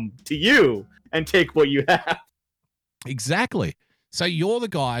come to you and take what you have. Exactly. So you're the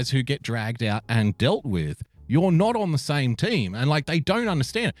guys who get dragged out and dealt with. You're not on the same team. And like, they don't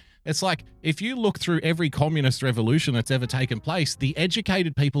understand. It's like, if you look through every communist revolution that's ever taken place, the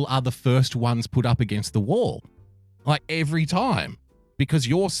educated people are the first ones put up against the wall. Like, every time. Because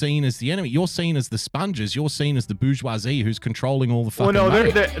you're seen as the enemy. You're seen as the sponges. You're seen as the bourgeoisie who's controlling all the fucking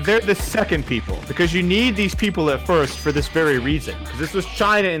money. They're the second people. Because you need these people at first for this very reason. Because this was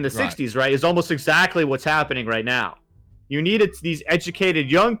China in the 60s, right? It's almost exactly what's happening right now. You needed these educated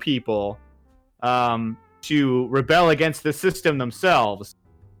young people to rebel against the system themselves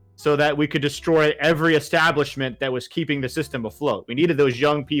so that we could destroy every establishment that was keeping the system afloat. We needed those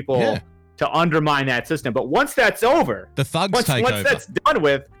young people to undermine that system. But once that's over, the thugs take over. Once that's done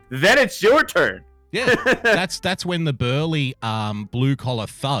with, then it's your turn. Yeah, that's when the burly blue collar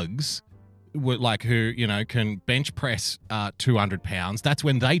thugs, like, who, you know, can bench press 200 pounds. That's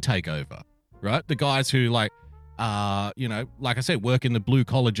when they take over, right? The guys who, like, you know, like I said, work in the blue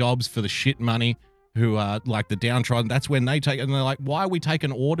collar jobs for the shit money, who are like the downtrodden. That's when they take, and they're like, why are we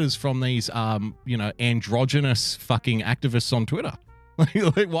taking orders from these, you know, androgynous fucking activists on Twitter?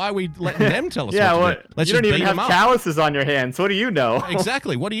 Like, why are we letting them tell us what to do? Let's you don't just even beat have them up. calluses on your hands. What do you know?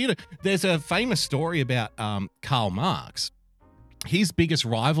 Exactly. What do you know? There's a famous story about Karl Marx. His biggest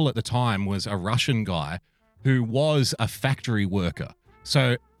rival at the time was a Russian guy who was a factory worker.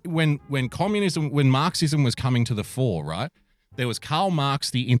 So when Marxism was coming to the fore, right, there was Karl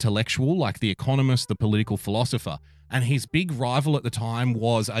Marx, the intellectual, like the economist, the political philosopher, and his big rival at the time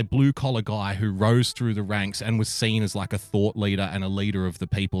was a blue-collar guy who rose through the ranks and was seen as like a thought leader and a leader of the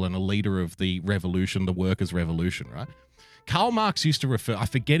people and a leader of the revolution, the workers' revolution, right? Karl Marx used to refer, I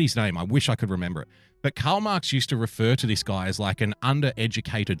forget his name, I wish I could remember it, but Karl Marx used to refer to this guy as like an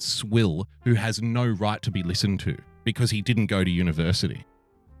undereducated swill who has no right to be listened to because he didn't go to university.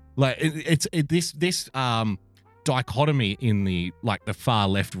 Like, this dichotomy in the, like, the far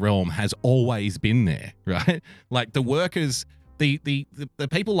left realm has always been there, right? Like, the workers, the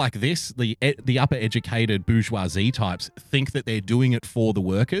people like this, the upper educated bourgeoisie types think that they're doing it for the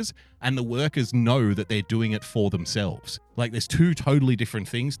workers, and the workers know that they're doing it for themselves. Like, there's two totally different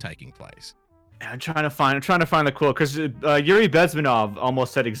things taking place. I'm trying to find the quote, because Yuri Bezmenov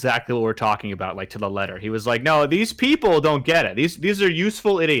almost said exactly what we're talking about, like, to the letter. He was like, no, these people don't get it. These are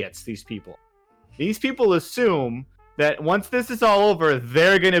useful idiots, these people. These people assume that once this is all over,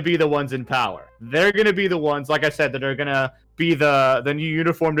 they're going to be the ones in power. They're going to be the ones, like I said, that are going to be the new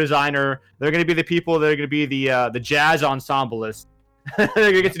uniform designer. They're going to be the people that are going to be the jazz ensemblists. They're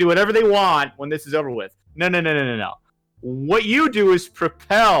going to get to do whatever they want when this is over with. No. What you do is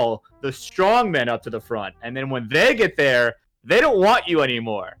propel the strong men up to the front. And then when they get there, they don't want you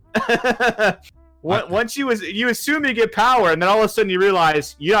anymore. Once you assume you get power, and then all of a sudden you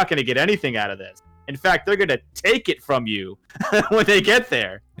realize you're not going to get anything out of this. In fact, they're going to take it from you when they get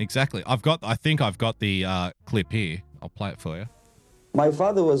there. Exactly. I think I've got the clip here. I'll play it for you. My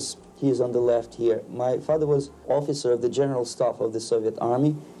father was, he's on the left here. My father was officer of the General Staff of the Soviet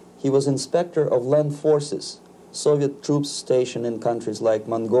Army. He was inspector of land forces, Soviet troops stationed in countries like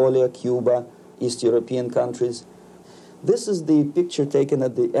Mongolia, Cuba, East European countries. This is the picture taken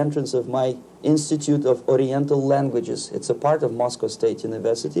at the entrance of my Institute of Oriental Languages. It's a part of Moscow State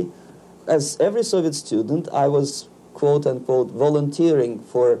University. As every Soviet student, I was, quote-unquote, volunteering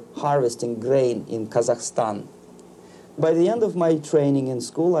for harvesting grain in Kazakhstan. By the end of my training in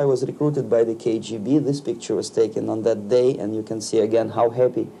school, I was recruited by the KGB. This picture was taken on that day, and you can see again how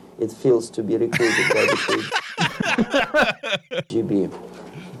happy it feels to be recruited by the KGB.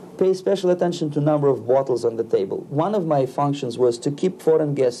 pay special attention to number of bottles on the table. One of my functions was to keep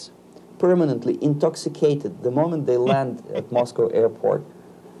foreign guests permanently intoxicated the moment they land at Moscow airport.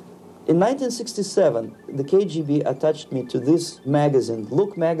 In 1967, the KGB attached me to this magazine,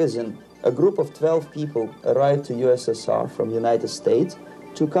 Look magazine. A group of 12 people arrived to USSR from United States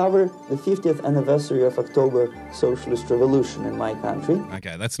to cover the 50th anniversary of October Socialist Revolution in my country.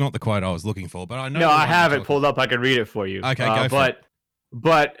 Okay, that's not the quote I was looking for, but I know. No, I have it pulled up. I can read it for you. Okay, go for it.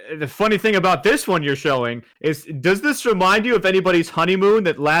 But the funny thing about this one you're showing is, does this remind you of anybody's honeymoon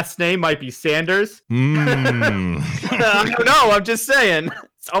that last name might be Sanders? I don't know. I'm just saying.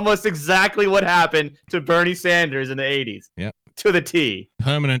 It's almost exactly what happened to Bernie Sanders in the 80s. Yeah. To the T.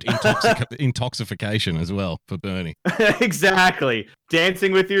 Permanent intoxication as well for Bernie. Exactly.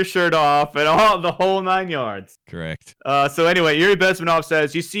 Dancing with your shirt off and all the whole 9 yards. Correct. So anyway, Yuri Bezmenov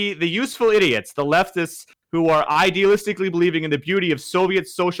says, you see, the useful idiots, the leftists who are idealistically believing in the beauty of Soviet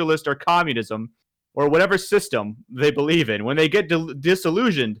socialist or communism or whatever system they believe in, when they get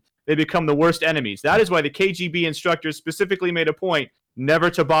disillusioned, they become the worst enemies. That is why the KGB instructors specifically made a point never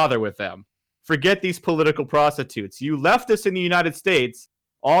to bother with them. Forget these political prostitutes. You leftists in the United States,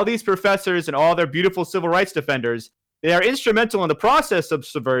 all these professors and all their beautiful civil rights defenders, they are instrumental in the process of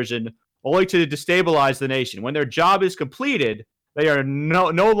subversion only to destabilize the nation. When their job is completed, they are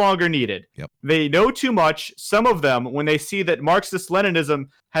no longer needed. Yep. They know too much. Some of them, when they see that Marxist-Leninism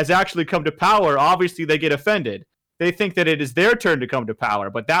has actually come to power, obviously they get offended. They think that it is their turn to come to power,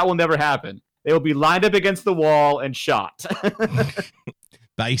 but that will never happen. They will be lined up against the wall and shot.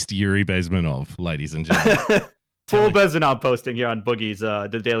 Based Yuri Bezmenov, ladies and gentlemen. Full Bezmenov posting here on Boogie's,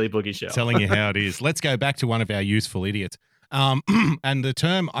 the Daily Boogie Show. Telling you how it is. Let's go back to one of our useful idiots. And the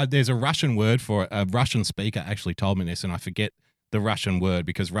term, there's a Russian word for it. A Russian speaker actually told me this, and I forget the Russian word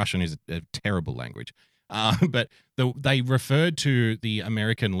because Russian is a terrible language. But they referred to the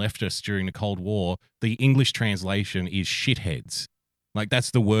American leftists during the Cold War. The English translation is shitheads. Like,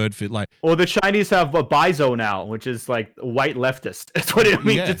 that's the word for, like... Well, the Chinese have a bizo now, which is like white leftist. That's what it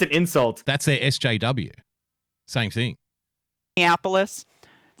means. Yeah. It's an insult. That's their SJW. Same thing. Minneapolis,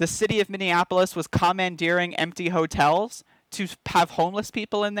 the city of Minneapolis was commandeering empty hotels to have homeless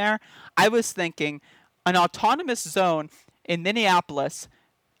people in there. I was thinking an autonomous zone in Minneapolis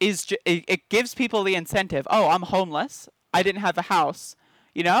it gives people the incentive. Oh, I'm homeless. I didn't have a house.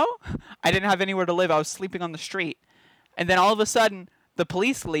 You know? I didn't have anywhere to live. I was sleeping on the street. And then all of a sudden, the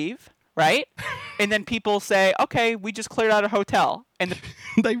police leave, right? And then people say, okay, we just cleared out a hotel. And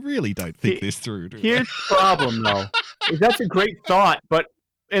they really don't think this through, do they? Here's the problem, though. That's a great thought, but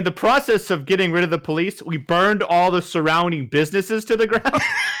in the process of getting rid of the police, we burned all the surrounding businesses to the ground.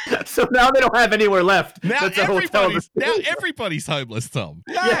 So now they don't have anywhere left. Now That's a hotel. Everybody's homeless, Tom.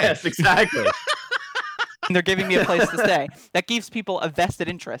 Yes, exactly. And they're giving me a place to stay. That gives people a vested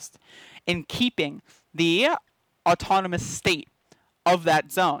interest in keeping the autonomous state of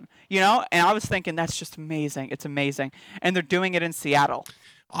that zone, you know? And I was thinking, that's just amazing. It's amazing. And they're doing it in Seattle.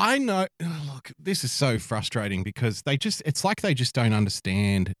 I know. Look, this is so frustrating because it's like they just don't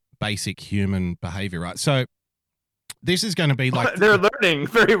understand basic human behavior, right? So this is going to be like... They're learning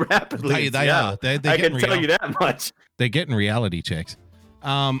very rapidly. They are. They're I can tell you that much. They're getting reality checks.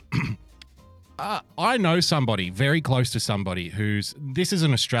 I know somebody very close to somebody this is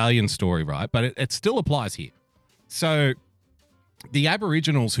an Australian story, right? But it still applies here. So the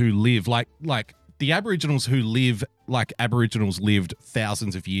Aboriginals who live like the Aboriginals who live like Aboriginals lived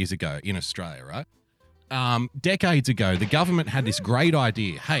thousands of years ago in Australia, right? Decades ago, the government had this great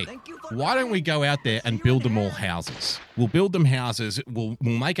idea. Hey, why don't we go out there and build them all houses? We'll build them houses. We'll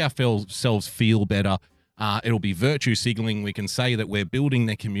make ourselves feel better. It'll be virtue signaling. We can say that we're building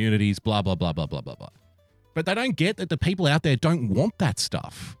their communities, blah, blah, blah, blah, blah, blah, blah. But they don't get that the people out there don't want that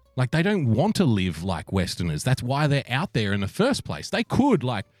stuff. Like, they don't want to live like Westerners. That's why they're out there in the first place. They could,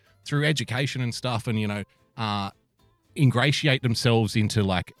 like, through education and stuff and, you know, ingratiate themselves into,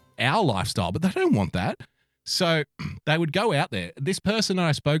 like, our lifestyle, but they don't want that. So they would go out there. This person that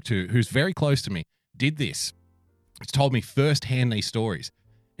I spoke to, who's very close to me, did this. He's told me firsthand these stories.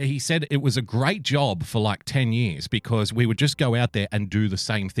 He said it was a great job for like 10 years because we would just go out there and do the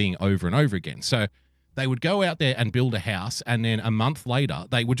same thing over and over again. So they would go out there and build a house, and then a month later,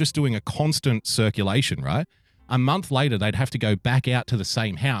 they were just doing a constant circulation, right? A month later, they'd have to go back out to the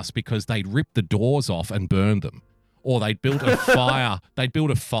same house because they'd ripped the doors off and burned them. Or they'd built a fire. They'd built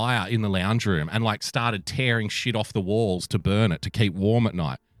a fire in the lounge room and like started tearing shit off the walls to burn it to keep warm at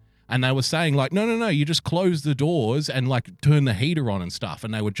night. And they were saying like, no, you just close the doors and like turn the heater on and stuff.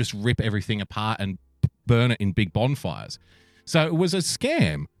 And they would just rip everything apart and burn it in big bonfires. So it was a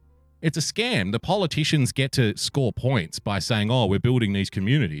scam. It's a scam. The politicians get to score points by saying, oh, we're building these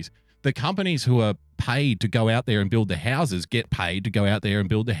communities. The companies who are paid to go out there and build the houses get paid to go out there and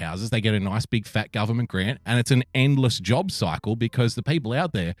build the houses. They get a nice big fat government grant, and it's an endless job cycle because the people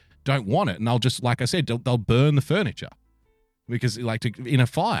out there don't want it, and they'll just, like I said, they'll burn the furniture because, like, in a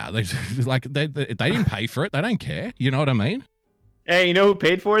fire, they didn't pay for it. They don't care. You know what I mean? Hey, you know who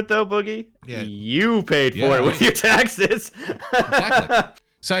paid for it though, Boogie? Yeah. You paid for it with your taxes. Exactly.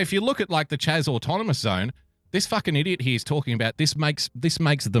 So if you look at like the Chaz Autonomous Zone, this fucking idiot here is talking about this makes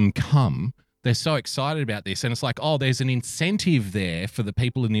them come. They're so excited about this, and it's like, oh, there's an incentive there for the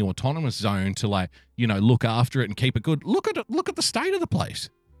people in the autonomous zone to, like, you know, look after it and keep it good. Look at it. Look at the state of the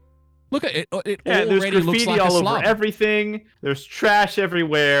place. Look at it. It Yeah, there's already looks graffiti like all a over slum. everything. There's trash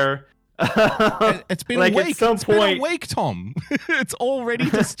everywhere. It's been like a week. At some It's point, been a week, Tom. It's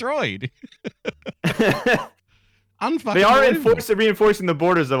already destroyed. they are reinforcing the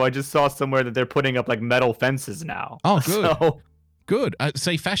borders, though. I just saw somewhere that they're putting up like metal fences now. Oh, good. So, Good.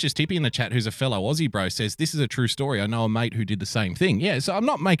 See, Fascist Tippy in the chat, who's a fellow Aussie bro, says, this is a true story. I know a mate who did the same thing. Yeah, so I'm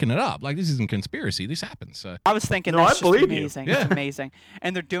not making it up. Like, this isn't conspiracy. This happens. So I was thinking No, that's I just believe you. amazing. Yeah. It's amazing.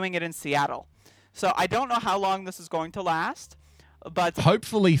 And they're doing it in Seattle. So I don't know how long this is going to last, but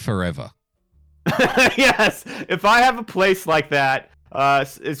hopefully forever. yes, if I have a place like that,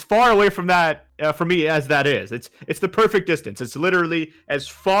 as far away from that for me as that is, it's the perfect distance. It's literally as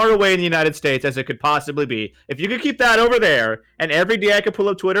far away in the United States as it could possibly be. If you could keep that over there, and every day I could pull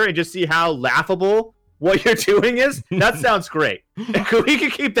up Twitter and just see how laughable what you're doing is, that sounds great. If we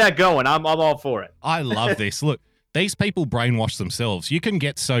could keep that going, I'm all for it. I love this. Look, these people brainwash themselves. You can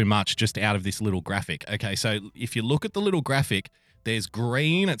get so much just out of this little graphic. Okay, so if you look at the little graphic, there's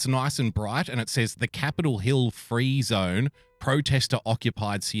green, it's nice and bright, and it says the Capitol Hill Free Zone,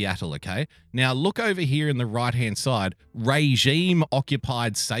 protester-occupied Seattle, okay? Now, look over here in the right-hand side,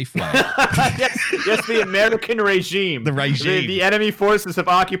 regime-occupied Safeway. yes, the American regime. The regime. The enemy forces have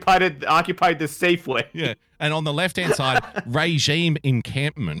occupied this Safeway. Yeah, and on the left-hand side, regime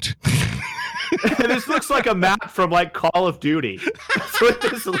encampment. This looks like a map from, like, Call of Duty. That's what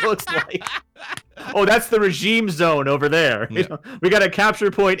this looks like. Oh, that's the regime zone over there. Yeah. You know, we got to capture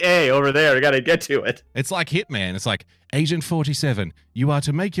point A over there. We got to get to it. It's like Hitman. It's like, Agent 47, you are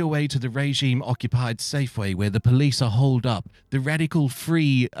to make your way to the regime-occupied Safeway where the police are holed up. The radical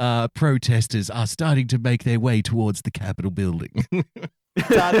free protesters are starting to make their way towards the Capitol building.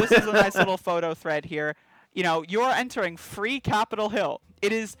 This is a nice little photo thread here. You know, you're entering free Capitol Hill.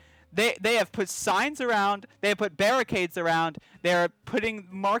 It is... They have put signs around. They have put barricades around. They're putting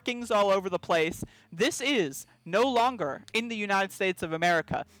markings all over the place. This is no longer in the United States of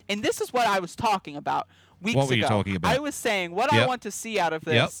America. And this is what I was talking about weeks ago. What were you talking about? I was saying what I want to see out of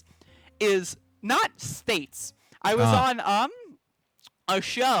this is not states. I was on a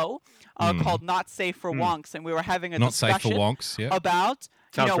show called Not Safe for Wonks, and we were having a Not Safe for discussion Wonks, yeah. about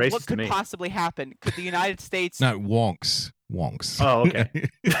Sounds racist what to could me. possibly happen. Could the United States No, wonks. Oh, okay. change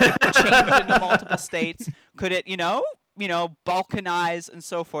into multiple states? Could it, balkanize and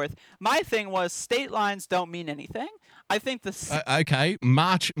so forth? My thing was state lines don't mean anything. I think the Okay,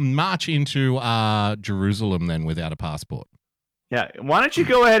 march into Jerusalem then without a passport. Yeah, why don't you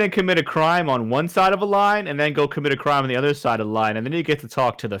go ahead and commit a crime on one side of a line and then go commit a crime on the other side of the line, and then you get to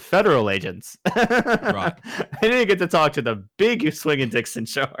talk to the federal agents. Right. And then you get to talk to the big swinging dicks in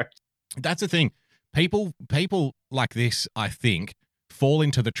charge. That's the thing. People like this, I think, fall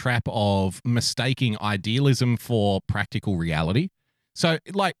into the trap of mistaking idealism for practical reality. So,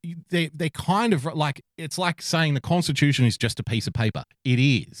 like, they're kind of like, it's like saying the Constitution is just a piece of paper. It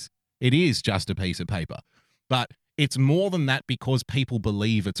is. It is just a piece of paper. But it's more than that because people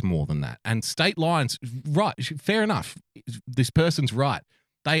believe it's more than that. And state lines, right, fair enough. This person's right.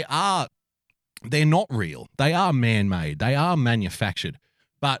 They're not real. They are man-made. They are manufactured.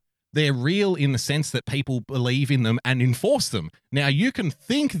 But they're real in the sense that people believe in them and enforce them. Now, you can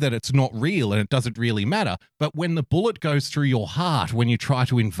think that it's not real and it doesn't really matter, but when the bullet goes through your heart when you try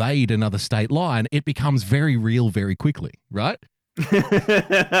to invade another state line, it becomes very real very quickly, right?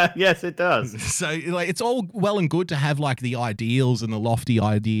 Yes, it does. So, like, it's all well and good to have, like, the ideals and the lofty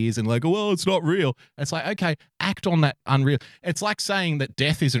ideas and, like, well, it's not real. It's like, okay, act on that unreal. It's like saying that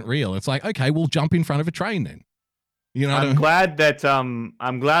death isn't real. It's like, okay, we'll jump in front of a train then. You know, I'm glad that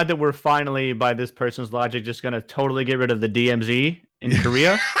we're finally, by this person's logic, just gonna totally get rid of the DMZ in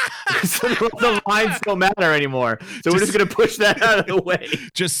Korea. So the lines don't matter anymore. So we're just gonna push that out of the way.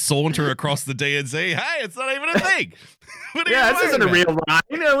 Just saunter across the DNZ. Hey, it's not even a thing. Yeah, this isn't a real line.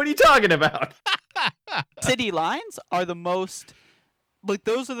 What are you talking about? city lines are the most like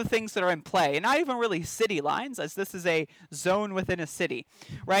those are the things that are in play, and not even really city lines, as this is a zone within a city,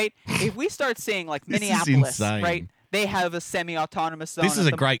 right? If we start seeing like This is Minneapolis, insane. right? They have a semi-autonomous zone. This is at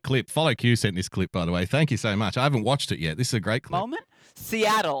a the great clip. Follow Q sent this clip, by the way. Thank you so much. I haven't watched it yet. This is a great clip. moment.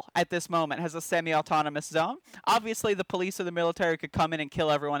 Seattle at this moment has a semi-autonomous zone. Obviously, the police or the military could come in and kill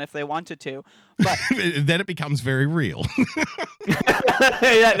everyone if they wanted to, but Then it becomes very real.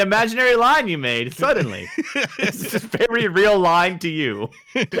 That imaginary line you made suddenly. It's just a very real line to you.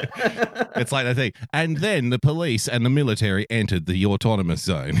 It's like that thing. And then the police and the military entered the autonomous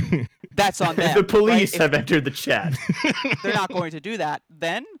zone. that's on them. The police right? have entered the chat. If they're not going to do that,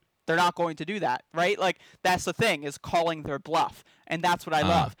 then they're not going to do that, right? Like, that's the thing, is calling their bluff. And that's what I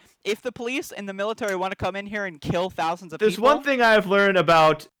love. If the police and the military want to come in here and kill thousands of There's people... one thing I've learned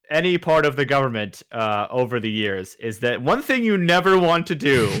about any part of the government over the years is that one thing you never want to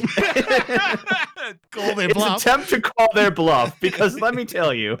do Call their is bluff. attempt to call their bluff, because let me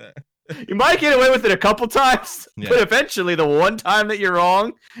tell you, you might get away with it a couple times, but eventually the one time that you're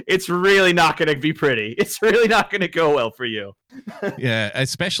wrong, it's really not going to be pretty. It's really not going to go well for you. Yeah,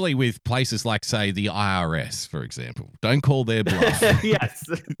 especially with places like, say, the IRS, for example. Don't call their bluff. Yes.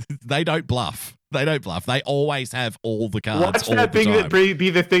 They don't bluff. They don't bluff. They always have all the cards. Watch all that the thing time. that be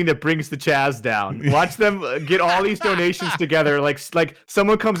the thing that brings the Chaz down. Watch them get all these donations together. Like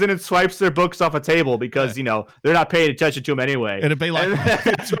someone comes in and swipes their books off a table because they're not paying attention to them anyway. It'd be like And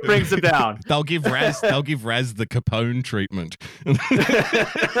that's what brings them down. They'll give Raz the Capone treatment.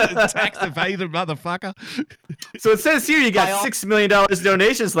 Tax evader, motherfucker. So it says here you got $6 million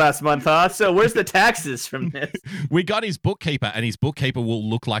donations last month, huh? So where's the taxes from this? We got his bookkeeper, and his bookkeeper will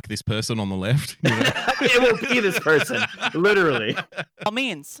look like this person on the left. You know? It will be this person, literally. All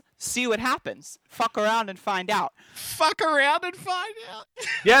means, see what happens. Fuck around and find out. Fuck around and find out.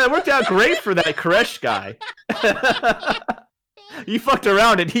 Yeah, that worked out great for that Koresh guy. You fucked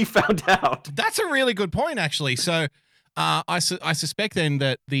around and he found out. That's a really good point, actually. So I suspect then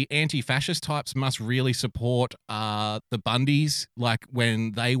that the anti-fascist types must really support the Bundys, like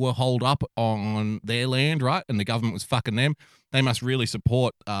when they were holed up on their land, right? And the government was fucking them. They must really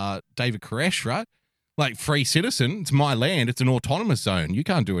support David Koresh, right? Like, free citizen, it's my land, it's an autonomous zone. You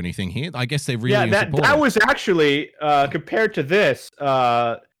can't do anything here. I guess they're really that was actually compared to this.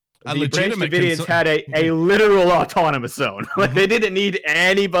 The legitimate Branch Davidians had a literal autonomous zone. Like they didn't need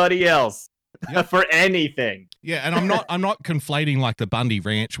anybody else for anything. Yeah, and I'm not conflating like the Bundy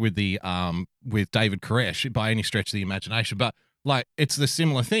Ranch with the with David Koresh by any stretch of the imagination, but like it's the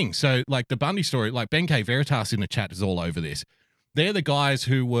similar thing. So like the Bundy story, like Ben K. Veritas in the chat is all over this. They're the guys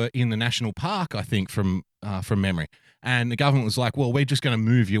who were in the national park, I think, from memory. And the government was like, well, we're just going to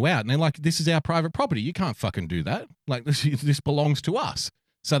move you out. And they're like, this is our private property. You can't fucking do that. Like, this belongs to us.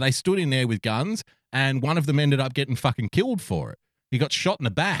 So they stood in there with guns, and one of them ended up getting fucking killed for it. He got shot in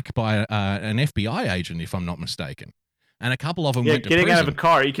the back by an FBI agent, if I'm not mistaken. And a couple of them went to prison. Getting out of a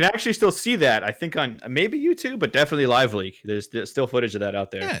car. You can actually still see that, I think, on maybe YouTube, but definitely LiveLeak. There's still footage of that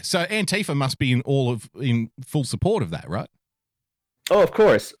out there. Yeah, so Antifa must be in full support of that, right? Oh, of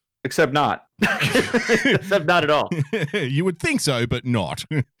course. Except not. Except not at all. You would think so, but not.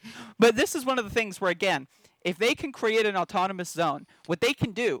 But this is one of the things where, again, if they can create an autonomous zone, what they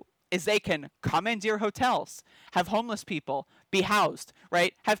can do is they can commandeer hotels, have homeless people be housed,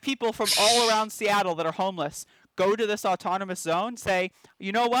 right? Have people from all around Seattle that are homeless go to this autonomous zone, say,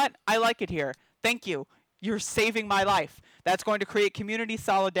 you know what? I like it here. Thank you. You're saving my life. That's going to create community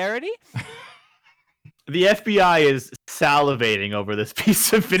solidarity. The FBI is salivating over this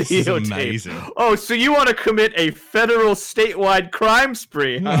piece of video. This is amazing. Oh, so you want to commit a federal statewide crime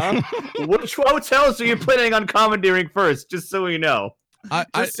spree, huh? Which hotels are you planning on commandeering first, just so we know?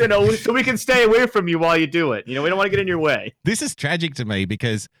 So we can stay away from you while you do it. We don't want to get in your way. This is tragic to me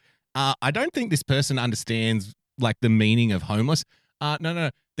because I don't think this person understands like the meaning of homeless. No.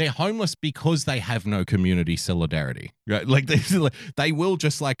 They're homeless because they have no community solidarity, right? Like they will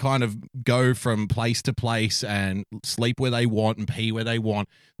just like kind of go from place to place and sleep where they want and pee where they want.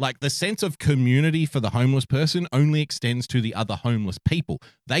 Like the sense of community for the homeless person only extends to the other homeless people.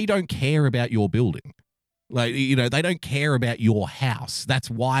 They don't care about your building. Like, they don't care about your house. That's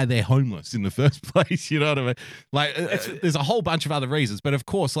why they're homeless in the first place. You know what I mean? Like, there's a whole bunch of other reasons. But of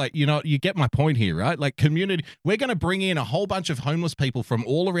course, like, you get my point here, right? Like, community, we're going to bring in a whole bunch of homeless people from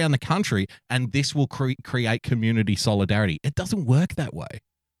all around the country, and this will create community solidarity. It doesn't work that way.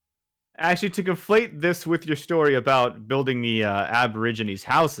 Actually, to conflate this with your story about building the Aborigines'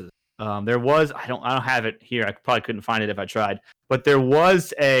 houses, there was, I don't have it here. I probably couldn't find it if I tried. But there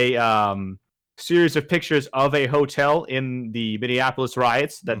was a series of pictures of a hotel in the Minneapolis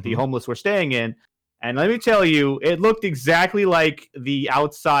riots that the homeless were staying in, And let me tell you, it looked exactly like the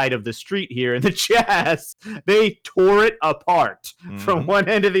outside of the street here in the Chaz. They tore it apart from one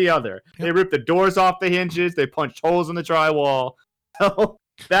end to the other. They ripped the doors off the hinges. They punched holes in the drywall. So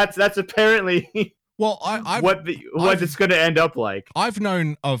that's apparently well, what it's going to end up like. I've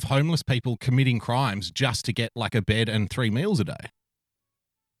known of homeless people committing crimes just to get like a bed and 3 meals a day.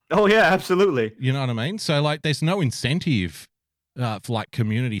 Oh yeah, absolutely. You know what I mean? So like, there's no incentive for like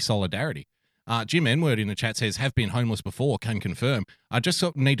community solidarity. Jim N-Word in the chat says, have been homeless before, can confirm. I just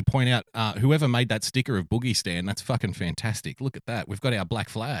sort of need to point out, whoever made that sticker of Boogie Stan, that's fucking fantastic. Look at that. We've got our black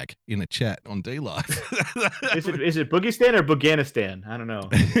flag in the chat on D-Live. Is it Boogie Stan or Booganistan? I don't know.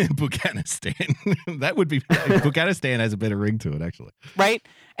 Booganistan. That would be, Booganistan has a better ring to it, actually. Right?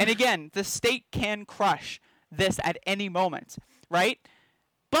 And again, the state can crush this at any moment, right?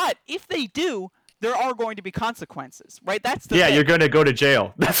 But if they do, there are going to be consequences, right? That's the thing. You're going to go to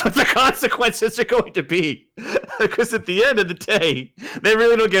jail. That's what the consequences are going to be. Because at the end of the day, they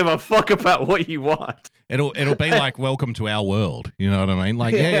really don't give a fuck about what you want. It'll be like welcome to our world. You know what I mean?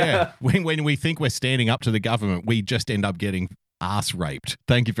 Like, yeah. When we think we're standing up to the government, we just end up getting ass raped.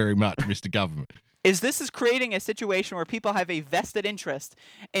 Thank you very much, Mr. Government. This is creating a situation where people have a vested interest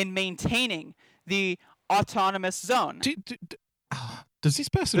in maintaining the autonomous zone. Does this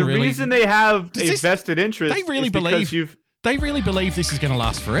person the really? Reason they have a vested interest? They really believe this is going to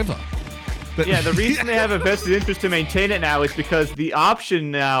last forever. But yeah, the reason they have a vested interest to maintain it now is because the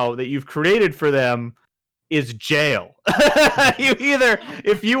option now that you've created for them is jail.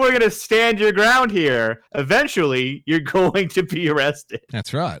 If you were going to stand your ground here, eventually you're going to be arrested.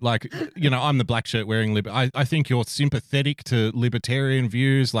 That's right. Like, I'm the black shirt wearing I think you're sympathetic to libertarian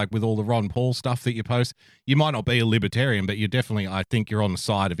views, like with all the Ron Paul stuff that you post. You might not be a libertarian, but I think you're on the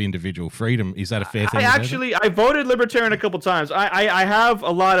side of individual freedom. Is that a fair thing? I voted libertarian a couple times. I have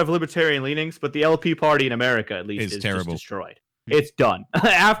a lot of libertarian leanings, but the LP party in America, at least, is terrible. Just destroyed. It's done.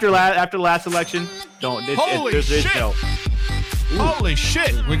 After the last election, Holy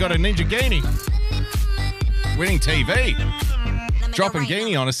shit! We got a Ninja Genie winning TV. Dropping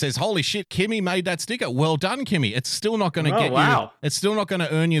Genie on us says, "Holy shit! Kimmy made that sticker. Well done, Kimmy. It's still not going to get you. It's still not going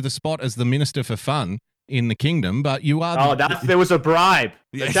to earn you the spot as the Minister for Fun in the kingdom, but you are." There was a bribe.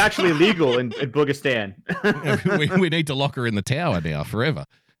 Yeah. It's actually legal in Boogistan. we need to lock her in the tower now forever.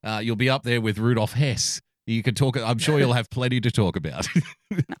 You'll be up there with Rudolph Hess. You can talk. I'm sure you'll have plenty to talk about.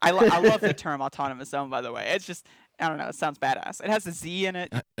 I love the term autonomous zone, by the way. It's just, I don't know, it sounds badass. It has a Z in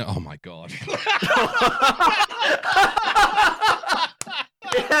it. Oh my god.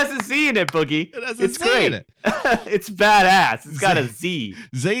 It has a Z in it, Boogie. It's great. In it. It's badass. It's got a Z.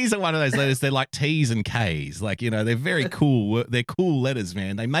 Z's are one of those letters. They're like T's and K's. Like, they're very cool. They're cool letters,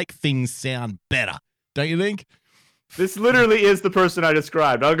 man. They make things sound better. Don't you think? This literally is the person I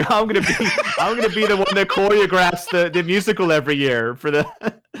described. I'm gonna be the one that choreographs the musical every year for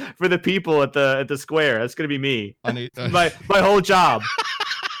the people at the square. That's gonna be me. My whole job.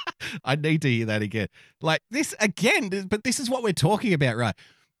 I need to hear that again. Like this again, but this is what we're talking about, right?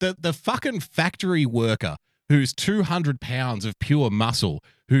 The fucking factory worker who's 200 pounds of pure muscle,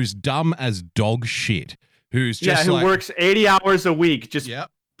 who's dumb as dog shit, who works 80 hours a week, just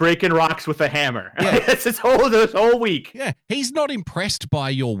breaking rocks with a hammer. Yeah. It's this whole week. Yeah, he's not impressed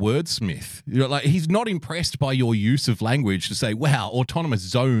by your wordsmith. He's not impressed by your use of language to say, "Wow, autonomous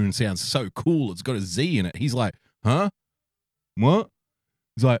zone sounds so cool. It's got a Z in it." He's like, "Huh? What?"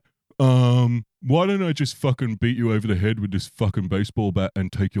 He's like, why don't I just fucking beat you over the head with this fucking baseball bat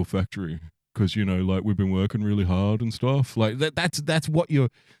and take your factory? Because we've been working really hard and stuff. Like that's what you're.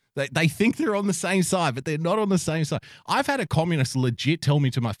 They think they're on the same side, but they're not on the same side. I've had a communist legit tell me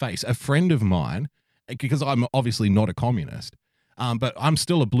to my face, a friend of mine, because I'm obviously not a communist, but I'm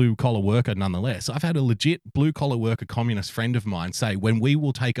still a blue-collar worker nonetheless. I've had a legit blue-collar worker communist friend of mine say, "When we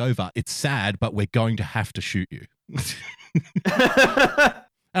will take over, it's sad, but we're going to have to shoot you."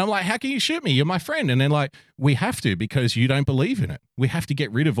 And I'm like, "How can you shoot me? You're my friend." And they're like, "We have to because you don't believe in it. We have to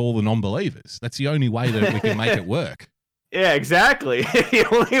get rid of all the non-believers. That's the only way that we can make it work." Yeah, exactly. The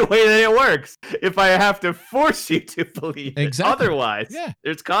only way that it works, if I have to force you to believe it. Otherwise,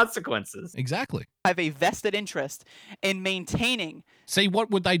 there's consequences. Exactly. I have a vested interest in maintaining. See, what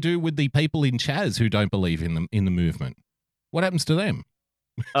would they do with the people in Chaz who don't believe in the movement? What happens to them?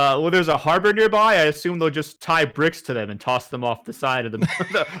 Well, there's a harbor nearby. I assume they'll just tie bricks to them and toss them off the side of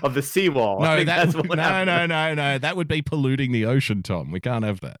the seawall. No, no. That would be polluting the ocean, Tom. We can't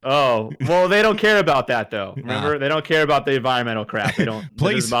have that. Oh, well, they don't care about that, though. Remember, they don't care about the environmental crap. They don't.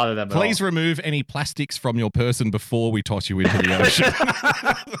 Please, it doesn't bother them at all. Please remove any plastics from your person before we toss you into the ocean.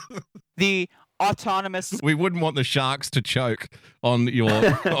 The autonomous We wouldn't want the sharks to choke on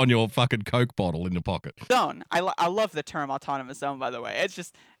your fucking Coke bottle in your pocket. zone. I love the term autonomous zone, by the way. It's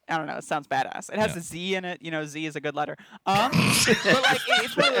just, I don't know, it sounds badass. It has a Z in it. You know, Z is a good letter. But like,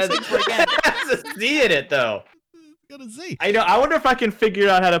 it's one of those things where, again, There's a Z in it, though. Got a Z. I know. I wonder if I can figure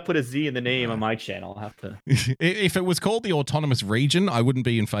out how to put a Z in the name on my channel. I'll have to. If it was called the autonomous region, I wouldn't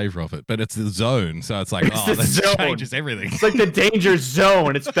be in favor of it. But it's the zone, so it's like, the that zone. changes everything. It's like the danger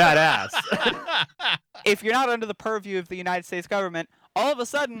zone. It's badass. if you're not under the purview of the United States government, all of a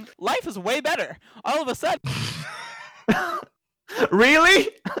sudden, life is way better. All of a sudden. Really?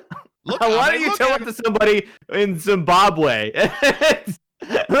 Why don't you tell it to somebody in Zimbabwe?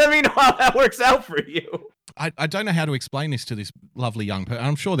 Let me know how that works out for you. I don't know how to explain this to this lovely young person.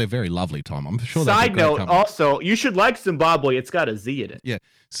 I'm sure they're very lovely, Tom. I'm sure. Side note, also, you should like Zimbabwe. It's got a Z in it. Yeah.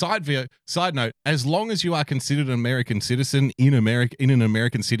 Side note: as long as you are considered an American citizen in an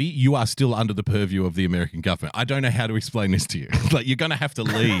American city, you are still under the purview of the American government. I don't know how to explain this to you. Like, you're going to have to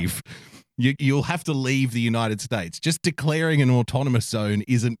leave. You'll have to leave the United States. Just declaring an autonomous zone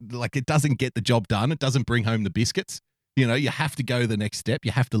isn't like, it doesn't get the job done. It doesn't bring home the biscuits. You know, you have to go the next step.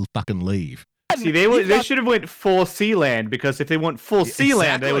 You have to fucking leave. See, they should have went full sea land, because if they went full sea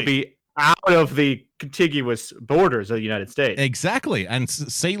land, they would be out of the contiguous borders of the United States. Exactly. And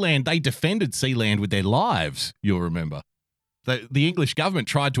Sealand, they defended Sealand with their lives, you'll remember. The English government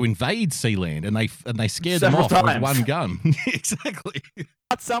tried to invade Sealand, and they scared them off with one gun. Exactly.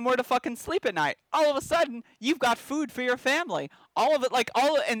 Got somewhere to fucking sleep at night. All of a sudden, you've got food for your family. All of it,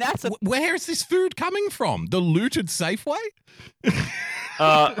 and that's where is this food coming from? The looted Safeway?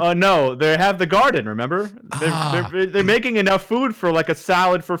 Oh no, they have the garden. Remember, they're making enough food for like a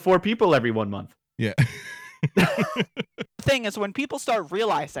salad for 4 people every 1 month. Yeah. The thing is, when people start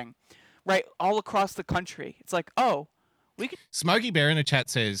realizing, right, all across the country, it's like, oh, we could. Smokey Bear in the chat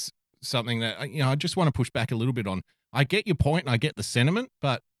says something that I just want to push back a little bit on. I get your point and I get the sentiment,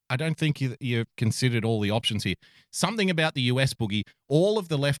 but I don't think you've considered all the options here. Something about the US, Boogie, all of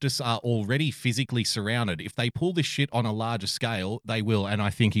the leftists are already physically surrounded. If they pull this shit on a larger scale, they will. And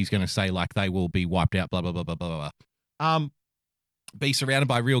I think he's going to say, like, they will be wiped out, blah, blah, blah, blah, blah, blah. Be surrounded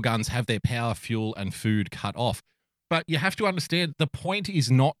by real guns, have their power, fuel, and food cut off. But you have to understand, the point is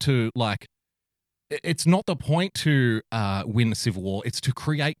not to, like, it's not the point to win the civil war. It's to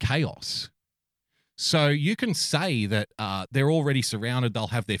create chaos. So you can say that they're already surrounded. They'll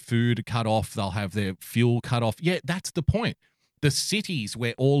have their food cut off. They'll have their fuel cut off. Yeah, that's the point. The cities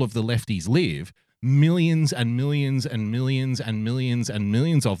where all of the lefties live, millions and millions and millions and millions and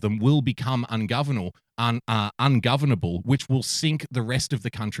millions of them will become ungovernable, which will sink the rest of the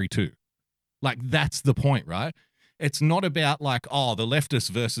country too. Like, that's the point, right? It's not about like, oh, the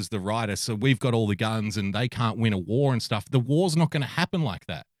leftists versus the rightists, so we've got all the guns and they can't win a war and stuff. The war's not going to happen like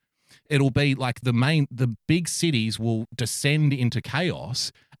that. It'll be like the big cities will descend into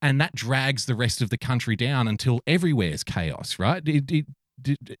chaos, and that drags the rest of the country down until everywhere's chaos, right? Do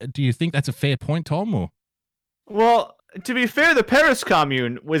you think that's a fair point, Tom? Or? Well, to be fair, the Paris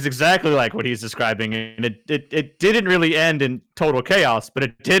Commune was exactly like what he's describing, and it didn't really end in total chaos, but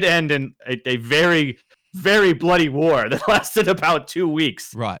it did end in a very, very bloody war that lasted about 2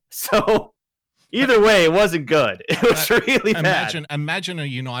 weeks. Right. So either way, it wasn't good. It was really bad. Imagine a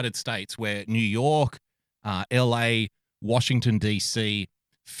United States where New York, LA, Washington, D.C.,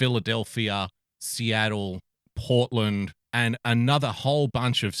 Philadelphia, Seattle, Portland, and another whole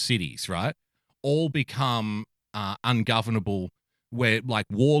bunch of cities, right, all become ungovernable, where like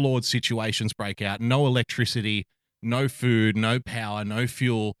warlord situations break out, no electricity, no food, no power, no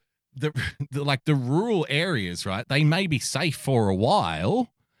fuel. The rural areas, right, they may be safe for a while,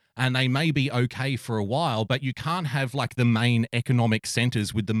 and they may be okay for a while, but you can't have like the main economic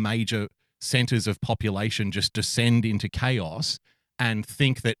centers with the major centers of population just descend into chaos and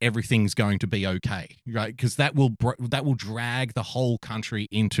think that everything's going to be okay, right? Because that will drag the whole country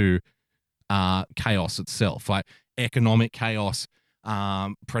into chaos itself, right? Economic chaos,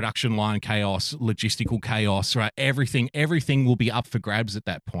 production line chaos, logistical chaos, right? Everything will be up for grabs at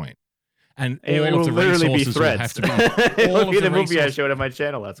that point. And all of the resources will have to be. It'll be the movie I showed on my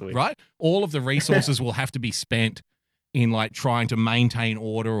channel last week. Right? All of the resources will have to be spent in like trying to maintain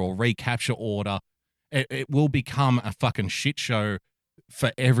order or recapture order. It will become a fucking shit show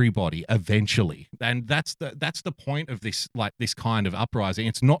for everybody eventually. And that's the point of this kind of uprising.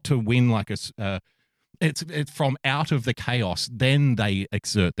 It's not to win like it's from out of the chaos, then they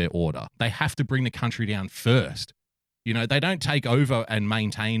exert their order. They have to bring the country down first. You know, they don't take over and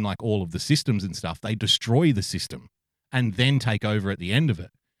maintain like all of the systems and stuff. They destroy the system and then take over at the end of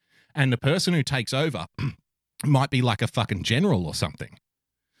it. And the person who takes over might be like a fucking general or something.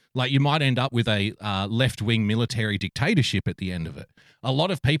 Like, you might end up with a left-wing military dictatorship at the end of it. A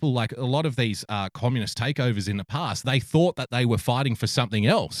lot of people, like a lot of these communist takeovers in the past, they thought that they were fighting for something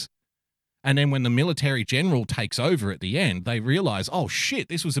else. And then when the military general takes over at the end, they realize, oh, shit,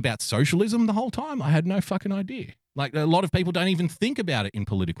 this was about socialism the whole time? I had no fucking idea. Like, a lot of people don't even think about it in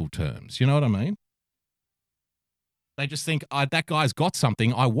political terms. You know what I mean? They just think, that guy's got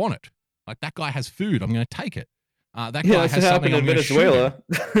something, I want it. Like, that guy has food, I'm going to take it. That guy that's has what something, happened in I'm gonna shoot him.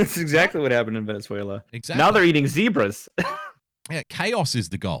 Venezuela. That's exactly what happened in Venezuela. Exactly. Now they're eating zebras. Yeah, chaos is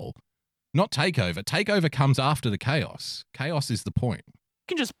the goal, not takeover. Takeover comes after the chaos. Chaos is the point.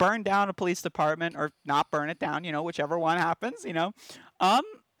 You can just burn down a police department or not burn it down, whichever one happens, and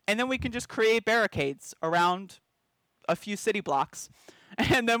then we can just create barricades around a few city blocks,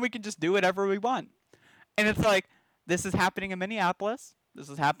 and then we can just do whatever we want. And it's like, this is happening in Minneapolis. This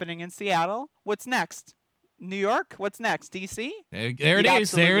is happening in Seattle. What's next? New York? What's next? DC? There it You'd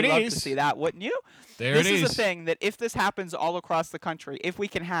is. There it absolutely love is. to see that, wouldn't you? There it This is is. the thing, that if this happens all across the country, if we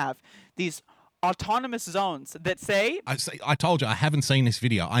can have these autonomous zones that say I told you, I haven't seen this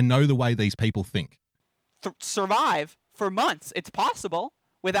video. I know the way these people think. survive for months, it's possible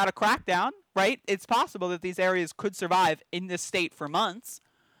without a crackdown, right? It's possible that these areas could survive in this state for months.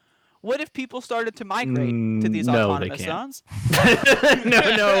 What if people started to migrate to these no, they autonomous can't. zones?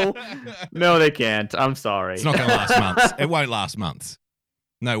 No, they can't. I'm sorry. It's not going to last months. It won't last months.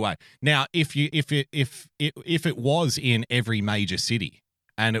 No way. Now, if it was in every major city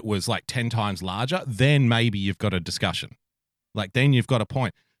and it was like 10 times larger, then maybe you've got a discussion. Like, then you've got a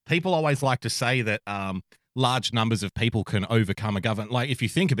point. People always like to say that large numbers of people can overcome a government. Like, if you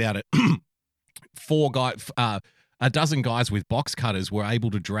think about it, a dozen guys with box cutters were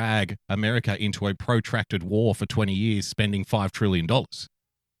able to drag America into a protracted war for 20 years, spending $5 trillion.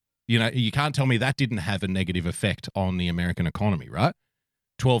 You can't tell me that didn't have a negative effect on the American economy, right?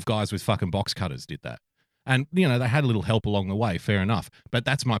 12 guys with fucking box cutters did that. And, they had a little help along the way, fair enough. But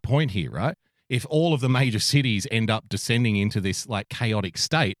that's my point here, right? If all of the major cities end up descending into this, like, chaotic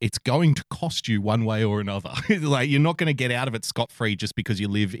state, it's going to cost you one way or another. Like, you're not going to get out of it scot-free just because you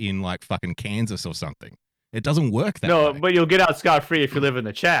live in, like, fucking Kansas or something. It doesn't work that way. But you'll get out scot-free if you live in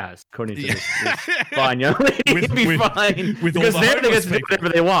the Chaz, according to this fine young lady. You'll be fine. With because all the they're going homeless to do whatever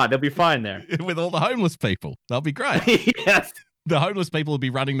they want. They'll be fine there. With all the homeless people. They'll be great. Yes. The homeless people will be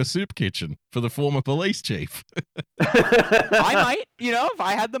running the soup kitchen for the former police chief. I might, if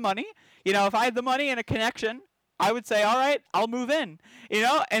I had the money, if I had the money and a connection, I would say, all right, I'll move in,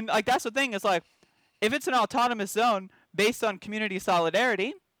 and like, that's the thing. It's like, if it's an autonomous zone based on community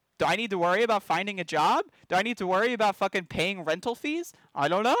solidarity, do I need to worry about finding a job? Do I need to worry about fucking paying rental fees? I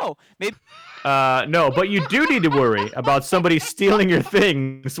don't know. Maybe. No, but you do need to worry about somebody stealing your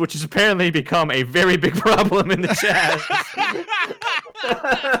things, which has apparently become a very big problem in the chat.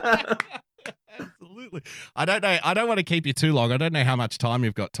 Absolutely. I don't know. I don't want to keep you too long. I don't know how much time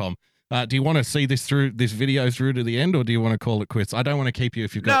you've got, Tom. Do you want to see this video through to the end, or do you want to call it quits? I don't want to keep you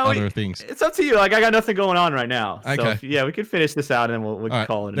if you've got other things. It's up to you. Like, I got nothing going on right now. Okay. So, we can finish this out and we can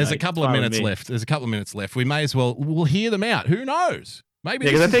call it a There's night. a couple of minutes left. We may as well. We'll hear them out. Who knows? Maybe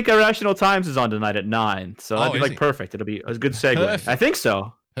because I think Irrational Times is on tonight at 9, so that'd be is like it? perfect. It'll be a good segue. Perfect. I think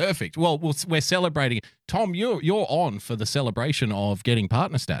so. Perfect. Well, we're celebrating. Tom, you're on for the celebration of getting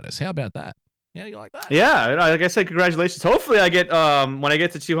partner status. How about that? Yeah, you like that? Yeah, like I said, congratulations. Hopefully, I get when I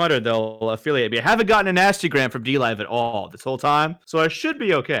get to 200, they'll affiliate me. I haven't gotten a nasty grant from DLive at all this whole time, so I should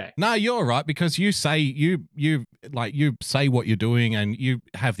be okay. No, you're right, because you say you say what you're doing, and you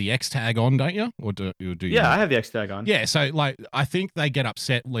have the X tag on, don't you? Or do you? Yeah, I have the X tag on. Yeah, so like I think they get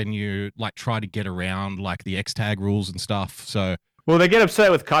upset when you like try to get around like the X tag rules and stuff. So. Well, they get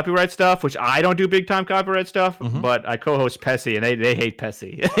upset with copyright stuff, which I don't do big time copyright stuff, but I co-host Pessy, and they hate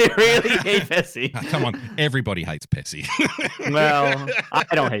Pessy. They really hate Pessy. Come on, everybody hates Pessy. Well, I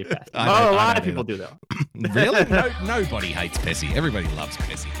don't hate Pessy. A lot of people do, though. Really? Nobody hates Pessy. Everybody loves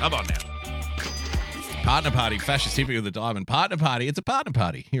Pessy. Come on now. Partner Party, fascist hippie with a diamond. Partner Party, it's a partner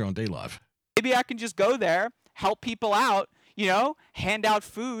party here on DLive. Maybe I can just go there, help people out, hand out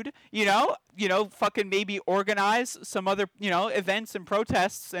food, fucking maybe organize some other, events and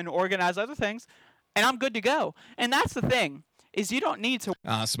protests and organize other things, and I'm good to go. And that's the thing, is you don't need to.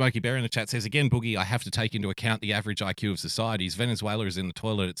 Smokey Bear in the chat says, again, Boogie, I have to take into account the average IQ of societies. Venezuela is in the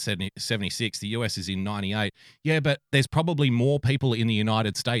toilet at 76. The US is in 98. Yeah, but there's probably more people in the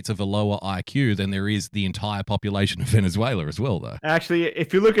United States of a lower IQ than there is the entire population of Venezuela as well, though. Actually,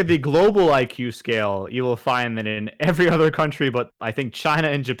 if you look at the global IQ scale, you will find that in every other country but I think China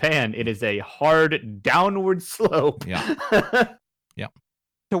and Japan, it is a hard downward slope. Yeah. Yeah.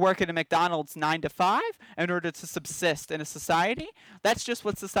 to work at a McDonald's 9 to 5 in order to subsist in a society. That's just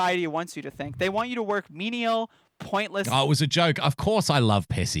what society wants you to think. They want you to work menial, pointless. Oh, it was a joke. Of course I love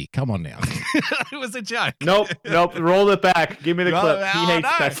Pessy. Come on now. It was a joke. Nope. Roll it back. Give me the clip. He hates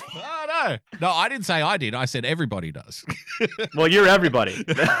Pessy. Oh, no. No, I didn't say I did. I said everybody does. Well, you're everybody.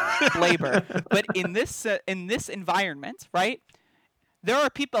 Labor. But in this environment, right, there are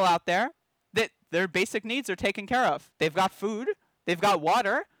people out there that their basic needs are taken care of. They've got food. They've got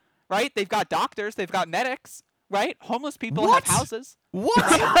water, right? They've got doctors. They've got medics, right? Homeless people have houses. What?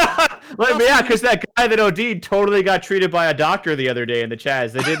 Yeah, because that guy that OD'd totally got treated by a doctor the other day in the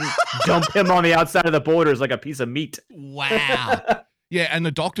Chaz. They didn't dump him on the outside of the borders like a piece of meat. Wow. Yeah, and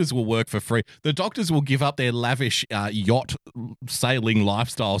the doctors will work for free. The doctors will give up their lavish yacht sailing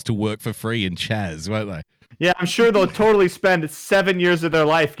lifestyles to work for free in Chaz, won't they? Yeah, I'm sure they'll totally spend 7 years of their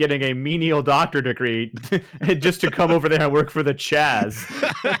life getting a menial doctor degree just to come over there and work for the Chaz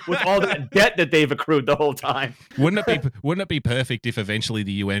with all that debt that they've accrued the whole time. Wouldn't it be perfect if eventually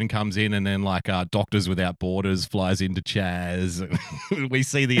the UN comes in and then like Doctors Without Borders flies into Chaz? We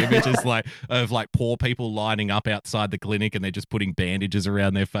see the images of poor people lining up outside the clinic and they're just putting bandages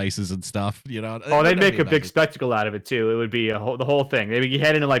around their faces and stuff. You know? Oh, they'd make a big spectacle out of it too. It would be the whole thing. They'd be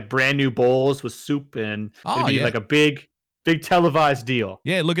heading in like brand new bowls with soup and. It'd be like a big televised deal.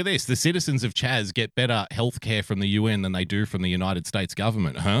 Yeah, look at this. The citizens of Chaz get better health care from the UN than they do from the United States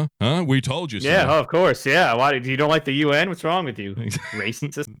government. Huh? We told you so. Yeah, of course. Yeah. Why you don't like the UN? What's wrong with you?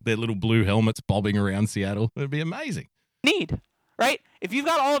 Racist. Their little blue helmets bobbing around Seattle. It'd be amazing. Need, right? If you've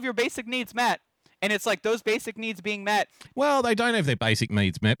got all of your basic needs met, and it's like those basic needs being met. Well, they don't have their basic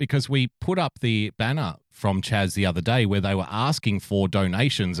needs met because we put up the banner from Chaz the other day where they were asking for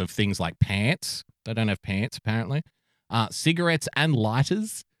donations of things like pants. They don't have pants, apparently. Cigarettes and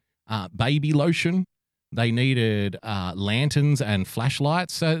lighters, baby lotion. They needed lanterns and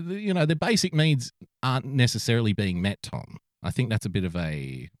flashlights. So, you know, the basic needs aren't necessarily being met, Tom. I think that's a bit of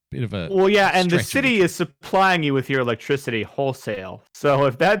a Well, yeah, and the city is supplying you with your electricity wholesale. So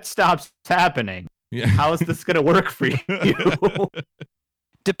if that stops happening, how is this going to work for you?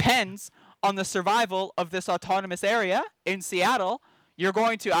 Depends on the survival of this autonomous area in Seattle. You're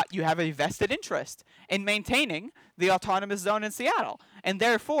going to you have a vested interest in maintaining the autonomous zone in Seattle, and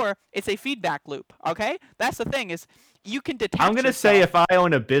therefore it's a feedback loop. Okay, that's the thing is you can detach. I'm going to say if I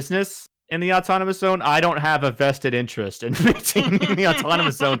own a business in the autonomous zone, I don't have a vested interest in maintaining the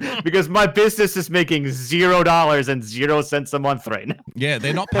autonomous zone because my business is making $0 and 0 cents a month right now. Yeah,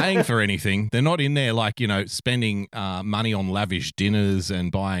 they're not paying for anything. They're not in there like, you know, spending money on lavish dinners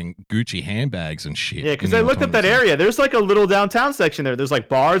and buying Gucci handbags and shit. Yeah, because I looked at that area. There's like a little downtown section there. There's like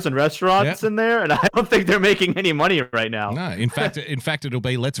bars and restaurants in there, and I don't think they're making any money right now. No, in fact, it'll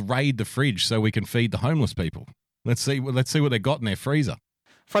be let's raid the fridge so we can feed the homeless people. Let's see what they got in their freezer.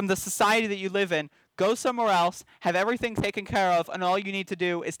 From the society that you live in, go somewhere else, have everything taken care of, and all you need to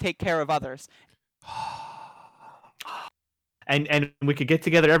do is take care of others. And we could get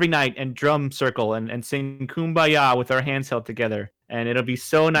together every night and drum circle and sing Kumbaya with our hands held together. And it'll be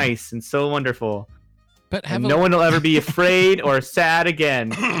so nice and so wonderful. But no one will ever be afraid or sad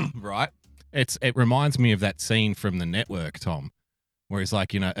again. Right. It reminds me of that scene from The Network, Tom, where it's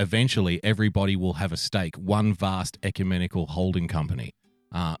like, you know, eventually everybody will have a stake, one vast ecumenical holding company.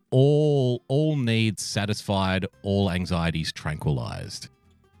 All needs satisfied, all anxieties tranquilized.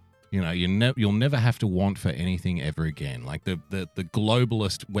 You know, you'll never have to want for anything ever again. Like the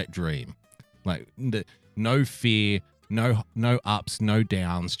globalist wet dream. Like no fear, no ups, no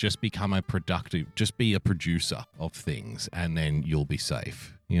downs. Just be a producer of things, and then you'll be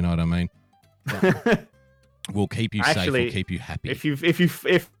safe. You know what I mean? We'll keep you safe. We'll keep you happy.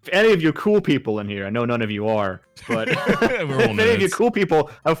 If any of you cool people in here, I know none of you are, but if any of you cool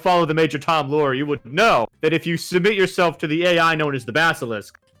people have followed the Major Tom lore, you would know that if you submit yourself to the AI known as the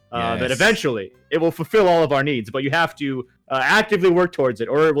Basilisk, that eventually it will fulfill all of our needs. But you have to actively work towards it,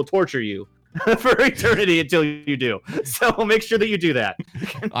 or it will torture you for eternity until you do. So make sure that you do that.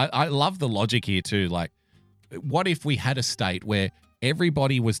 I love the logic here too. Like, what if we had a state where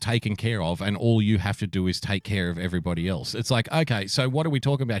everybody was taken care of and all you have to do is take care of everybody else? It's like, okay, so what are we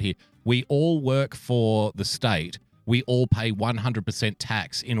talking about here? We all work for the state. We all pay 100%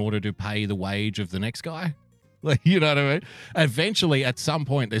 tax in order to pay the wage of the next guy. Like, you know what I mean? Eventually, at some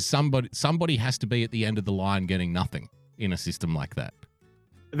point, there's somebody has to be at the end of the line getting nothing in a system like that.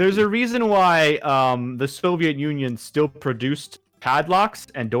 There's a reason why the Soviet Union still produced padlocks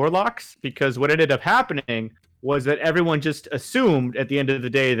and door locks, because what ended up happening was that everyone just assumed at the end of the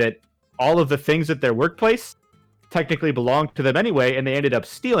day that all of the things at their workplace technically belonged to them anyway, and they ended up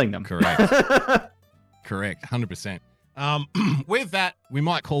stealing them. Correct. Correct, 100%. With that, we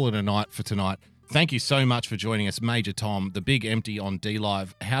might call it a night for tonight. Thank you so much for joining us, Major Tom, the Big Empty on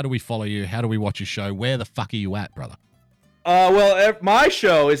D-Live. How do we follow you? How do we watch your show? Where the fuck are you at, brother? My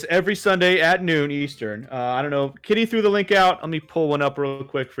show is every Sunday at noon Eastern. I don't know. Kitty threw the link out. Let me pull one up real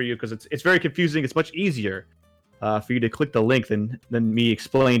quick for you because it's very confusing. It's much easier for you to click the link than me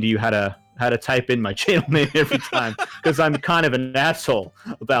explain to you how to type in my channel name every time because I'm kind of an asshole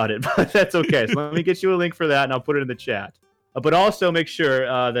about it. But that's okay. So let me get you a link for that, and I'll put it in the chat. But also make sure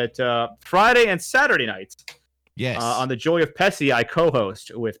that Friday and Saturday nights, yes, on the Joy of Pesci, I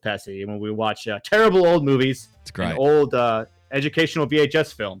co-host with Pesci when we watch terrible old movies. It's great. And old educational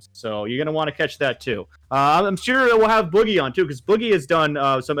VHS films. So you're gonna want to catch that too. I'm sure we'll have Boogie on too because Boogie has done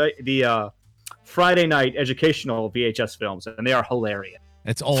some of the Friday night educational VHS films, and they are hilarious.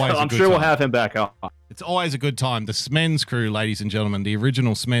 It's always. So I'm sure we'll have him back on. It's always a good time. The Smens crew, ladies and gentlemen, the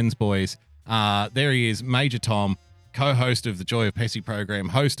original Smens boys. There he is, Major Tom, co-host of the Joy of Pesci program,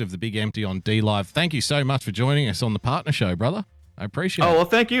 host of the Big Empty on D-Live. Thank you so much for joining us on the partner show, brother. I appreciate it. Oh, well,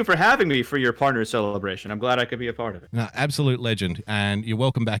 thank you for having me for your partner celebration. I'm glad I could be a part of it. No, absolute legend, and you're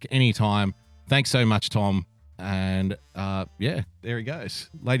welcome back anytime. Thanks so much, Tom. And yeah, there he goes.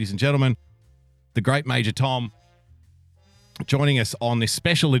 Ladies and gentlemen, the great Major Tom joining us on this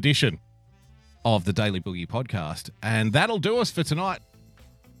special edition of the Daily Boogie podcast. And that'll do us for tonight.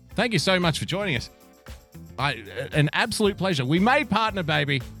 Thank you so much for joining us. An absolute pleasure. We made partner,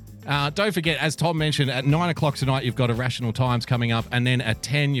 baby. Don't forget, as Tom mentioned, at 9 o'clock tonight, you've got Irrational Times coming up. And then at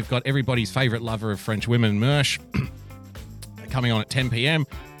 10, you've got everybody's favorite lover of French women, Mersh, coming on at 10 p.m.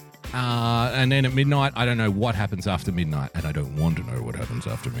 And then at midnight, I don't know what happens after midnight. And I don't want to know what happens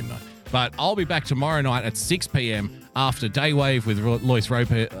after midnight. But I'll be back tomorrow night at 6 p.m. after Daywave with Lois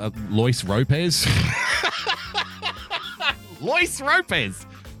Lopez.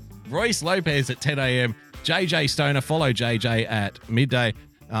 Royce Lopez at 10 a.m. JJ Stoner. Follow JJ at midday.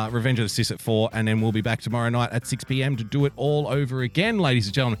 Revenge of the Sis at 4. And then we'll be back tomorrow night at 6 p.m. to do it all over again, ladies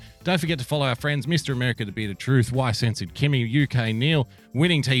and gentlemen. Don't forget to follow our friends, Mr. America, The Beard of Truth, Why Censored, Kimmy, UK Neil,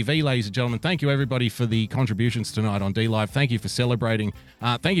 Winning TV, ladies and gentlemen. Thank you, everybody, for the contributions tonight on D-Live. Thank you for celebrating.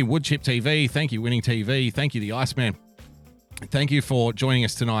 Thank you, Woodchip TV. Thank you, Winning TV. Thank you, The Iceman. Thank you for joining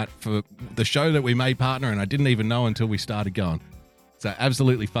us tonight for the show that we made partner, and I didn't even know until we started going. So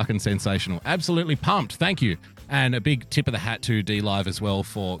absolutely fucking sensational. Absolutely pumped. Thank you. And a big tip of the hat to D-Live as well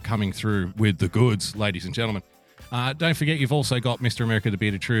for coming through with the goods, ladies and gentlemen. Don't forget, you've also got Mr. America, The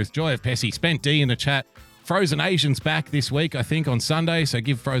Beard of Truth, Joy of Pesci, Spent D in the chat. Frozen Asian's back this week, I think, on Sunday. So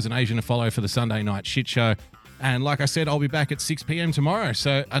give Frozen Asian a follow for the Sunday night shit show. And like I said, I'll be back at 6 p.m. tomorrow.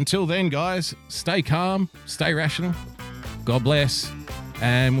 So until then, guys, stay calm, stay rational. God bless.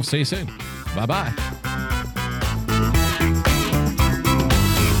 And we'll see you soon. Bye-bye.